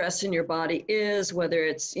the stress in your body is, whether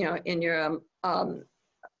it's, you know, in your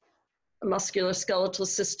musculoskeletal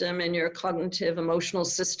system, in your cognitive emotional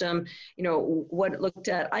system, you know, what it looked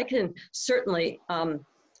at. I can certainly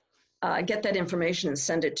get that information and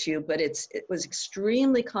send it to you, but it was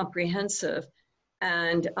extremely comprehensive.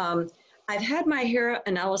 And I've had my hair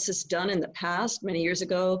analysis done in the past, many years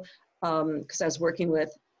ago, because I was working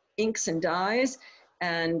with inks and dyes,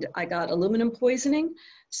 and I got aluminum poisoning.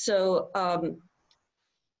 So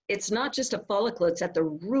it's not just a follicle, it's at the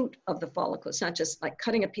root of the follicle. It's not just like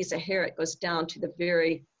cutting a piece of hair, it goes down to the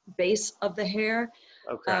very base of the hair.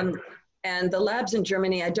 Okay. And the labs in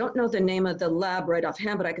Germany, I don't know the name of the lab right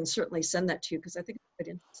offhand, but I can certainly send that to you because I think it's quite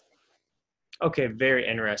interesting. Okay, very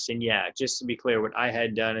interesting. Yeah, just to be clear, what I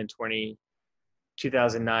had done in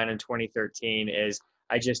 2009 and 2013 is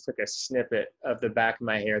I just took a snippet of the back of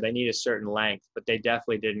my hair. They need a certain length, but they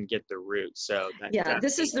definitely didn't get the root. So yeah,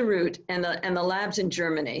 this is the root, and the labs in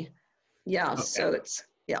Germany. Yeah, okay. So it's,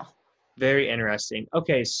 yeah. Very interesting.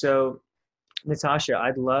 Okay, so Natasha,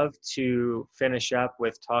 I'd love to finish up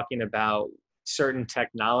with talking about certain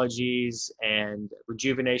technologies and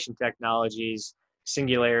rejuvenation technologies,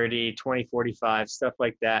 singularity, 2045, stuff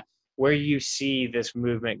like that, where you see this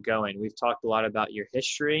movement going. We've talked a lot about your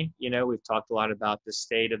history. You know, we've talked a lot about the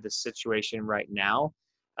state of the situation right now,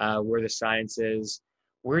 where the science is.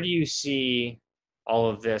 Where do you see all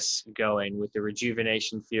of this going with the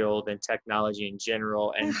rejuvenation field and technology in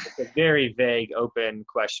general? And it's a very vague, open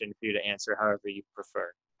question for you to answer however you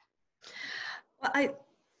prefer. Well,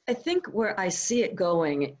 I think where I see it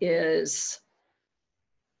going is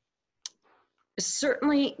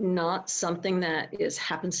certainly not something that is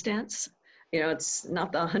happenstance. You know, it's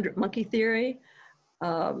not the 100 monkey theory.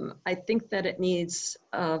 I think that it needs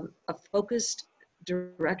a focused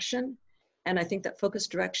direction. And I think that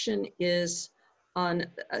focused direction is on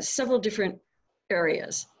several different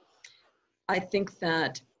areas. I think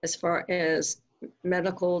that as far as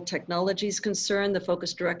medical technology is concerned, the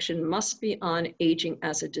focused direction must be on aging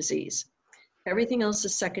as a disease. Everything else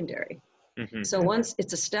is secondary. Mm-hmm. So once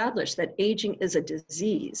it's established that aging is a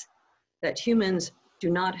disease, that humans do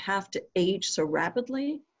not have to age so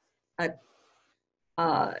rapidly, I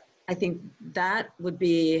think that would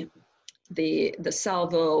be the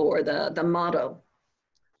salvo or the motto.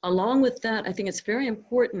 Along with that, I think it's very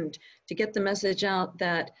important to get the message out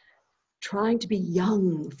that trying to be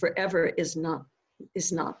young forever is not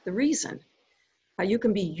the reason. You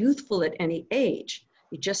can be youthful at any age.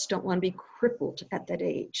 You just don't want to be crippled at that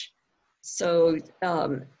age. So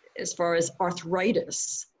as far as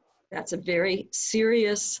arthritis, that's a very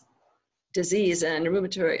serious disease, and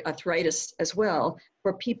rheumatoid arthritis as well.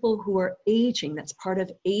 For people who are aging, that's part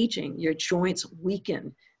of aging. Your joints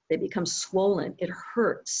weaken, they become swollen, it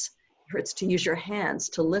hurts. It hurts to use your hands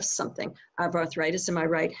to lift something. I have arthritis in my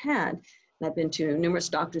right hand, and I've been to numerous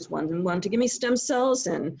doctors. One wanted to give me stem cells,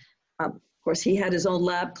 and of course he had his own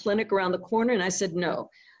lab clinic around the corner, and I said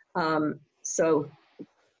no. So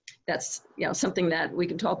that's, you know, something that we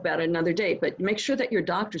can talk about another day, but make sure that your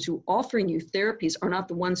doctors who are offering you therapies are not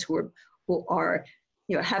the ones who are,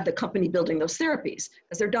 you know, have the company building those therapies,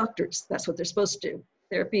 because they're doctors. That's what they're supposed to do.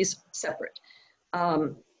 Therapies separate. I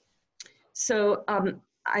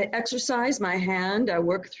exercise my hand, I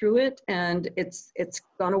work through it, and it's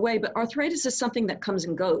gone away. But arthritis is something that comes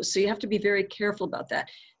and goes, so you have to be very careful about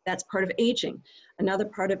that. That's part of aging. Another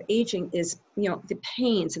part of aging is, you know, the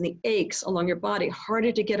pains and the aches along your body,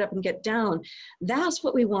 harder to get up and get down. That's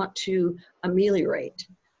what we want to ameliorate.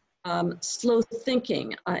 Slow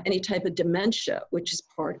thinking, any type of dementia, which is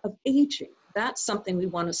part of aging. That's something we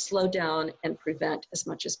want to slow down and prevent as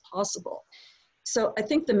much as possible. So I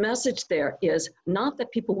think the message there is not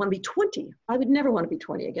that people want to be 20. I would never want to be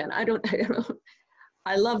 20 again. I don't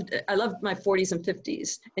I loved my 40s and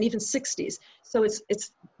 50s and even 60s. So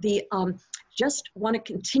it's the just want to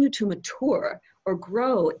continue to mature or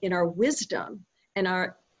grow in our wisdom and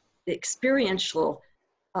our experiential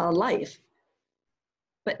life,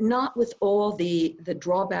 but not with all the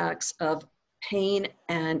drawbacks of pain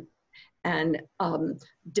and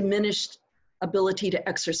diminished ability to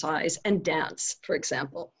exercise and dance, for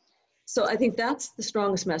example. So I think that's the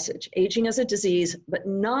strongest message: aging as a disease, but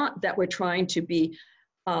not that we're trying to be.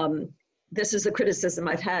 This is the criticism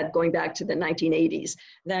I've had going back to the 1980s,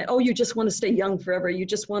 that, oh, you just want to stay young forever. You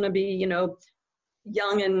just want to be, you know,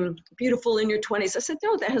 young and beautiful in your 20s. I said,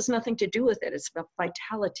 no, that has nothing to do with it. It's about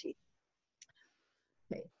vitality.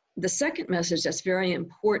 Okay. The second message that's very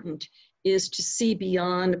important is to see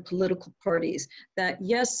beyond political parties. That,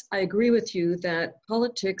 yes, I agree with you that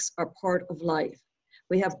politics are part of life.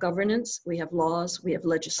 We have governance, we have laws, we have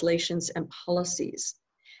legislations and policies.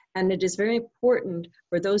 And it is very important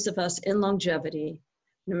for those of us in longevity,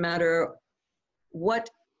 no matter what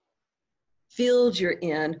field you're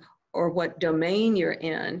in or what domain you're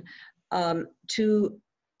in, to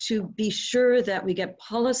be sure that we get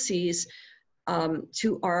policies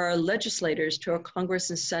to our legislators, to our Congress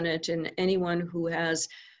and Senate, and anyone who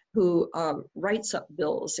writes up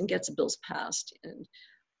bills and gets bills passed and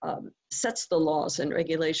sets the laws and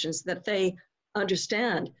regulations, that they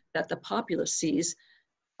understand that the populace sees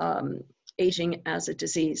aging as a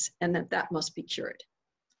disease and that must be cured.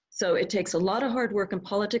 So it takes a lot of hard work in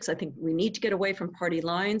politics. I think we need to get away from party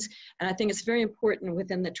lines. And I think it's very important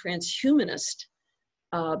within the transhumanist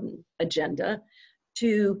agenda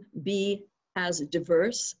to be as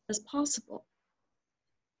diverse as possible.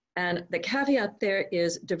 And the caveat there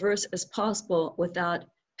is diverse as possible without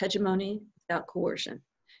hegemony, without coercion.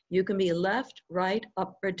 You can be left, right,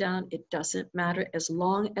 up or down. It doesn't matter as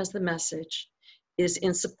long as the message is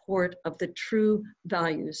in support of the true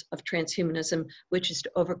values of transhumanism, which is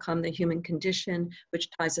to overcome the human condition, which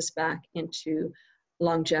ties us back into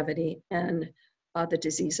longevity and the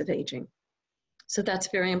disease of aging. So that's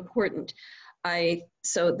very important.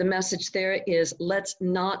 So the message there is, let's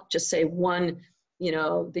not just say one, you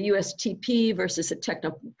know, the USTP versus the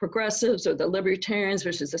techno-progressives or the libertarians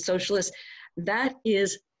versus the socialists. That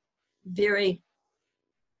is very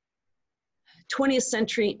 20th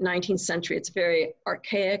century, 19th century. It's very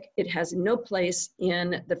archaic. It has no place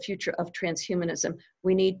in the future of transhumanism.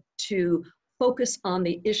 We need to focus on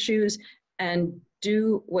the issues and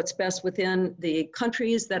do what's best within the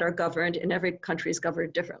countries that are governed, and every country is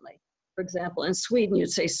governed differently. For example, in Sweden,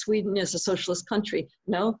 you'd say Sweden is a socialist country.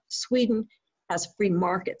 No, Sweden has free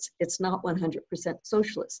markets. It's not 100%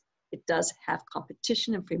 socialist. It does have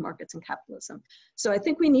competition and free markets and capitalism. So I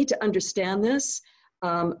think we need to understand this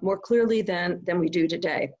more clearly than we do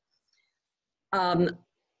today.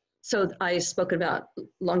 So I spoke about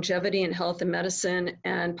longevity and health and medicine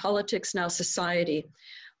and politics, now society.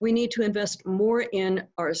 We need to invest more in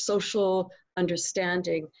our social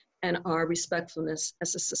understanding and our respectfulness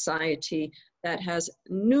as a society that has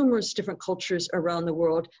numerous different cultures around the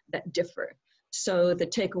world that differ. So the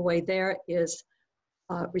takeaway there is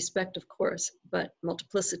respect, of course, but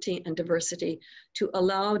multiplicity and diversity, to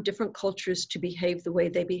allow different cultures to behave the way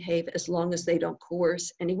they behave, as long as they don't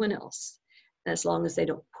coerce anyone else, as long as they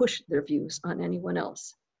don't push their views on anyone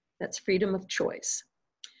else. That's freedom of choice.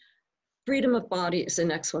 Freedom of body is the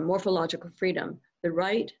next one, morphological freedom, the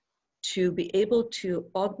right to be able to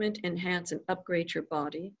augment, enhance, and upgrade your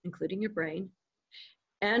body, including your brain,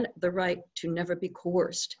 and the right to never be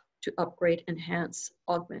coerced to upgrade, enhance,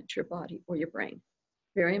 augment your body or your brain.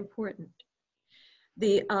 Very important.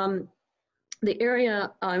 The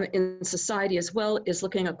area in society as well is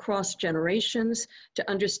looking across generations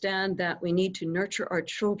to understand that we need to nurture our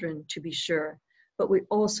children, to be sure, but we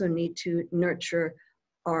also need to nurture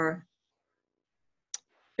our, I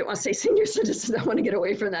don't want to say senior citizens, I want to get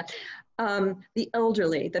away from that. The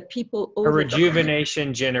elderly, the people over. A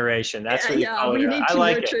rejuvenation generation, that's what you call it. We need to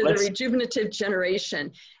nurture the Let's... rejuvenative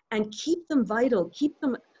generation and keep them vital, keep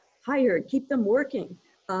them hired, keep them working,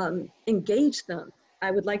 engage them.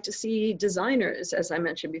 I would like to see designers, as I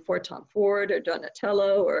mentioned before, Tom Ford or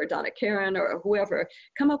Donatello or Donna Karan or whoever,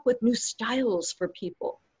 come up with new styles for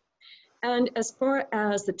people. And as far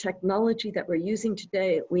as the technology that we're using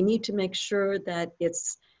today, we need to make sure that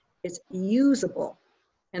it's usable.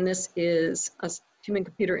 And this is a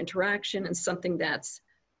human-computer interaction, and something that's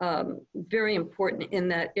very important in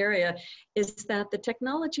that area is that the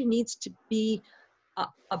technology needs to be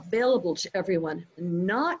available to everyone,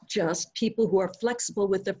 not just people who are flexible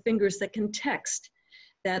with their fingers that can text,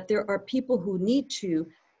 that there are people who need to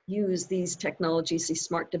use these technologies, these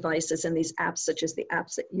smart devices, and these apps, such as the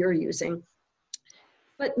apps that you're using,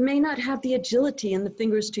 but may not have the agility and the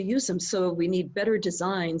fingers to use them. So we need better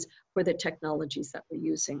designs for the technologies that we're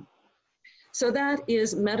using. So that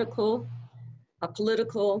is medical,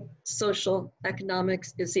 political, social,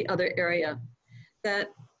 economics is the other area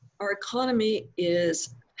that our economy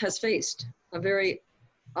has faced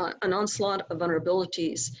an onslaught of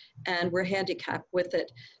vulnerabilities, and we're handicapped with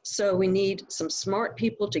it. So we need some smart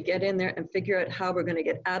people to get in there and figure out how we're going to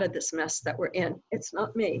get out of this mess that we're in. It's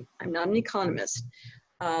not me. I'm not an economist.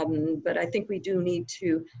 But I think we do need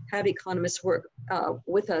to have economists work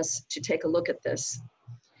with us to take a look at this.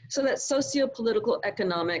 So that's socio-political,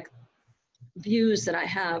 economic views that I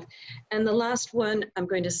have. And the last one I'm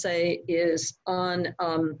going to say is on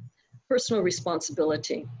personal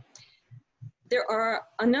responsibility. There are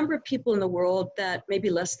a number of people in the world that may be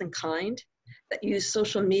less than kind, that use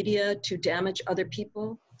social media to damage other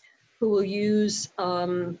people, who will use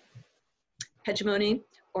hegemony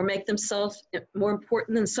or make themselves more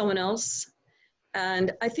important than someone else.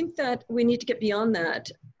 And I think that we need to get beyond that.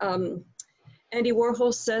 Andy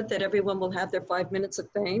Warhol said that everyone will have their 5 minutes of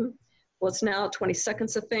fame. Well, it's now 20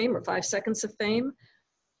 seconds of fame or 5 seconds of fame.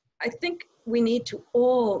 I think we need to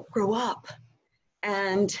all grow up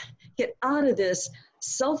and get out of this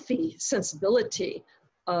selfie sensibility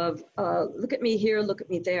of look at me here, look at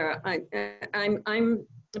me there. I'm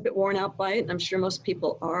a bit worn out by it, and I'm sure most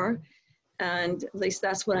people are. And at least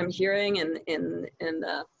that's what I'm hearing in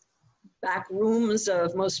the back rooms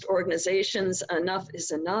of most organizations. Enough is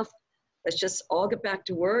enough. Let's just all get back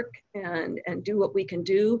to work and do what we can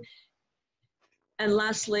do. And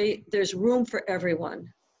lastly, there's room for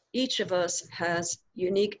everyone. Each of us has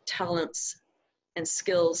unique talents and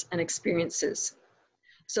skills and experiences.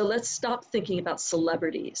 So let's stop thinking about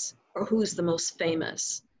celebrities or who's the most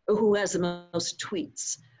famous or who has the most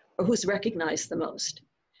tweets or who's recognized the most.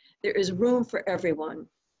 There is room for everyone.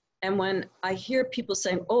 And when I hear people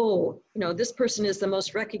saying, oh, this person is the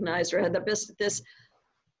most recognized or had the best at this,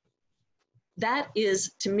 that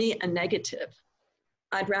is, to me, a negative.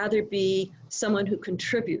 I'd rather be someone who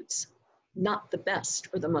contributes, not the best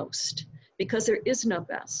or the most, because there is no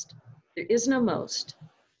best, there is no most,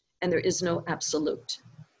 and there is no absolute.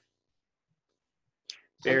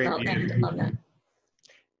 Very I'll end on that.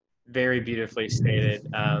 Very beautifully stated.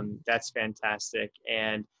 That's fantastic.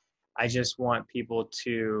 And I just want people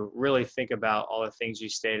to really think about all the things you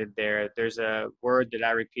stated there. There's a word that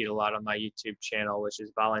I repeat a lot on my YouTube channel, which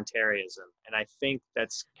is voluntarism. And I think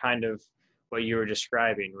that's kind of what you were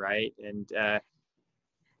describing, right? And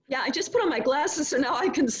yeah, I just put on my glasses so now I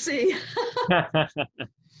can see.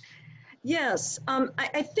 Yes,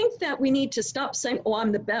 I think that we need to stop saying, oh,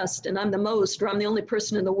 I'm the best and I'm the most, or I'm the only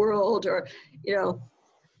person in the world, or,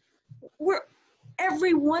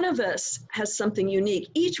 every one of us has something unique.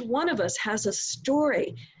 Each one of us has a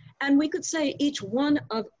story. And we could say each one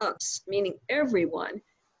of us, meaning everyone,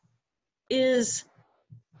 is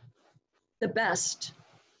the best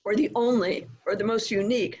or the only or the most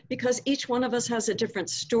unique, because each one of us has a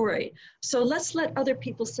different story. So let's let other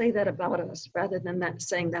people say that about us rather than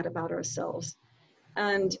saying that about ourselves.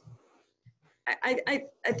 And I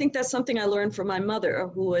think that's something I learned from my mother,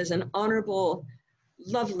 who was an honorable,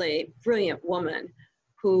 lovely, brilliant woman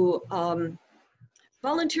who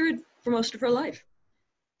volunteered for most of her life,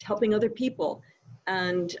 helping other people.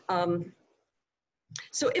 And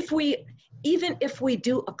so even if we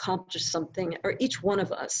do accomplish something, or each one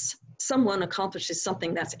of us, someone accomplishes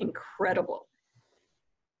something that's incredible,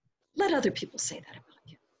 let other people say that about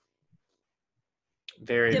you.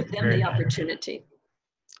 Give them the opportunity.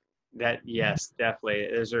 Yes, definitely.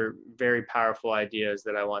 Those are very powerful ideas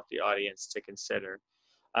that I want the audience to consider.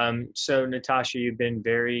 So Natasha, you've been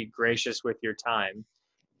very gracious with your time.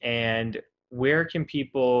 And where can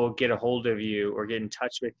people get a hold of you or get in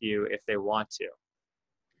touch with you if they want to?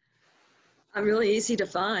 I'm really easy to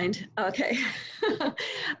find. Okay.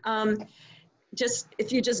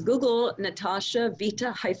 If you just Google Natasha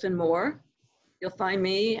Vita-More, you'll find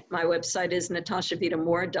me. My website is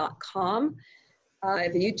natashavitamore.com. I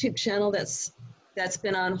have a YouTube channel that's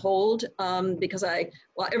been on hold because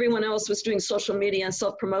while everyone else was doing social media and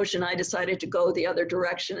self-promotion, I decided to go the other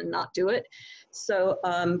direction and not do it. So,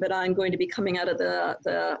 but I'm going to be coming out of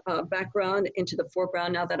the background into the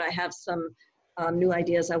foreground now that I have some new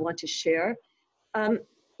ideas I want to share.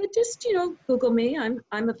 But just, Google me.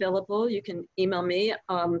 I'm available. You can email me.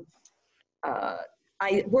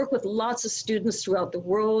 I work with lots of students throughout the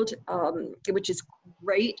world, which is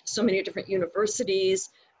great. So many different universities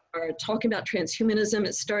are talking about transhumanism.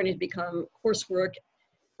 It's starting to become coursework,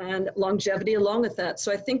 and longevity along with that.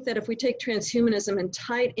 So I think that if we take transhumanism and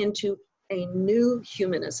tie it into a new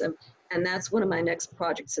humanism, And that's one of my next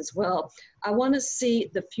projects as well. I want to see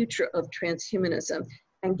the future of transhumanism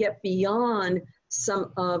and get beyond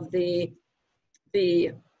some of the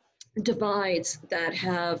divides that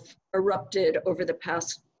have erupted over the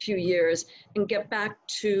past few years and get back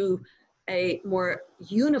to a more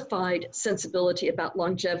unified sensibility about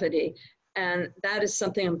longevity. And that is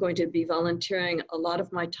something I'm going to be volunteering a lot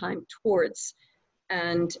of my time towards.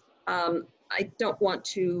 And I don't want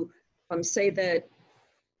to say that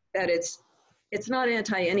it's not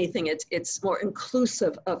anti-anything, it's more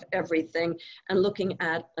inclusive of everything and looking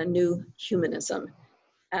at a new humanism.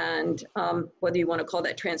 And whether you want to call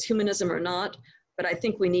that transhumanism or not, but I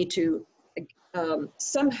think we need to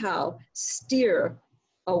somehow steer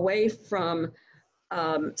away from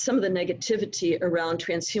some of the negativity around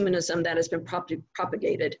transhumanism that has been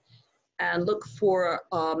propagated and look for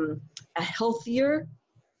a healthier,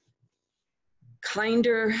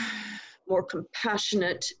 kinder, more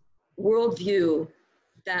compassionate worldview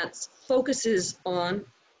that focuses on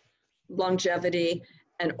longevity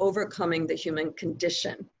and overcoming the human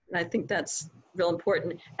condition. And I think that's real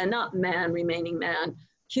important, and not man remaining man,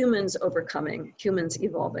 humans overcoming, humans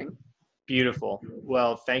evolving. Beautiful.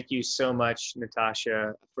 Well, thank you so much,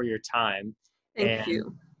 Natasha, for your time. Thank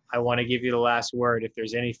you. I want to give you the last word if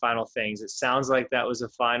there's any final things. It sounds like that was a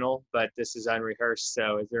final, but this is unrehearsed.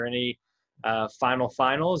 So is there any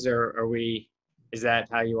finals, or is that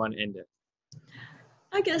how you want to end it?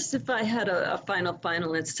 I guess if I had a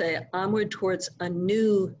final, let's say onward towards a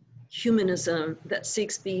new humanism that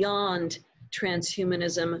seeks beyond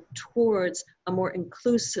transhumanism towards a more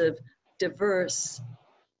inclusive, diverse,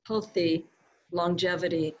 healthy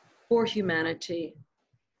longevity for humanity.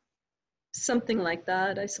 Something like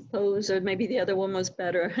that, I suppose, or maybe the other one was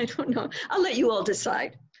better. I don't know. I'll let you all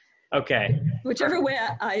decide. Okay. Whichever way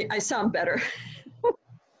I sound better.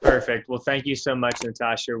 Perfect. Well, thank you so much,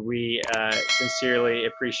 Natasha. We sincerely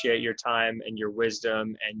appreciate your time and your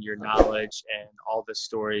wisdom and your knowledge and all the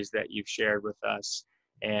stories that you've shared with us.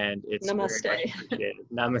 And it's Namaste. very much appreciated.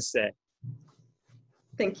 Namaste.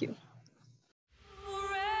 Thank you.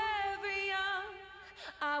 Forever young,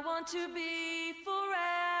 I want to be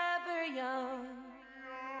forever young.